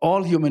entrepreneurs?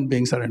 All human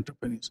beings are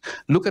entrepreneurs.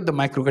 Look at the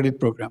microcredit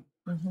program.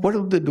 Mm-hmm. What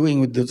are they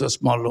doing with this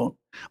small loan?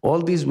 All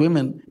these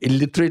women,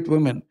 illiterate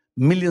women,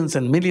 millions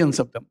and millions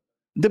of them,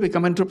 they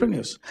become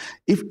entrepreneurs.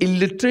 If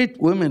illiterate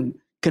women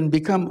can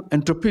become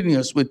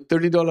entrepreneurs with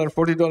 $30, $40,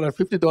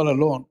 $50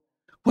 loan,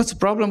 what's the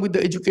problem with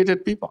the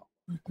educated people?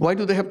 Why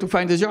do they have to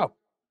find a job?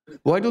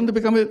 Why don't they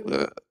become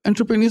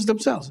entrepreneurs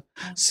themselves?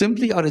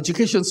 Simply our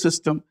education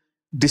system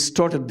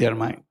distorted their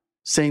mind,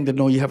 saying that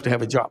no, you have to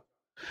have a job.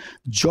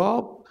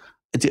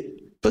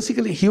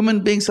 Basically,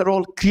 human beings are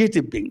all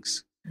creative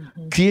beings.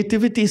 Mm-hmm.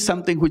 Creativity is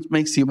something which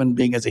makes human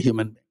being as a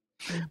human being.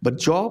 Mm-hmm. But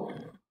job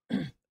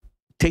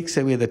takes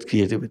away that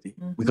creativity,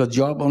 mm-hmm. because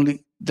job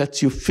only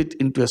lets you fit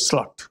into a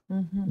slot.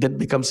 Mm-hmm. That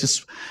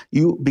becomes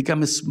you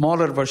become a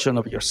smaller version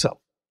of yourself,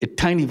 a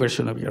tiny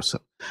version of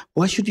yourself.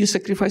 Why should you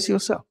sacrifice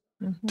yourself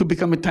to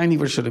become a tiny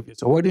version of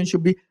yourself? Why don't you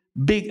be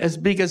big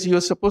as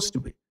you're supposed to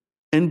be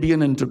and be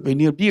an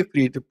entrepreneur, be a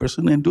creative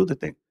person and do the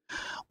thing?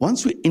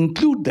 Once we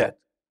include that,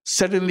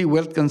 suddenly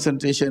wealth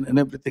concentration and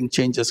everything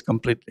changes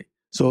completely.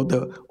 So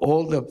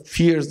all the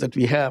fears that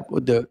we have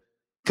with the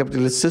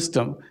capitalist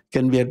system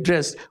can be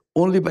addressed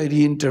only by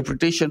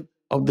reinterpretation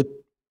of the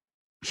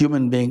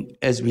human being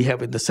as we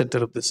have in the center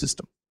of the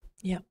system.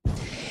 Yeah.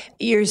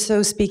 You're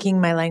so speaking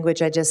my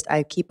language.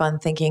 I keep on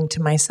thinking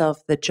to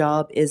myself, the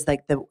job is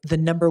like the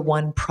number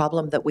one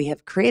problem that we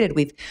have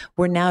created.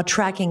 We're now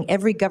tracking,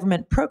 every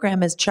government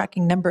program is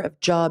tracking number of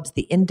jobs.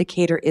 The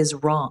indicator is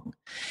wrong.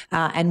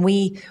 And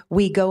we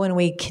go and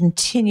we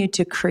continue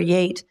to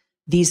create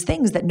these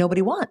things that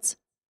nobody wants.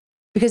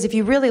 Because if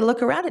you really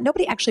look around it,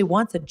 nobody actually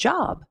wants a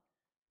job.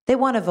 They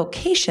want a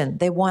vocation.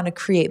 They want to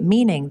create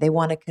meaning. They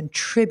want to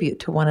contribute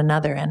to one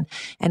another.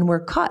 And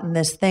we're caught in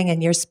this thing.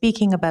 And you're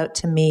speaking about,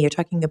 to me, you're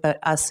talking about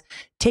us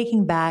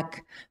taking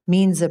back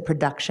means of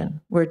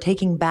production. We're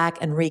taking back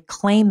and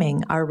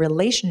reclaiming our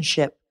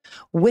relationship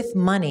with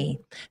money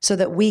so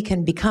that we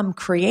can become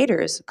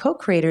creators,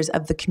 co-creators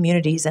of the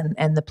communities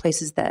and the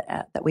places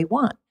that we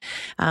want.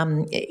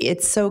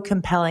 It's so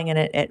compelling and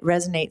it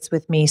resonates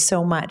with me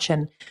so much.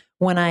 And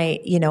when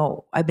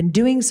I've been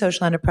doing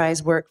social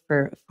enterprise work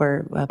for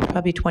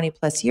probably 20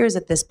 plus years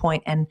at this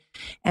point. And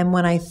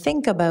when I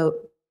think about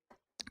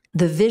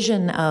the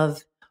vision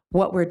of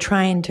what we're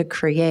trying to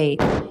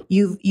create,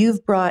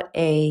 you've brought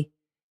I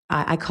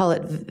call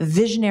it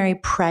visionary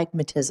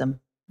pragmatism,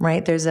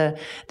 right? There's a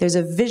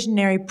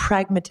visionary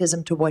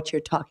pragmatism to what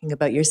you're talking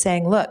about. You're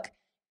saying, look,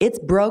 it's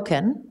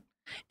broken.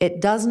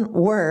 It doesn't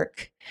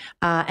work.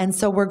 And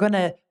so we're going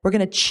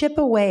to chip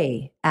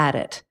away at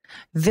it.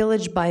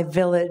 Village by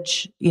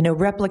village,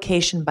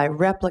 replication by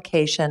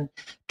replication,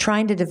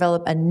 trying to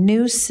develop a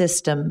new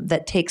system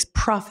that takes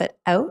profit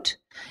out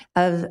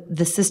of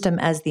the system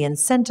as the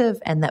incentive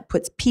and that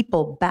puts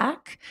people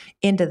back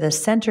into the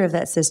center of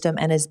that system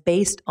and is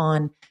based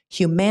on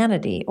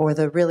humanity or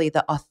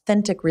the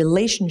authentic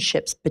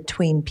relationships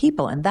between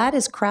people. And that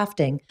is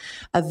crafting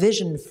a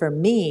vision for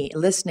me,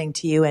 listening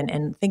to you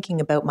and thinking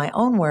about my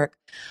own work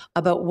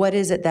about what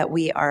is it that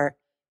we are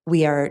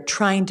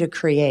trying to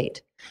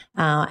create.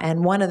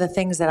 And one of the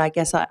things that I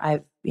guess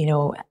I've,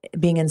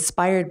 being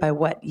inspired by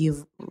what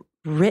you've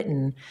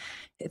written,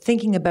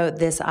 thinking about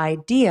this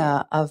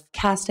idea of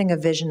casting a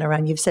vision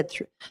around, you've said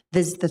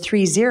there's the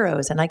 3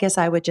 zeros. And I guess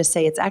I would just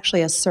say it's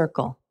actually a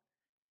circle,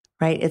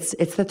 right?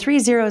 It's the 3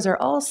 zeros are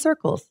all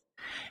circles.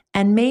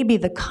 And maybe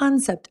the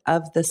concept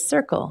of the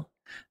circle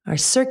or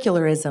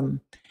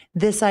circularism,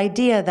 this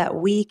idea that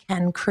we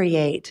can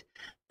create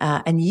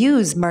and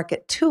use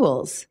market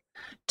tools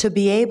to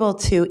be able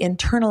to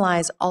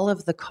internalize all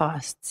of the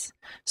costs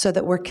so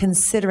that we're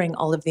considering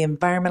all of the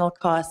environmental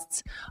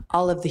costs,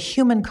 all of the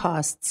human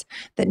costs,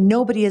 that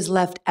nobody is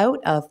left out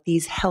of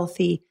these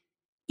healthy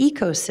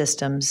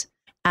ecosystems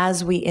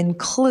as we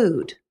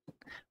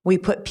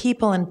put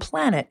people and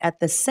planet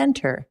at the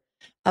center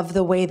of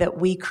the way that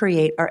we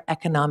create our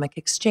economic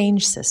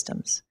exchange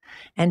systems.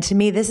 And to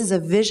me, this is a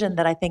vision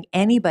that I think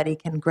anybody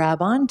can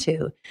grab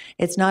onto.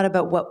 It's not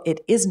about what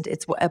it isn't,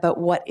 it's about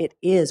what it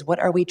is. What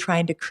are we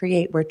trying to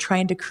create? We're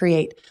trying to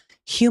create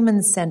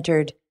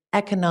human-centered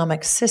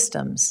economic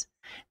systems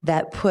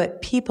that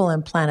put people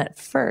and planet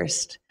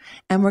first.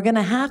 And we're going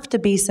to have to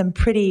be some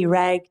pretty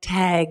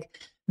ragtag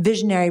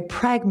visionary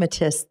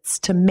pragmatists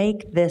to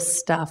make this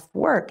stuff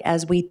work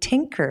as we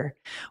tinker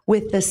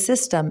with the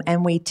system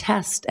and we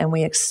test and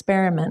we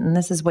experiment. And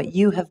this is what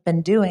you have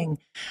been doing,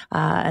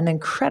 an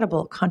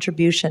incredible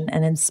contribution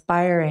and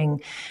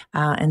inspiring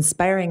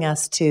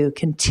us to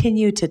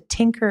continue to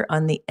tinker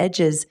on the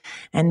edges.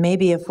 And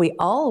maybe if we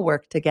all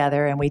work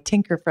together and we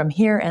tinker from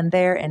here and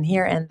there and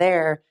here and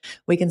there,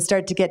 we can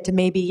start to get to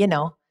maybe,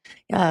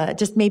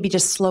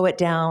 just slow it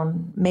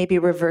down, maybe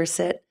reverse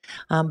it.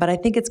 But I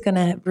think it's going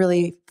to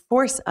really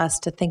force us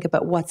to think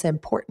about what's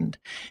important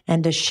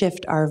and to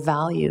shift our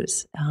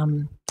values.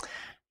 I'm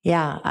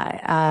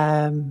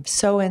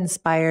so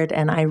inspired,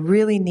 and I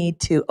really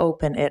need to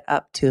open it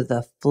up to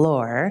the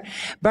floor.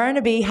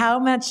 Barnaby, how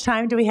much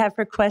time do we have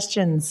for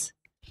questions?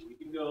 We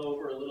can go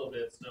over a little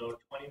bit, so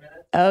 20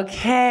 minutes.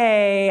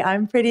 Okay,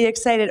 I'm pretty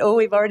excited. Oh,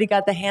 we've already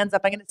got the hands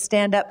up. I'm going to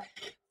stand up.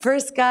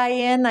 First guy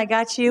in, I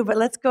got you, but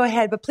let's go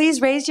ahead. But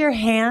please raise your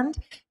hand.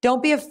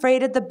 Don't be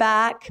afraid at the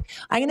back.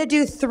 I'm going to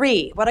do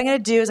 3. What I'm going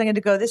to do is I'm going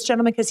to go this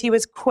gentleman because he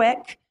was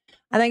quick,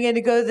 and I'm going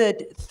to go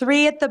the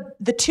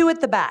 2 at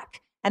the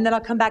back, and then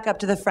I'll come back up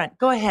to the front.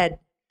 Go ahead.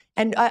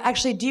 And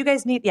actually, do you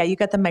guys need? Yeah, you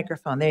got the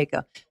microphone. There you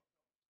go.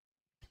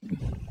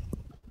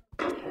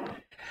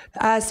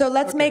 So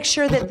let's make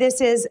sure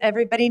that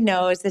everybody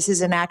knows this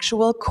is an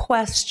actual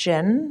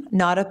question,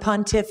 not a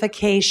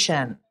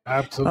pontification.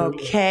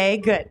 Absolutely.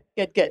 Okay, good.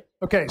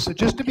 Okay, so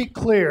just to be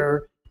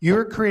clear,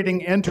 you're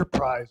creating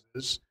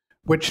enterprises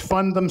which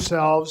fund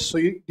themselves, so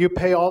you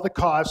pay all the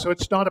costs. So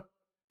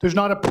there's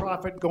not a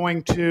profit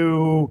going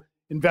to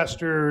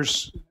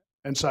investors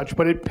and such,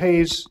 but it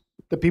pays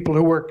the people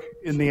who work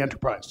in the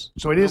enterprise.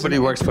 So it is. Nobody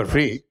works for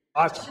free.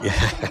 Awesome.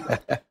 Yeah.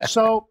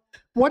 So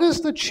what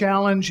is the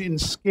challenge in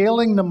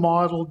scaling the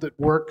model that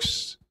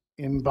works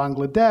in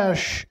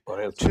Bangladesh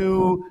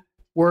to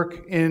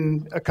work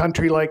in a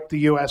country like the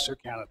US or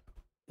Canada?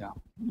 Yeah,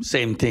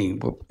 same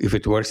thing. If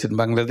it works in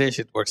Bangladesh,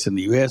 it works in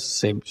the US,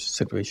 same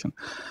situation.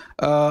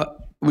 I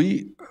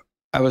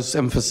was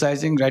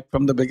emphasizing right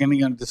from the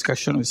beginning of the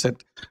discussion, we said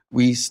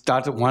we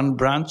started one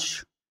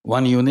branch,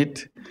 one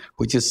unit,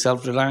 which is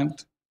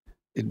self-reliant.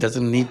 It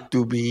doesn't need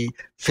to be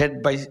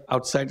fed by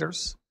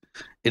outsiders.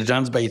 It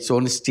runs by its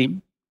own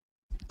steam,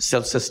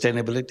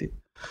 self-sustainability.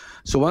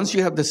 So once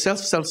you have the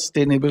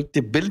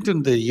self-sustainability built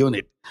in the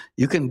unit,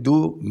 you can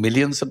do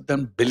millions of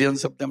them,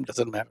 billions of them,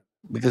 doesn't matter,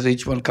 because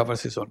each one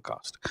covers its own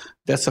cost.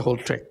 That's the whole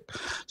trick.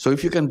 So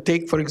if you can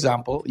take, for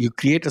example, you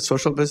create a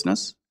social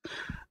business.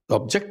 The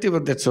objective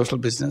of that social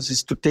business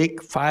is to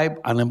take 5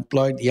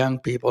 unemployed young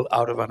people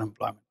out of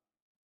unemployment.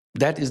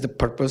 That is the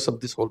purpose of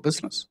this whole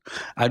business.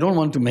 I don't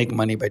want to make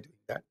money by doing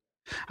that.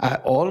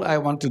 All I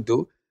want to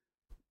do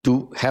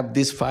to have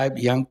these 5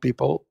 young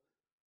people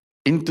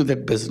into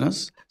that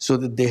business so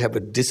that they have a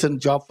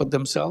decent job for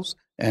themselves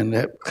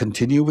and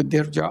continue with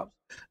their jobs.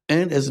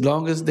 And as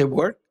long as they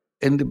work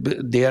and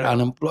their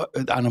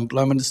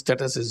unemployment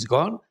status is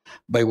gone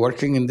by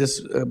working in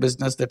this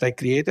business that I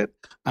created,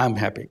 I'm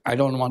happy. I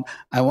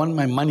want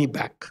my money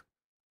back.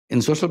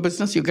 In social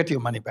business, you get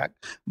your money back,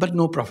 but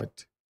no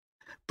profit.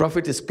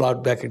 Profit is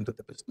plowed back into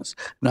the business.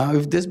 Now,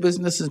 if this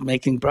business is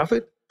making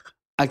profit,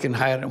 I can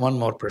hire one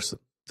more person,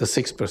 the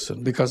 6th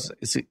person, because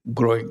it's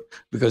growing,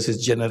 because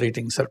it's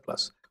generating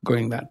surplus,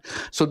 growing that.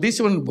 So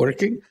this one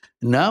working.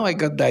 Now I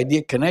got the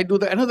idea, can I do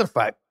another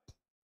 5?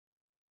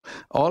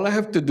 All I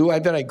have to do,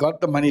 either I got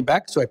the money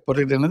back, so I put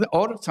it in another,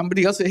 or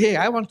somebody else say, hey,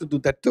 I want to do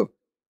that too.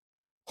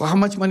 Well, how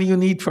much money you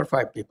need for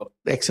 5 people?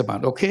 X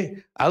amount.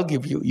 Okay, I'll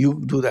give you.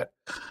 You do that.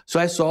 So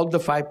I solved the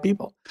 5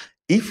 people.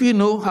 If you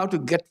know how to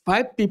get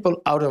 5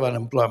 people out of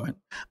unemployment,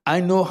 I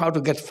know how to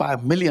get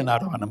 5 million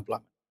out of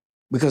unemployment,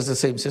 because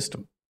it's the same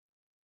system.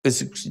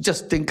 It's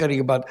just tinkering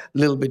about a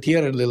little bit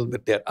here and a little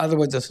bit there.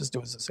 Otherwise, the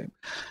system is the same.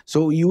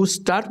 So you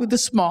start with the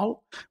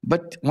small,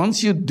 but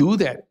once you do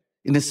that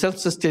in a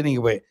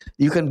self-sustaining way,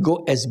 you can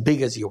go as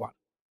big as you want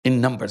in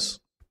numbers.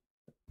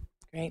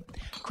 Great.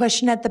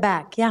 Question at the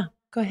back. Yeah,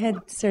 go ahead,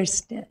 sir.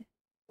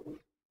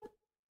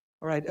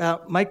 All right.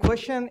 My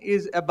question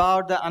is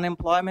about the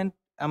unemployment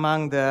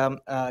among the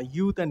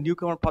youth and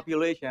newcomer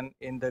population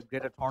in the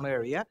Greater Toronto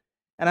area.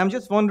 And I'm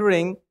just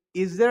wondering,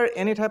 is there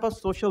any type of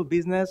social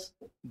business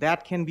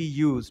that can be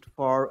used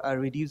for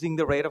reducing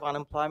the rate of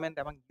unemployment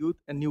among youth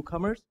and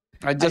newcomers?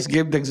 I just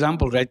gave the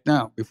example right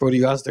now before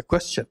you asked the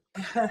question.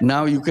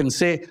 Now you can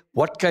say,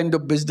 what kind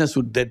of business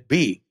would that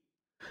be?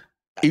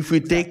 If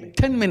we take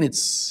 10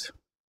 minutes,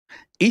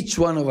 each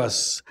one of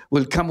us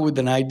will come with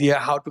an idea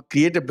how to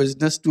create a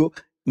business to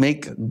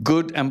make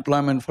good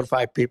employment for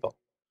 5 people.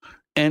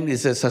 And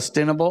it's a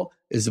sustainable,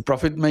 it's a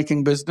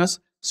profit-making business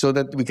so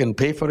that we can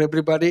pay for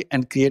everybody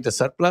and create a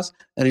surplus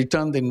and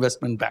return the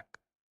investment back.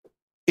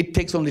 It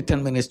takes only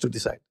 10 minutes to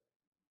decide.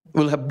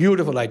 We'll have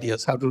beautiful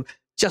ideas how to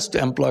just to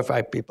employ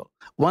 5 people.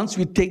 Once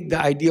we take the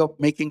idea of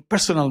making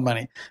personal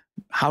money,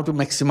 how to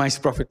maximize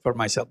profit for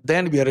myself,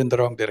 then we are in the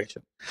wrong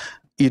direction.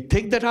 You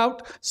take that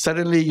out,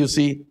 suddenly you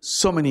see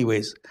so many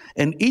ways.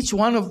 And each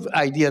one of the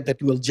idea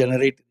that will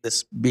generate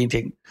this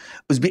meeting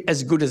will be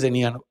as good as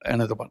any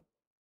another one.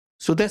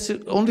 So that's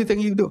the only thing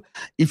you do.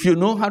 If you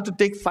know how to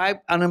take 5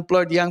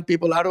 unemployed young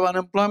people out of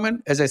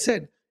unemployment, as I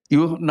said,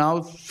 you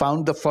now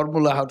found the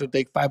formula how to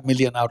take 5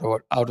 million out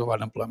of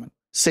unemployment.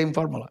 Same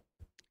formula.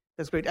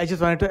 That's great. I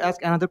just wanted to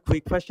ask another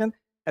quick question.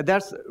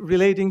 That's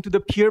relating to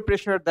the peer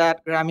pressure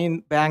that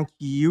Grameen Bank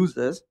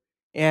uses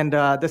and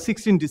the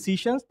 16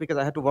 decisions, because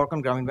I had to work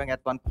on Grameen Bank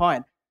at one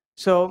point.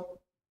 So,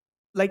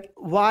 like,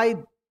 why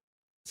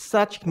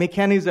such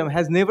mechanism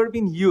has never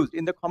been used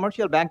in the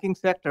commercial banking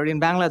sector in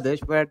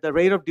Bangladesh, where the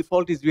rate of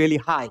default is really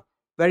high,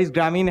 whereas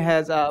Grameen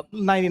has a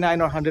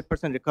 99 or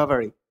 100%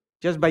 recovery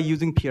just by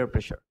using peer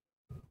pressure?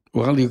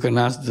 Well, you can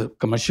ask the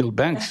commercial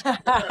banks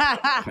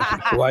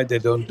why they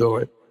don't do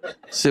it.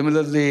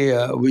 Similarly,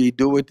 we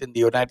do it in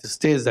the United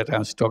States that I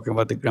was talking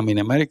about, the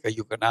Grameen America.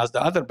 You can ask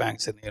the other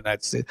banks in the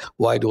United States,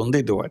 why don't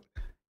they do it?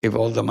 If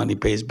all the money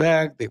pays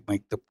back, they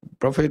make the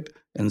profit,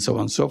 and so on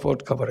and so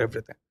forth, cover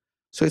everything.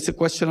 So it's a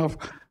question of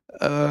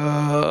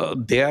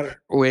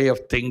their way of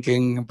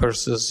thinking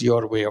versus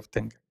your way of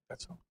thinking.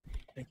 That's all.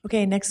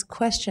 Okay, next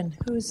question.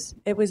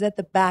 It was at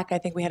the back. I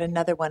think we had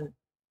another one.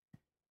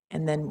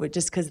 And then we're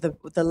just because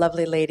the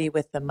lovely lady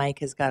with the mic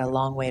has got a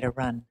long way to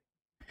run.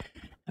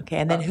 Okay,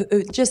 and then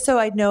just so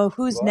I know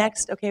who's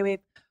next. Okay, we have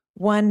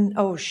one.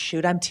 Oh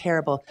shoot, I'm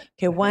terrible.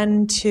 Okay,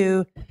 1,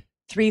 2,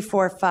 3,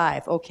 4,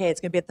 5. Okay,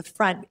 it's gonna be at the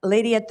front.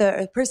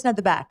 Person at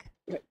the back.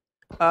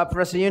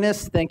 Professor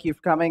Yunus, thank you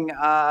for coming.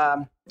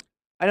 I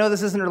know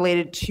this isn't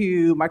related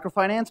to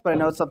microfinance, but I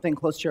know it's something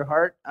close to your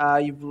heart.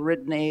 You've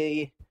written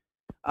a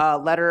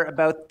letter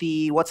about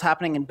what's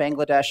happening in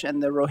Bangladesh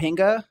and the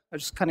Rohingya. I'm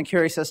just kind of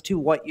curious as to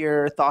what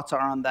your thoughts are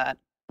on that.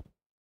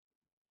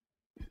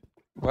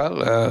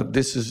 Well,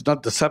 this is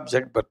not the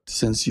subject, but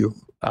since you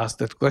asked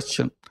that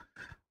question,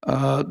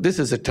 this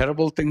is a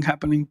terrible thing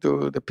happening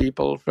to the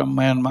people from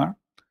Myanmar.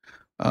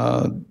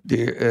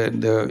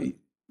 The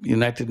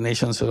United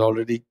Nations has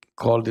already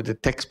called it a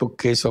textbook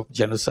case of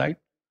genocide.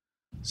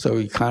 So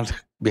you can't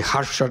be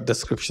harsher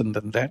description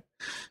than that.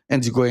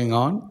 And it's going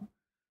on.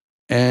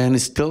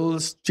 And still a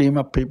stream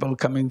of people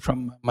coming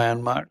from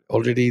Myanmar.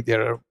 Already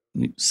there are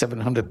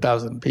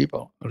 700,000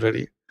 people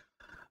already.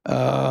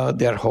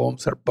 Their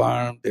homes are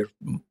burned. Their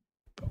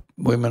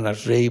women are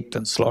raped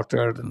and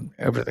slaughtered and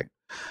everything.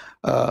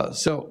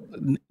 So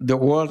the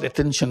world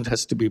attention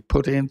has to be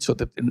put in so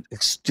that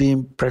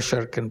extreme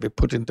pressure can be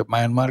put into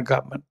Myanmar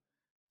government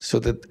so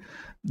that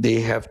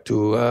they have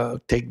to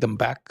take them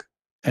back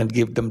and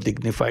give them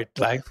dignified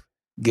life,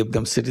 give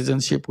them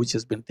citizenship, which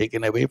has been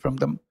taken away from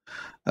them.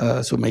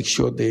 So make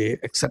sure they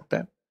accept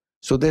that.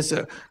 So there's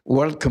a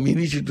world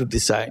community to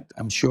decide.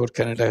 I'm sure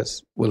Canada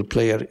will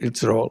play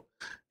its role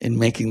in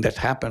making that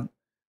happen.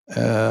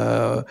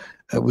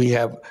 We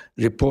have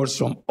reports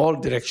from all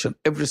directions,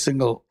 every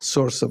single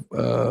source of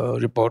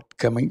report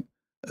coming,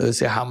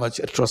 say how much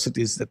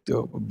atrocities that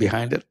are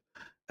behind it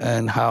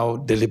and how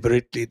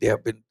deliberately they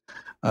have been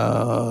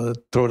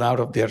thrown out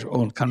of their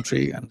own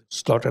country and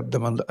slaughtered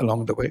them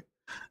along the way,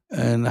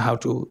 and how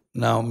to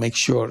now make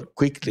sure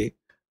quickly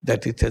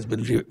that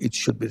it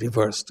should be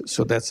reversed.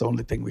 So that's the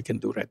only thing we can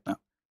do right now.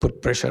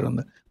 Put pressure on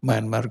the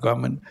Myanmar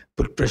government,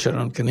 put pressure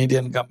on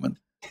Canadian government,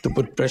 to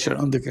put pressure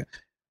on the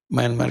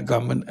Myanmar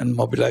government and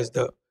mobilize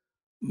the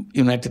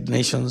United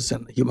Nations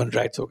and human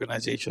rights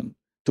organization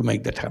to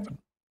make that happen.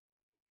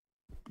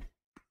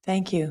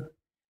 Thank you.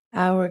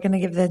 We're going to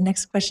give the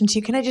next question to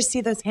you. Can I just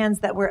see those hands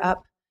that were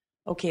up?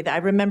 Okay, I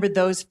remembered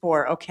those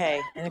 4.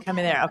 Okay, and they're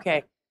coming there.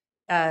 Okay.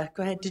 Go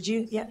ahead. Did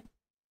you? Yeah.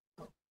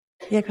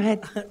 Yeah, go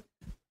ahead.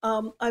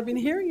 I've been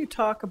hearing you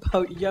talk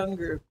about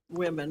younger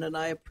women, and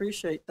I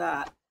appreciate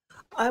that.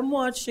 I'm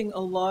watching a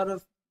lot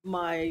of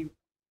my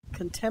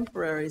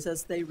contemporaries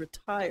as they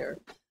retire.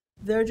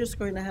 They're just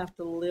going to have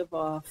to live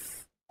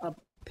off a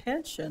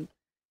pension,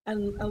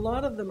 and a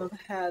lot of them have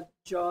had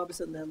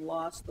jobs and then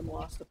lost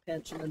a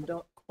pension and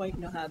don't quite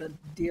know how to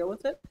deal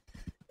with it.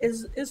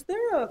 Is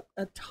there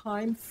a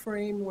time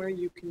frame where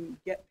you can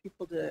get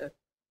people to,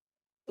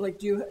 like,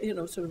 do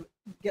you sort of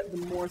get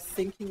them more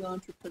thinking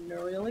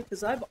entrepreneurially?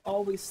 Because I've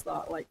always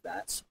thought like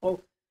that.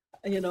 So,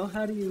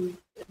 how do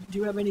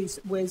you have any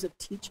ways of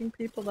teaching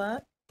people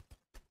that?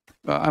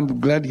 I'm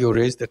glad you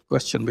raised that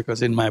question,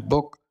 because in my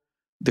book,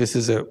 this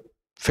is a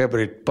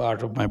favorite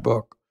part of my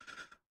book.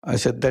 I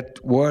said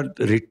that word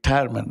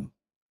retirement,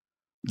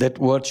 that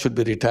word should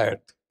be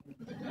retired.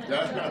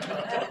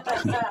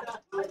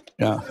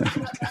 Yeah.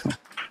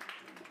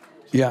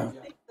 Yeah. I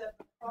think that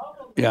the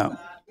problem Yeah. with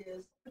that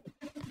is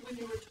when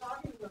you were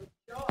talking about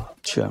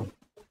jobs, Sure.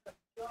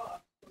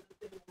 jobs so that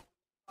they will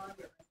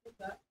retire. I think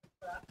that's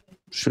fascinating.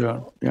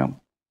 Sure. Yeah.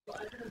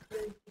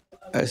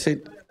 I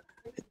said,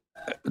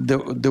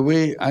 the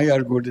way I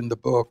argued in the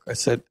book, I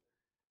said,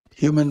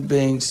 human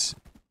beings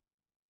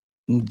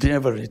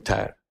never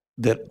retire.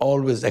 They're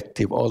always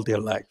active all their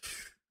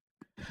life.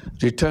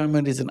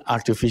 Retirement is an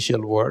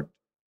artificial word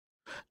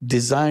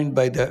designed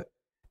by the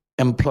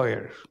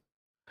employer,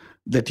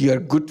 that you are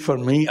good for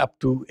me up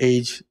to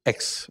age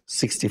X,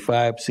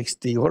 65,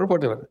 60, or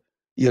whatever.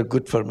 You're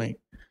good for me.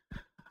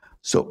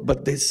 So,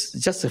 but this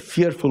is just a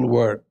fearful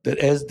word that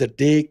as the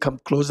day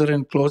comes closer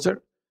and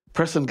closer,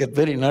 person gets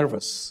very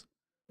nervous.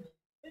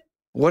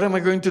 What am I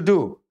going to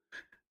do?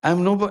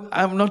 I'm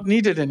not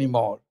needed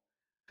anymore.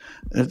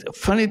 The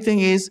funny thing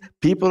is,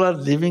 people are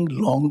living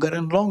longer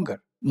and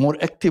longer, more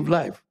active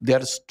life. They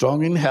are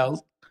strong in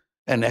health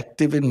and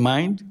active in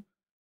mind,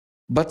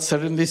 but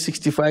suddenly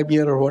 65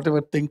 or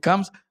whatever thing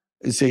comes,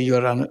 you say you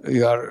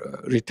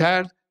are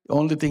retired, the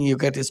only thing you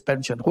get is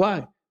pension.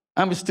 Why?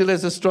 I'm still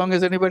as strong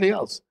as anybody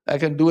else. I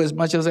can do as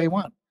much as I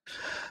want.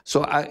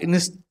 So I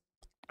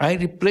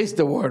replaced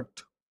the word.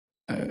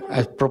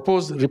 I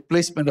propose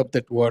replacement of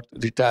that word,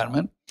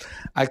 retirement.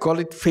 I call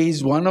it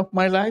phase 1 of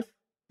my life.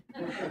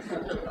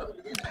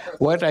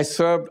 What I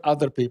served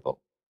other people.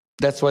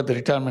 That's why the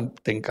retirement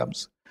thing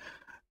comes.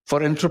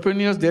 For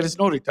entrepreneurs, there is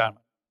no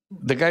retirement.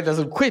 The guy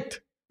doesn't quit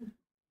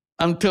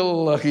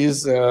until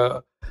he's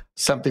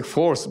something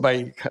forced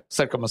by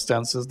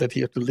circumstances that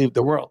he has to leave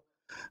the world.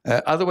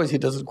 Otherwise, he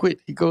doesn't quit.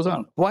 He goes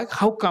on. Why?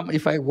 How come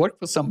if I work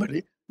for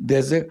somebody,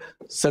 there's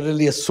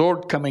suddenly a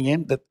sword coming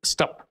in that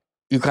stop,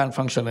 you can't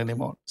function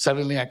anymore.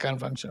 Suddenly I can't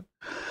function.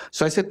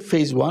 So I said,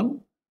 phase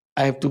 1,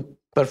 I have to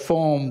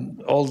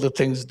perform all the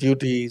things,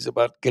 duties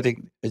about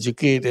getting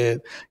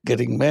educated,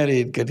 getting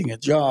married, getting a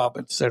job,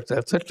 etc.,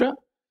 etc.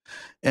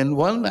 And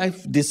when I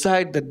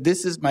decide that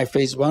this is my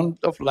phase 1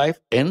 of life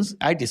ends,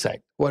 I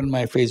decide when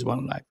my phase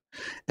 1 life.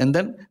 And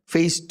then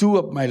phase 2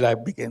 of my life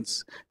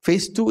begins.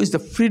 Phase 2 is the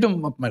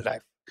freedom of my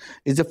life.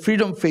 It's the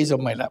freedom phase of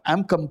my life.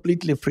 I'm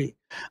completely free.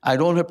 I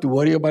don't have to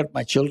worry about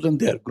my children.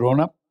 They're grown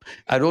up.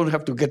 I don't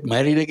have to get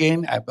married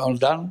again. I'm all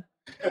done.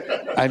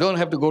 I don't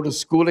have to go to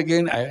school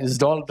again.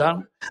 It's all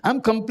done.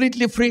 I'm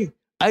completely free.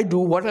 I do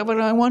whatever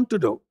I want to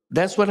do.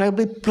 That's what I'll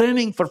be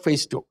planning for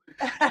phase 2.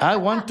 I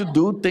want to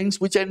do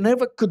things which I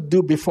never could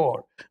do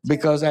before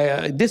because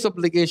I this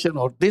obligation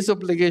or this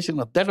obligation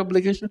or that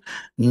obligation.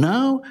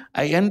 Now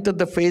I enter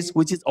the phase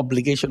which is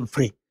obligation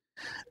free.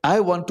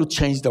 I want to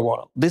change the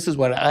world. This is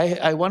what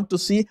I want to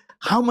see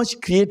how much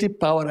creative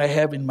power I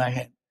have in my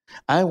hand.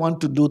 I want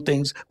to do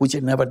things which I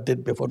never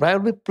did before. But I'll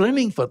be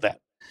planning for that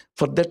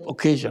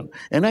occasion.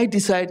 And I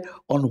decide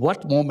on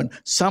what moment.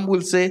 Some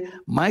will say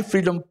my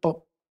freedom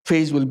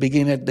phase will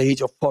begin at the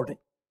age of 40.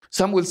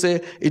 Some will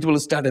say it will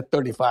start at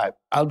 35.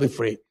 I'll be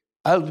free.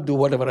 I'll do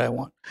whatever I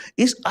want.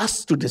 It's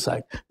us to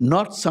decide,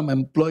 not some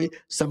employee,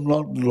 some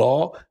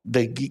law.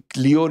 They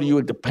lure you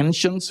into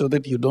pension so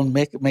that you don't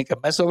make a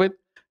mess of it.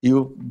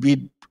 You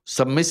be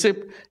submissive.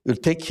 You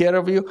take care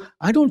of you.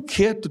 I don't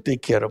care to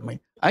take care of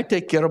me. I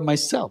take care of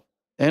myself.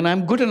 And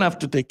I'm good enough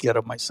to take care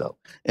of myself.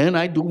 And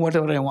I do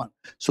whatever I want.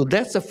 So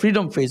that's the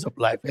freedom phase of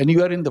life. And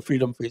you are in the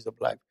freedom phase of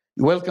life.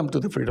 Welcome to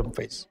the freedom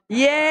phase.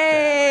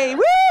 Yay!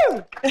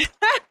 Woo!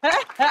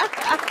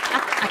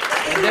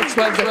 That's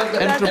why the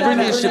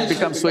entrepreneurship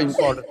becomes so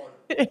important.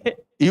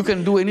 You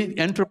can do any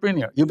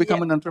entrepreneur. You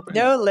become an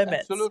entrepreneur. No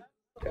limits. Absolutely.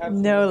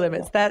 No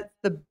limits. That's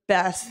the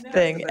best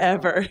thing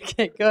ever.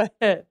 Okay, go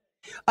ahead.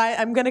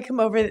 I'm going to come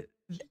over.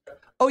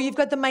 Oh, you've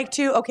got the mic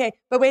too? Okay,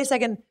 but wait a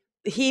second.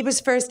 He was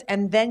first,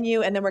 and then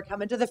you, and then we're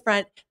coming to the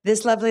front.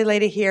 This lovely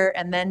lady here,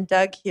 and then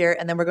Doug here,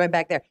 and then we're going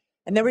back there.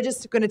 And then we're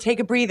just going to take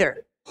a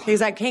breather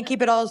because I can't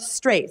keep it all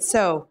straight.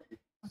 So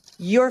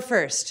you're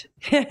first.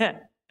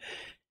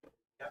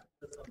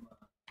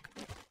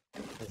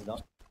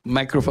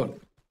 Microphone.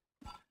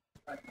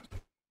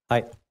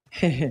 Hi.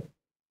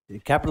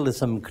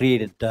 Capitalism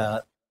created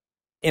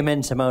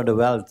immense amount of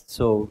wealth.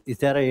 So is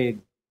there a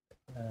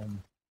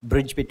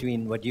bridge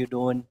between what you're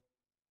doing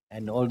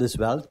and all this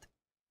wealth?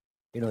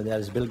 You know,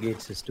 there's Bill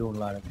Gates is doing a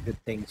lot of good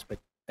things, but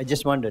I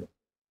just wondered,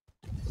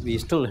 we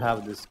still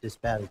have this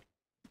disparity.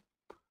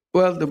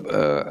 Well,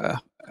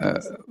 the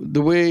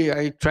way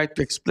I tried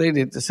to explain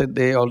it, I said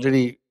they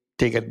already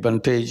take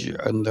advantage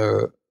on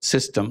the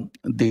system.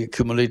 They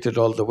accumulated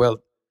all the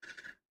wealth.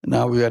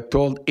 Now we are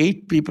told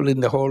 8 people in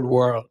the whole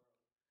world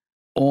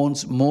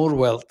owns more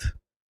wealth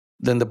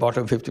than the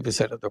bottom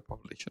 50% of the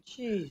population.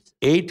 Jeez.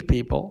 8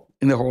 people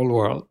in the whole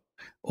world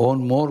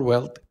own more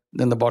wealth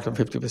than the bottom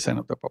 50%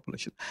 of the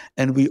population.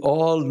 And we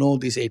all know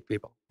these 8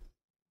 people.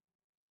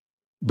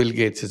 Bill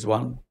Gates is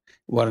one.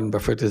 Warren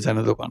Buffett is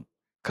another one.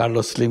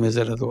 Carlos Slim is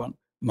another one.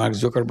 Mark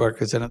Zuckerberg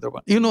is another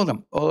one. You know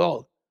them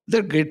all.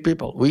 They're great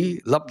people.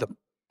 We love them.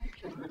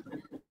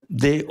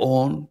 They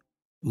own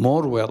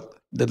more wealth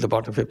than the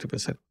bottom 50%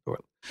 of the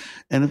world.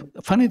 And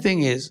the funny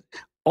thing is,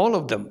 all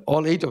of them,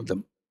 all 8 of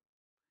them,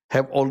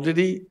 have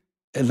already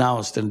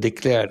announced and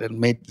declared and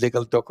made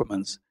legal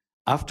documents.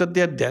 After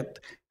their death,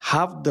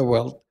 half the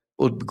wealth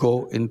would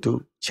go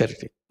into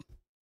charity.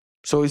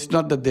 So it's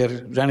not that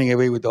they're running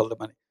away with all the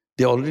money.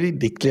 They already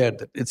declared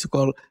that. It's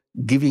called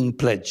giving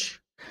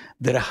pledge.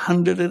 There are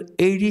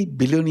 180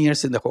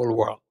 billionaires in the whole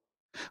world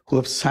who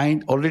have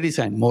already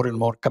signed, more and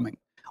more coming,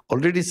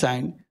 already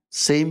signed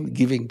same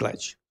giving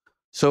pledge.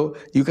 So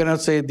you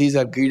cannot say these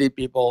are greedy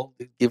people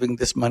giving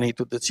this money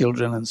to the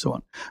children and so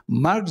on.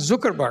 Mark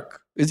Zuckerberg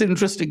is an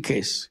interesting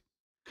case.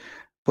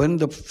 When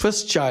the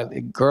first child,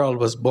 a girl,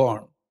 was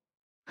born,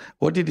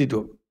 what did he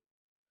do?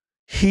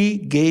 He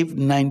gave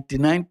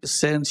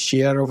 99%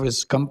 share of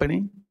his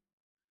company,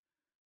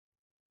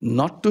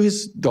 not to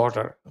his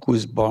daughter who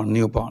is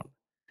newborn.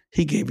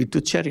 He gave it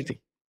to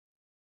charity.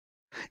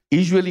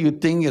 Usually you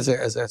think as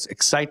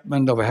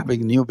excitement of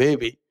having a new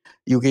baby,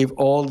 you gave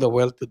all the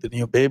wealth to the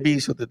new baby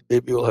so that the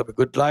baby will have a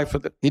good life.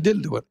 He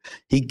didn't do it.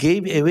 He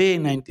gave away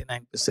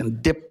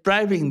 99%,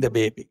 depriving the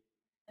baby.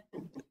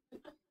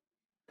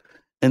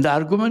 And the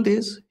argument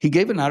is, he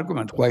gave an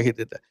argument why he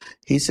did that.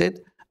 He said,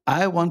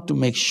 I want to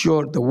make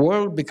sure the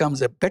world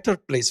becomes a better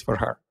place for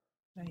her.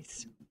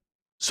 Nice.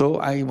 So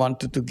I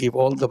wanted to give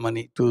all the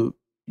money to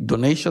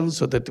donations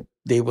so that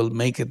they will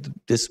make it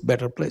this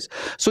better place.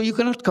 So you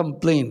cannot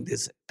complain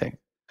this thing.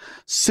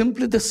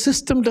 Simply the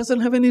system doesn't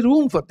have any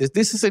room for this.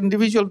 This is an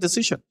individual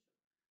decision.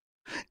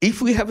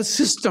 If we have a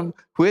system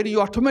where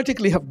you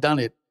automatically have done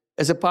it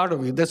as a part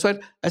of you, that's why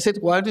I said,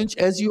 why don't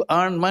you, as you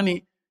earn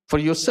money for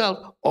yourself,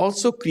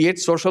 also create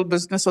social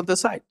business on the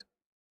side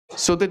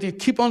so that you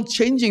keep on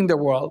changing the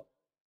world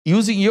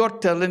using your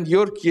talent,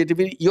 your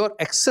creativity, your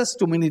access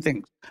to many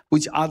things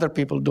which other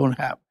people don't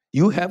have.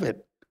 You have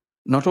it.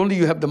 Not only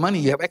you have the money,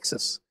 you have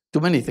access to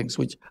many things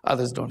which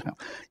others don't have.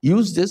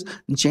 Use this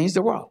and change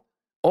the world.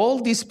 All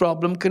these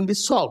problems can be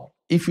solved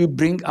if we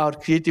bring our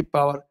creative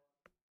power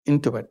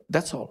into it.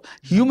 That's all.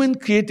 Human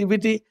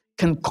creativity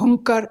can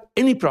conquer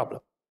any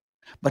problem,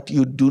 but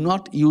you do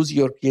not use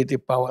your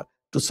creative power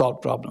to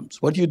solve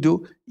problems. What you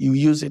do, you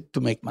use it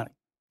to make money.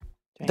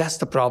 Okay. That's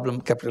the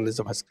problem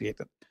capitalism has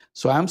created.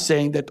 So I'm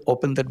saying that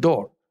open the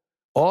door.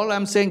 All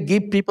I'm saying,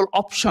 give people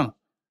option.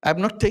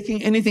 I'm not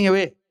taking anything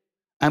away.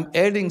 I'm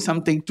adding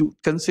something to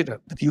consider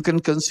that you can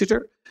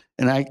consider.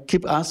 And I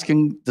keep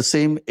asking the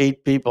same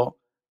 8 people,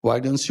 why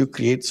don't you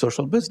create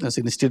social business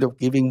instead of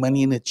giving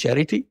money in a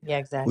charity,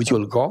 which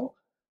will go,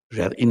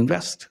 rather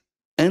invest.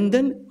 And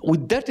then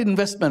with that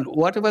investment,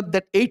 whatever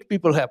that 8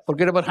 people have,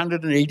 forget about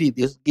 180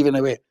 is given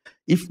away.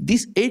 If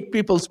these 8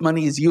 people's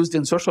money is used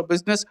in social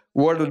business,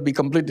 world will be a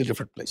completely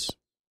different place.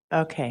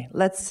 Okay,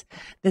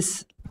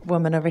 this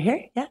woman over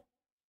here, yeah.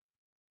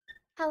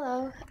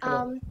 Hello.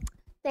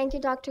 Thank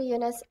you, Dr.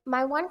 Yunus.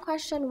 My one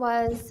question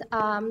was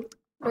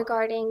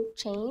regarding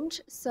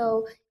change.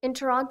 So in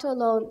Toronto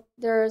alone,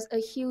 there's a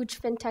huge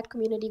fintech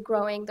community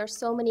growing. There's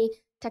so many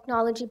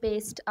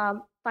technology-based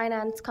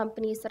finance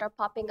companies that are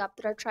popping up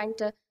that are trying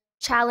to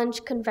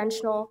challenge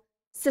conventional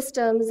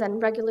systems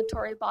and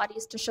regulatory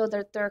bodies to show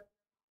that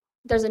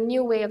there's a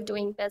new way of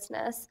doing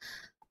business.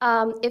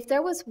 If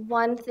there was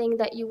one thing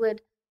that you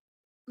would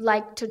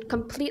like to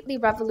completely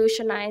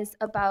revolutionize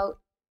about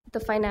the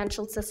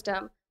financial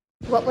system,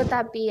 what would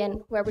that be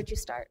and where would you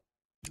start?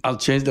 I'll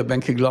change the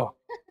banking law.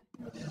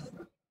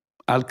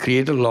 I'll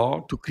create a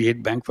law to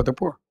create bank for the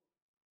poor.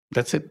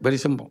 That's it, very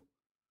simple.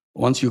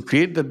 Once you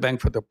create that bank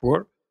for the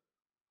poor,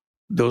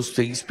 those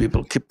things,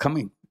 people keep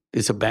coming.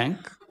 It's a bank,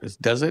 it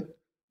does it,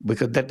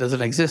 because that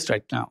doesn't exist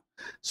right now.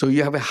 So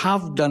you have a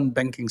half-done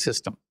banking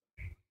system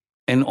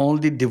and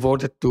only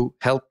devoted to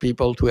help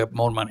people to have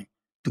more money,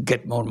 to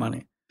get more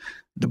money.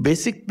 The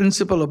basic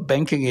principle of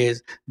banking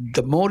is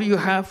the more you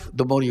have,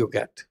 the more you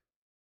get.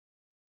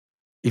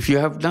 If you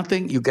have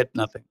nothing, you get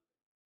nothing.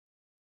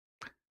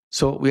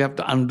 So we have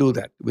to undo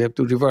that. We have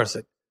to reverse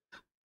it.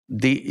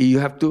 You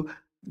have to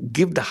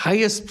give the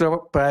highest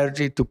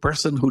priority to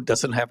person who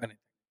doesn't have anything.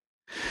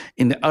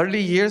 In the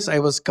early years, I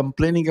was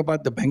complaining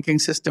about the banking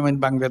system in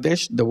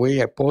Bangladesh. The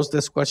way I posed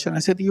this question, I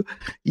said,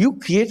 you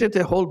created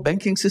a whole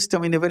banking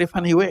system in a very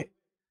funny way.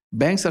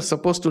 Banks are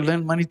supposed to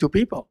lend money to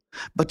people,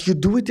 but you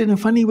do it in a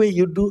funny way.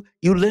 You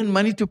lend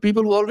money to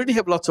people who already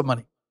have lots of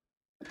money,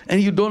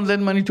 and you don't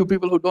lend money to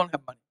people who don't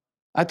have money.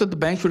 I thought the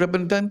bank should have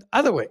been done the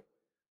other way.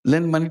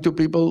 Lend money to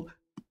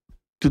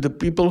the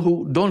people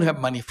who don't have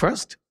money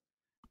first,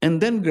 and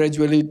then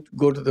gradually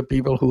go to the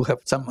people who have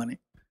some money.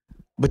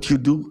 But you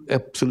do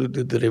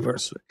absolutely the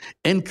reverse way,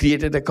 and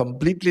created a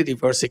completely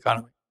reverse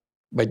economy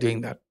by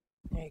doing that.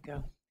 There you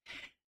go.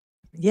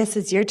 Yes,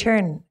 it's your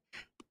turn.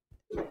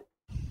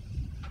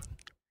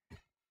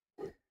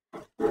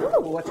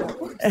 What's up?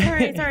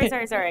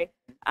 Sorry.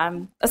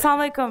 Assalamu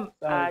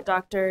alaikum,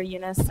 Dr.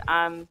 Yunus.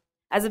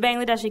 As a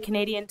Bangladeshi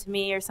Canadian, to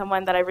me, you're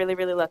someone that I really,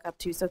 really look up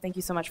to. So thank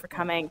you so much for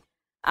coming.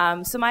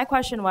 So my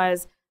question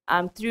was,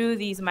 through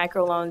these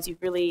microloans,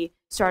 you've really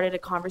started a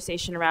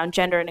conversation around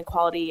gender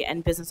inequality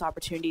and business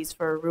opportunities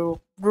for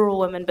rural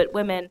women, but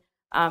women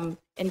in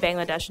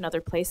Bangladesh and other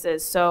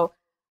places. So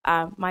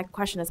my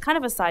question is kind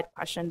of a side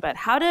question, but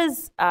how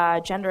does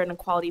gender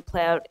inequality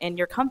play out in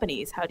your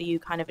companies? How do you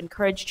kind of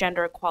encourage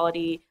gender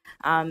equality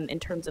in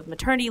terms of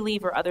maternity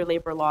leave or other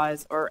labor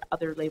laws or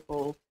other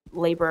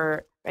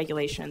labor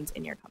regulations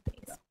in your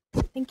companies?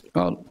 Thank you.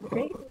 Well,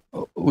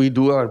 we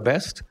do our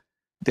best.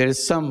 There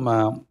is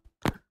some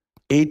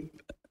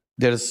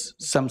there's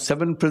some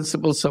 7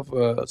 principles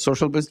of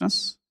social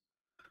business.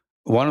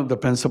 One of the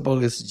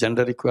principles is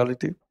gender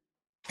equality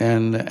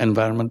and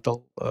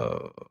environmental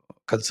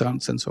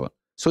concerns and so on.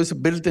 So it's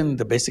built in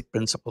the basic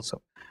principles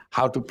of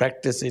how to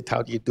practice it,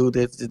 how do you do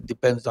this. It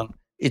depends on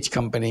each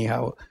company,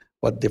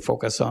 what they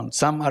focus on.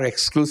 Some are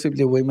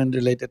exclusively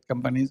women-related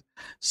companies.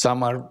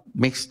 Some are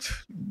mixed,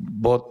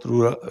 both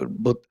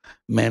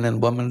men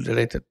and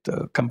women-related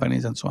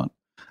companies and so on.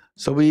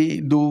 So we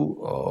do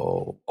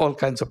all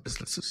kinds of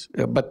businesses,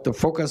 but the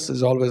focus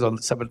is always on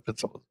the 7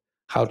 principles,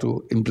 how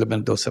to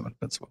implement those 7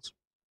 principles.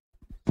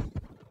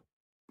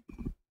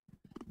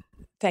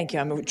 Thank you.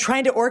 I'm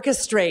trying to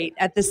orchestrate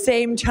at the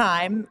same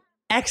time.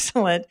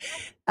 Excellent.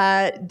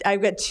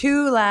 I've got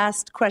 2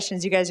 last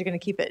questions. You guys are going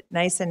to keep it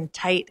nice and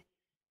tight.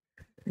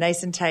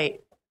 Nice and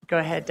tight. Go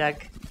ahead, Doug.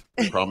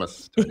 I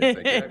promise. Tony,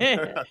 thank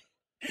you.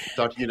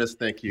 Dr. Yunus,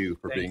 thank you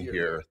for being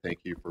here. Thank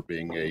you for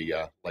being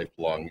a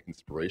lifelong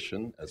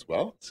inspiration as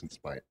well since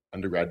my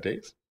undergrad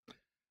days.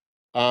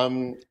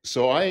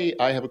 So I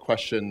have a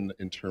question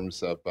in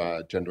terms of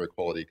gender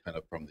equality kind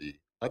of from the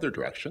other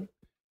direction.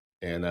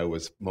 And I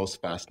was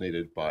most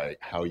fascinated by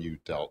how you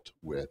dealt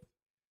with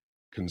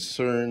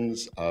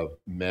concerns of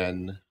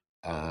men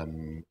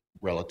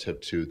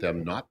relative to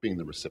them not being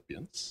the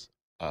recipients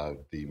of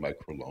the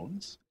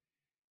microloans.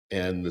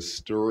 And the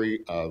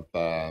story of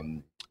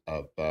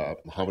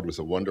Muhammad was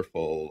a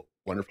wonderful,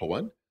 wonderful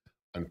one.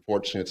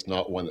 Unfortunately, it's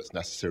not one that's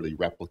necessarily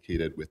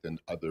replicated within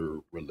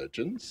other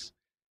religions.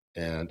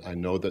 And I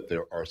know that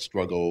there are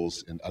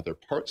struggles in other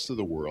parts of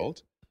the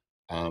world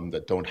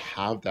that don't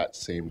have that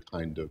same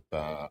kind of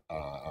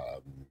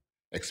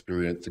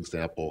experience,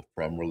 example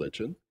from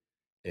religion.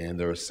 And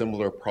there are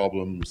similar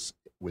problems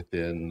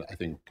within, I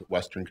think,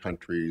 Western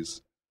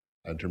countries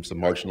in terms of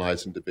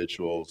marginalized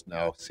individuals,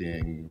 now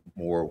seeing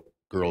more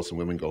girls and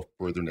women go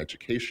further in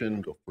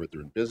education, go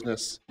further in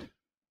business.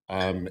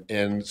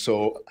 And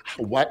so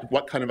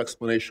what kind of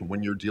explanation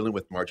when you're dealing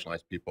with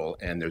marginalized people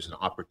and there's an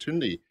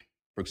opportunity,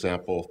 for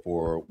example,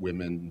 for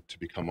women to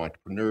become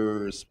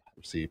entrepreneurs,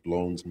 receive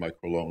loans,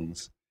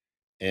 microloans,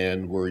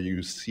 and where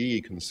you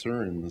see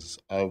concerns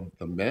of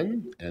the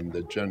men and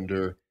the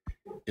gender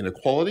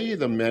inequality,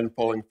 the men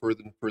falling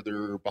further and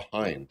further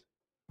behind.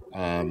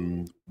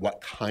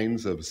 What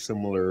kinds of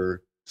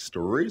similar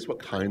stories, what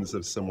kinds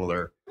of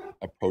similar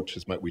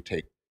approaches might we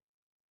take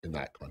in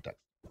that context?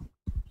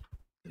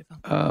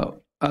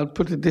 I'll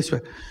put it this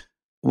way.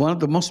 One of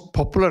the most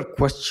popular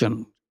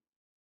questions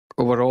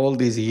over all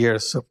these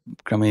years of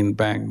Grameen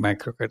Bank,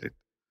 microcredit,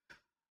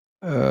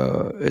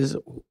 is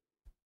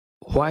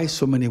why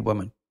so many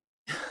women?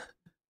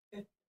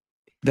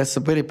 That's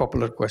a very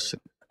popular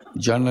question.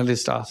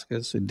 Journalists ask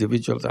us,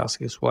 individuals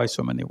ask us, why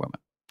so many women?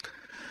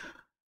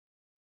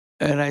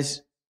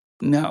 And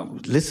now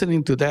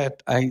listening to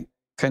that, I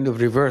kind of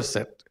reversed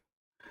it.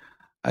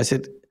 I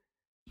said,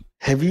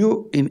 have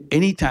you in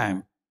any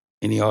time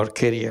in your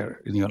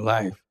career, in your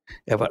life,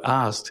 ever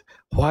asked,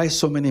 why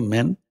so many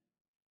men?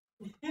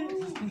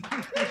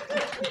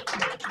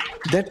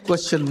 That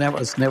question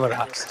was never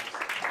asked.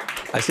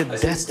 I said,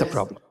 that's the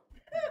problem.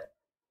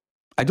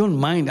 I don't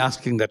mind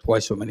asking that, why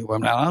so many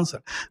women? I'll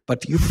answer.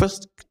 But you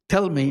first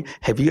tell me,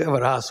 have you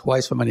ever asked, why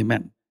so many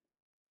men?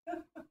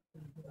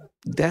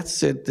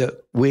 That's it,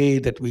 the way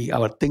that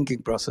our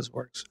thinking process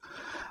works.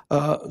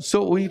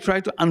 So we try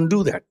to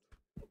undo that.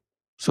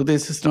 So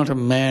this is not a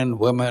man,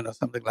 woman, or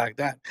something like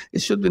that.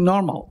 It should be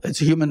normal. It's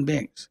human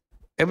beings.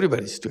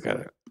 Everybody's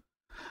together.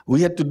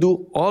 We had to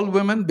do all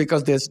women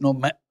because there's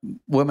no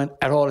women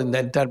at all in the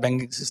entire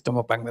banking system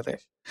of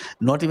Bangladesh.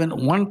 Not even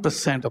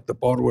 1% of the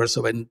borrowers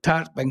of the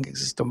entire banking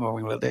system of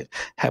Bangladesh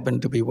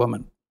happen to be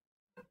women.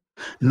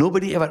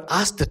 Nobody ever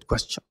asked that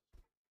question.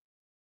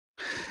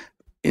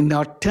 In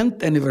our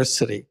 10th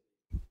anniversary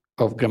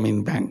of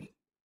Grameen Bank,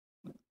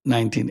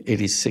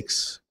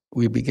 1986,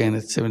 we began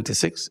at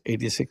 76,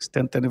 86,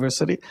 10th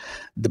anniversary.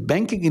 The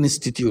Banking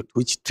Institute,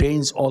 which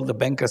trains all the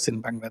bankers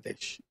in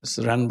Bangladesh, is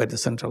run by the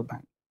central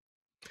bank.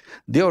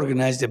 They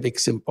organized a big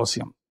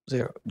symposium,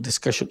 their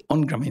discussion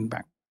on Grameen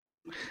Bank.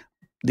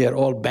 They are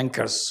all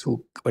bankers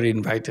who were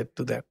invited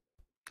to that.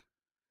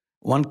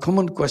 One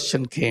common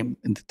question came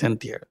in the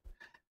 10th year.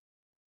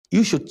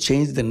 You should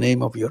change the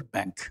name of your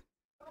bank.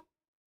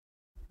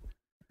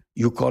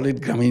 You call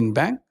it Grameen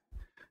Bank,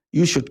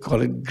 you should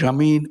call it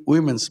Grameen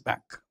Women's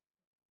Bank.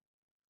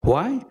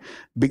 Why?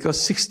 Because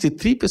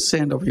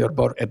 63% of your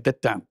borrowers, at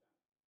that time,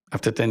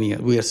 after 10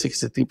 years, we are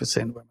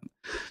 63% women.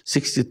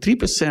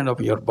 63% of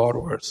your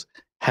borrowers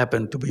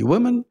happen to be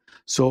women,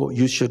 so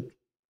you should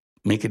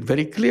make it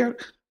very clear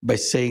by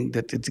saying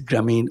that it's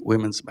Grameen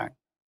Women's Bank.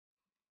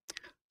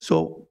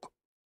 So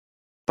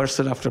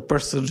person after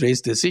person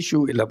raised this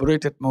issue,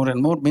 elaborated more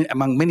and more,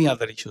 among many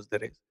other issues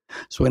there is.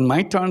 So when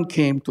my turn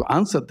came to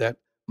answer that,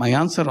 my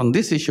answer on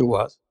this issue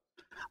was,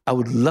 I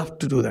would love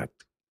to do that.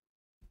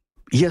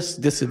 Yes,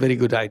 this is a very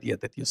good idea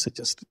that you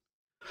suggested.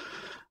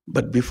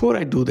 But before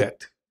I do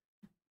that,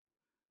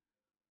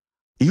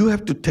 you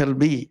have to tell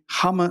me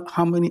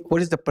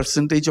what is the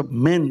percentage of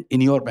men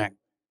in your bank?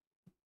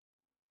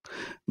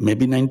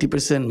 Maybe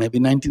 90%, maybe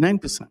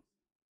 99%.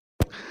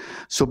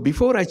 So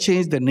before I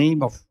change the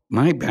name of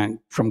my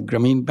bank from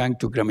Grameen Bank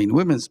to Grameen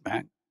Women's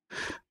Bank,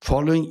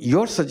 following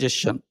your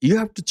suggestion, you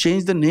have to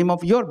change the name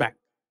of your bank.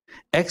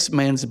 X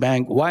Men's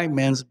Bank, Y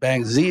Men's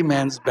Bank, Z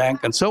Men's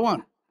Bank, and so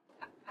on.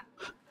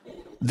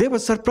 They were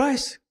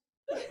surprised.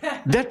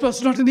 That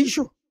was not an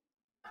issue.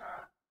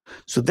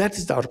 So that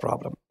is our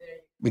problem.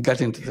 We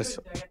got into this.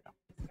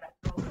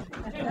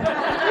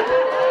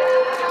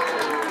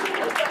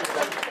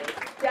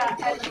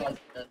 and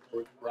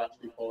we're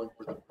actually falling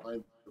for the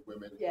time the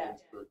women. Yeah.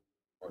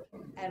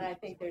 And I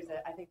think there's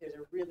a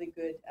really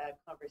good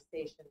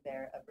conversation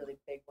there, a really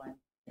big one.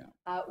 Yeah.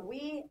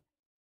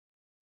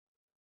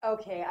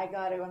 Okay, I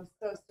got it. I'm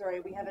so sorry.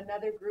 We have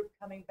another group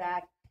coming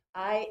back.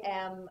 I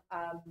am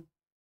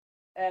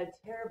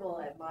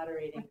terrible at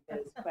moderating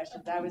those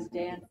questions. I was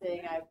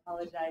dancing. I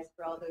apologize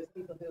for all those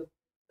people who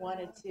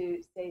wanted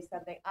to say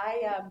something.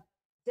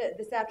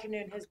 This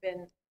afternoon has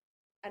been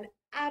an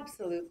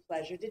absolute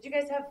pleasure. Did you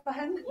guys have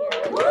fun?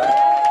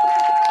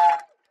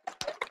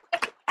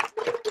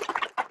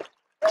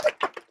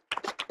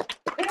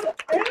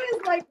 Who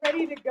is like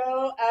ready to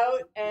go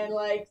out and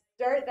like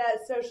start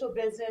that social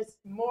business?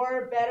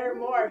 More, better,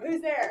 more.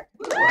 Who's there?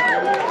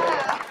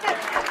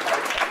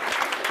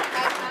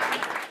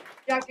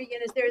 Dr.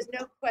 Yunus, there is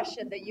no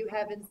question that you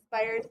have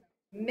inspired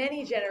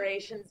many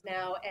generations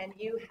now, and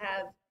you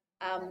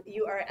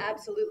are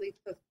absolutely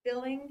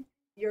fulfilling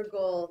your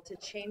goal to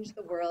change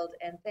the world.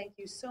 And thank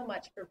you so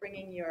much for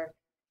bringing your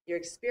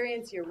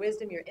experience, your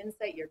wisdom, your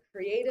insight, your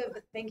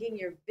creative thinking,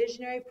 your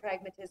visionary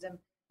pragmatism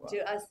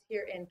to us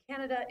here in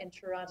Canada, in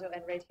Toronto,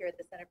 and right here at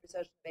the Center for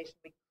Social Innovation.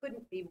 We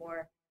couldn't be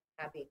more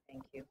happy.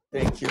 Thank you.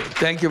 Thank you.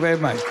 Thank you very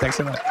much. Thanks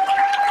a lot.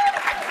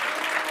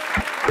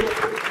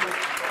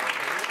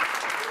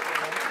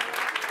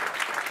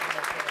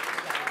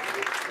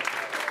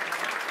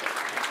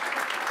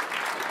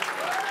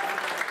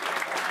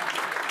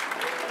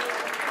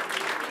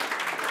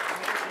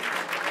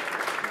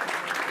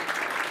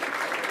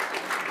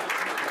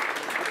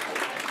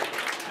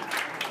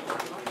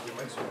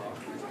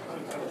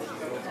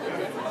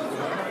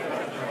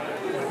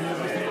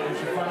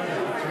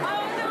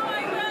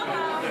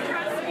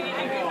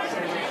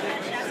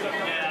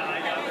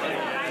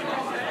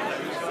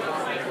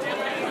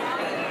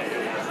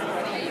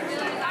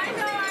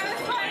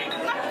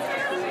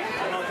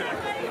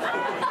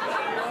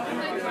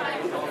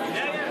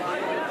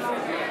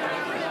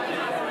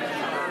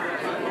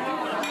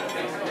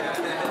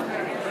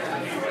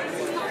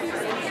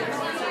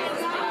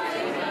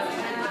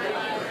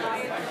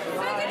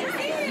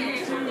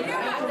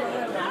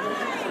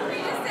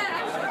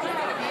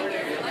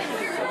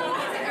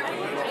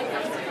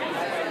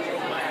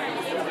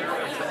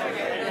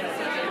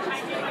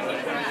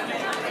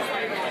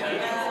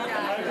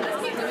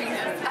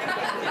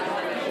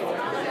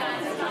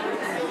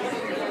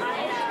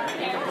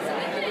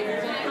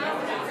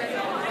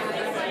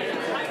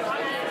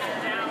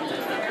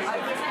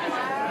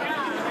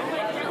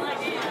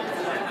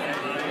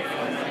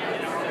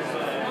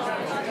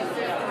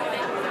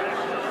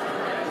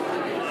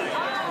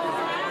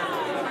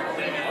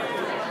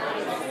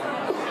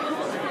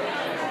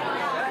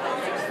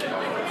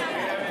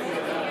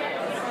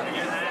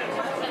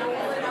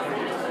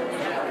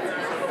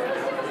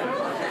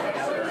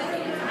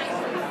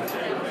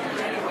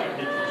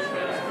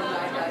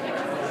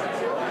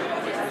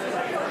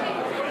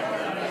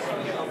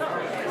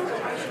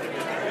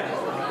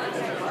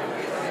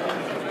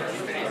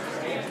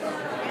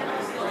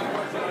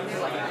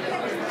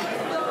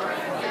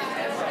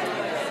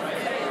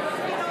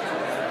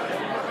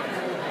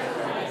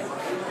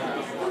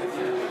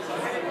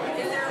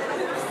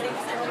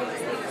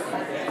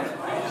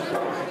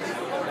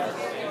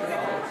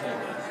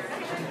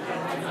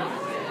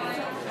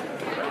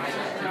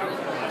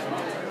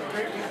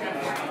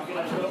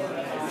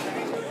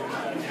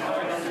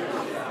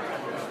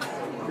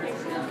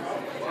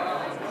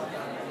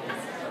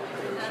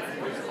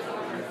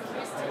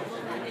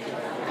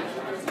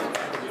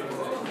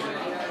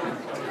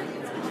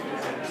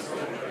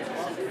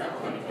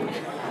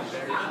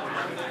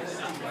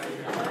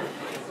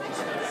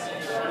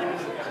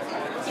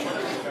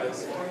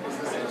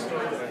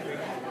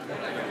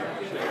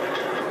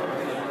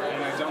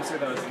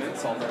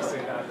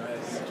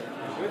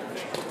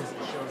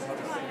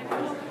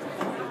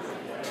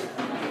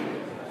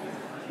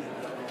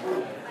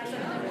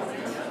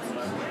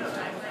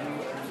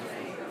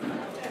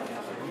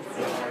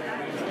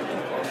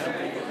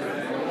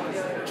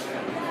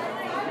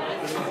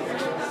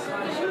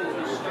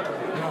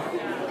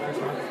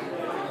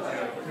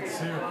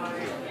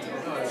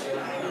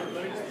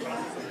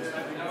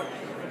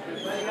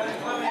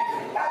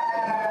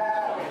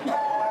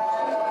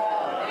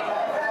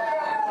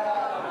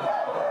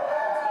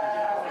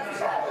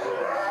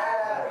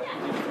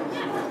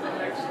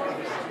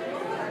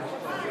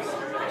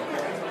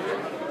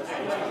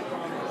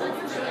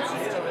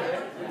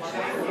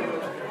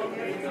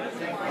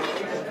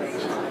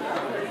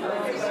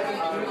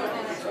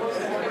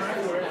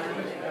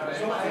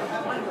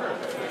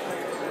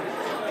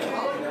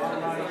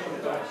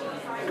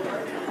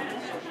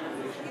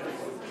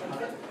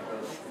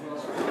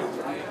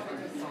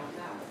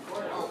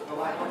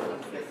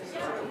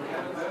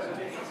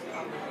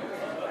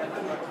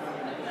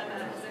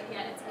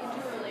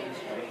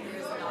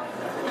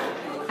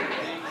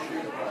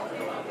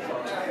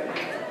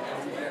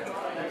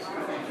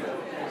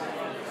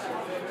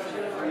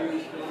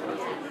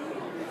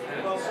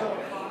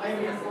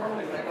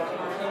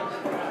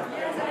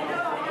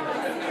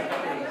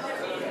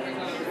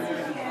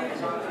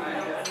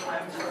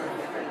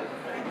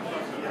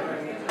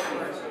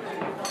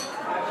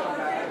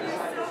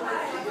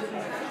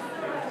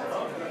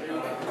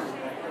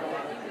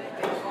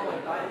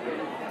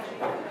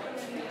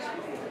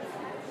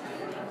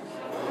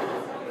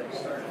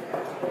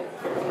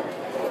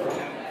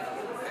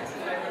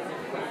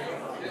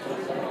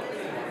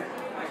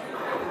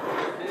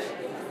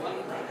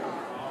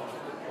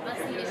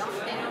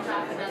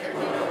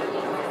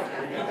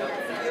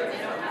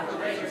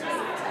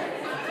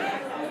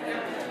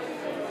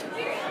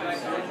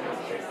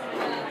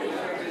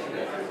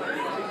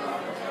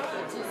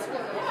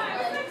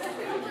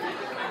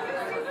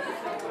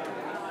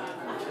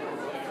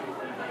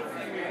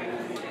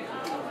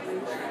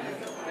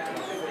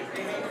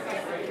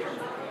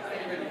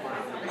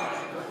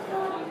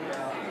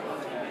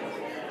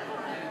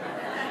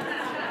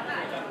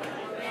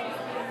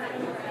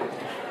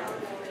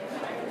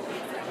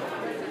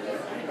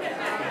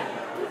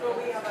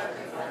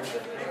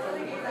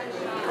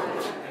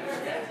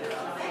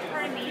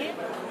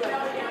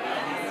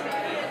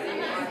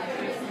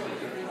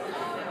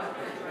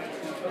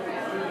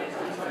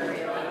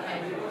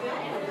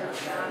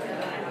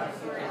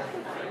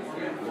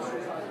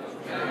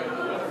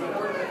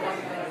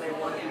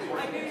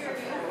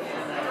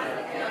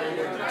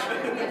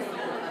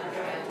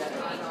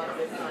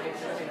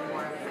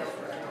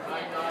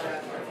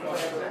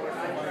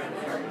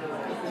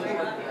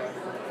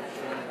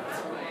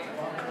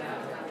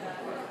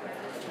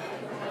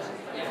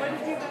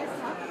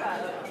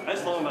 I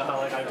just told him about how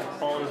like I've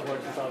followed his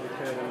work since I was a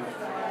kid, and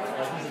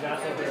like he's a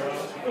national hero.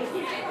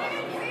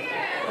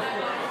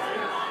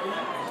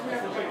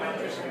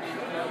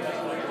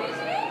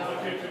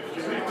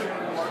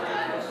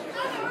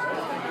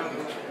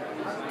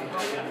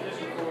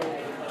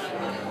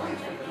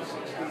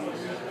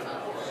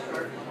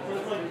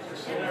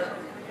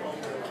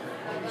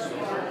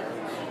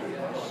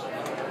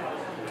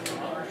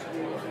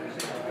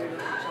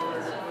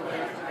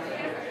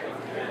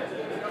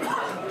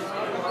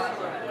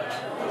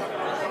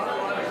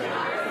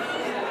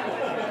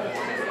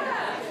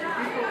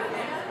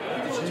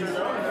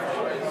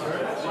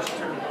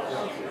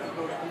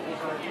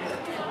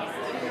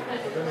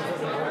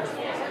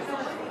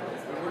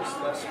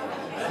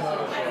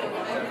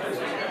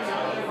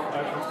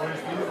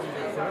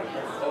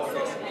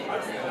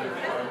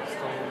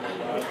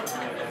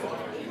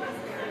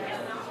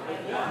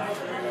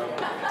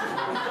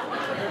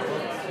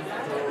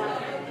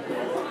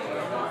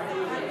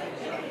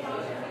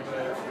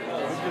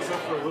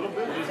 For a little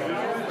bit,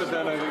 but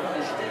then I think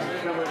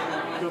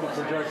kill the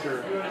projector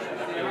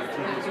and the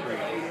TV screen.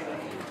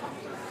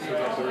 So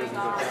that there isn't a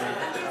time.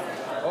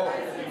 Oh,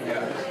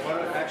 yeah. Why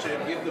don't actually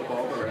give the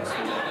ball the rest of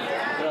it?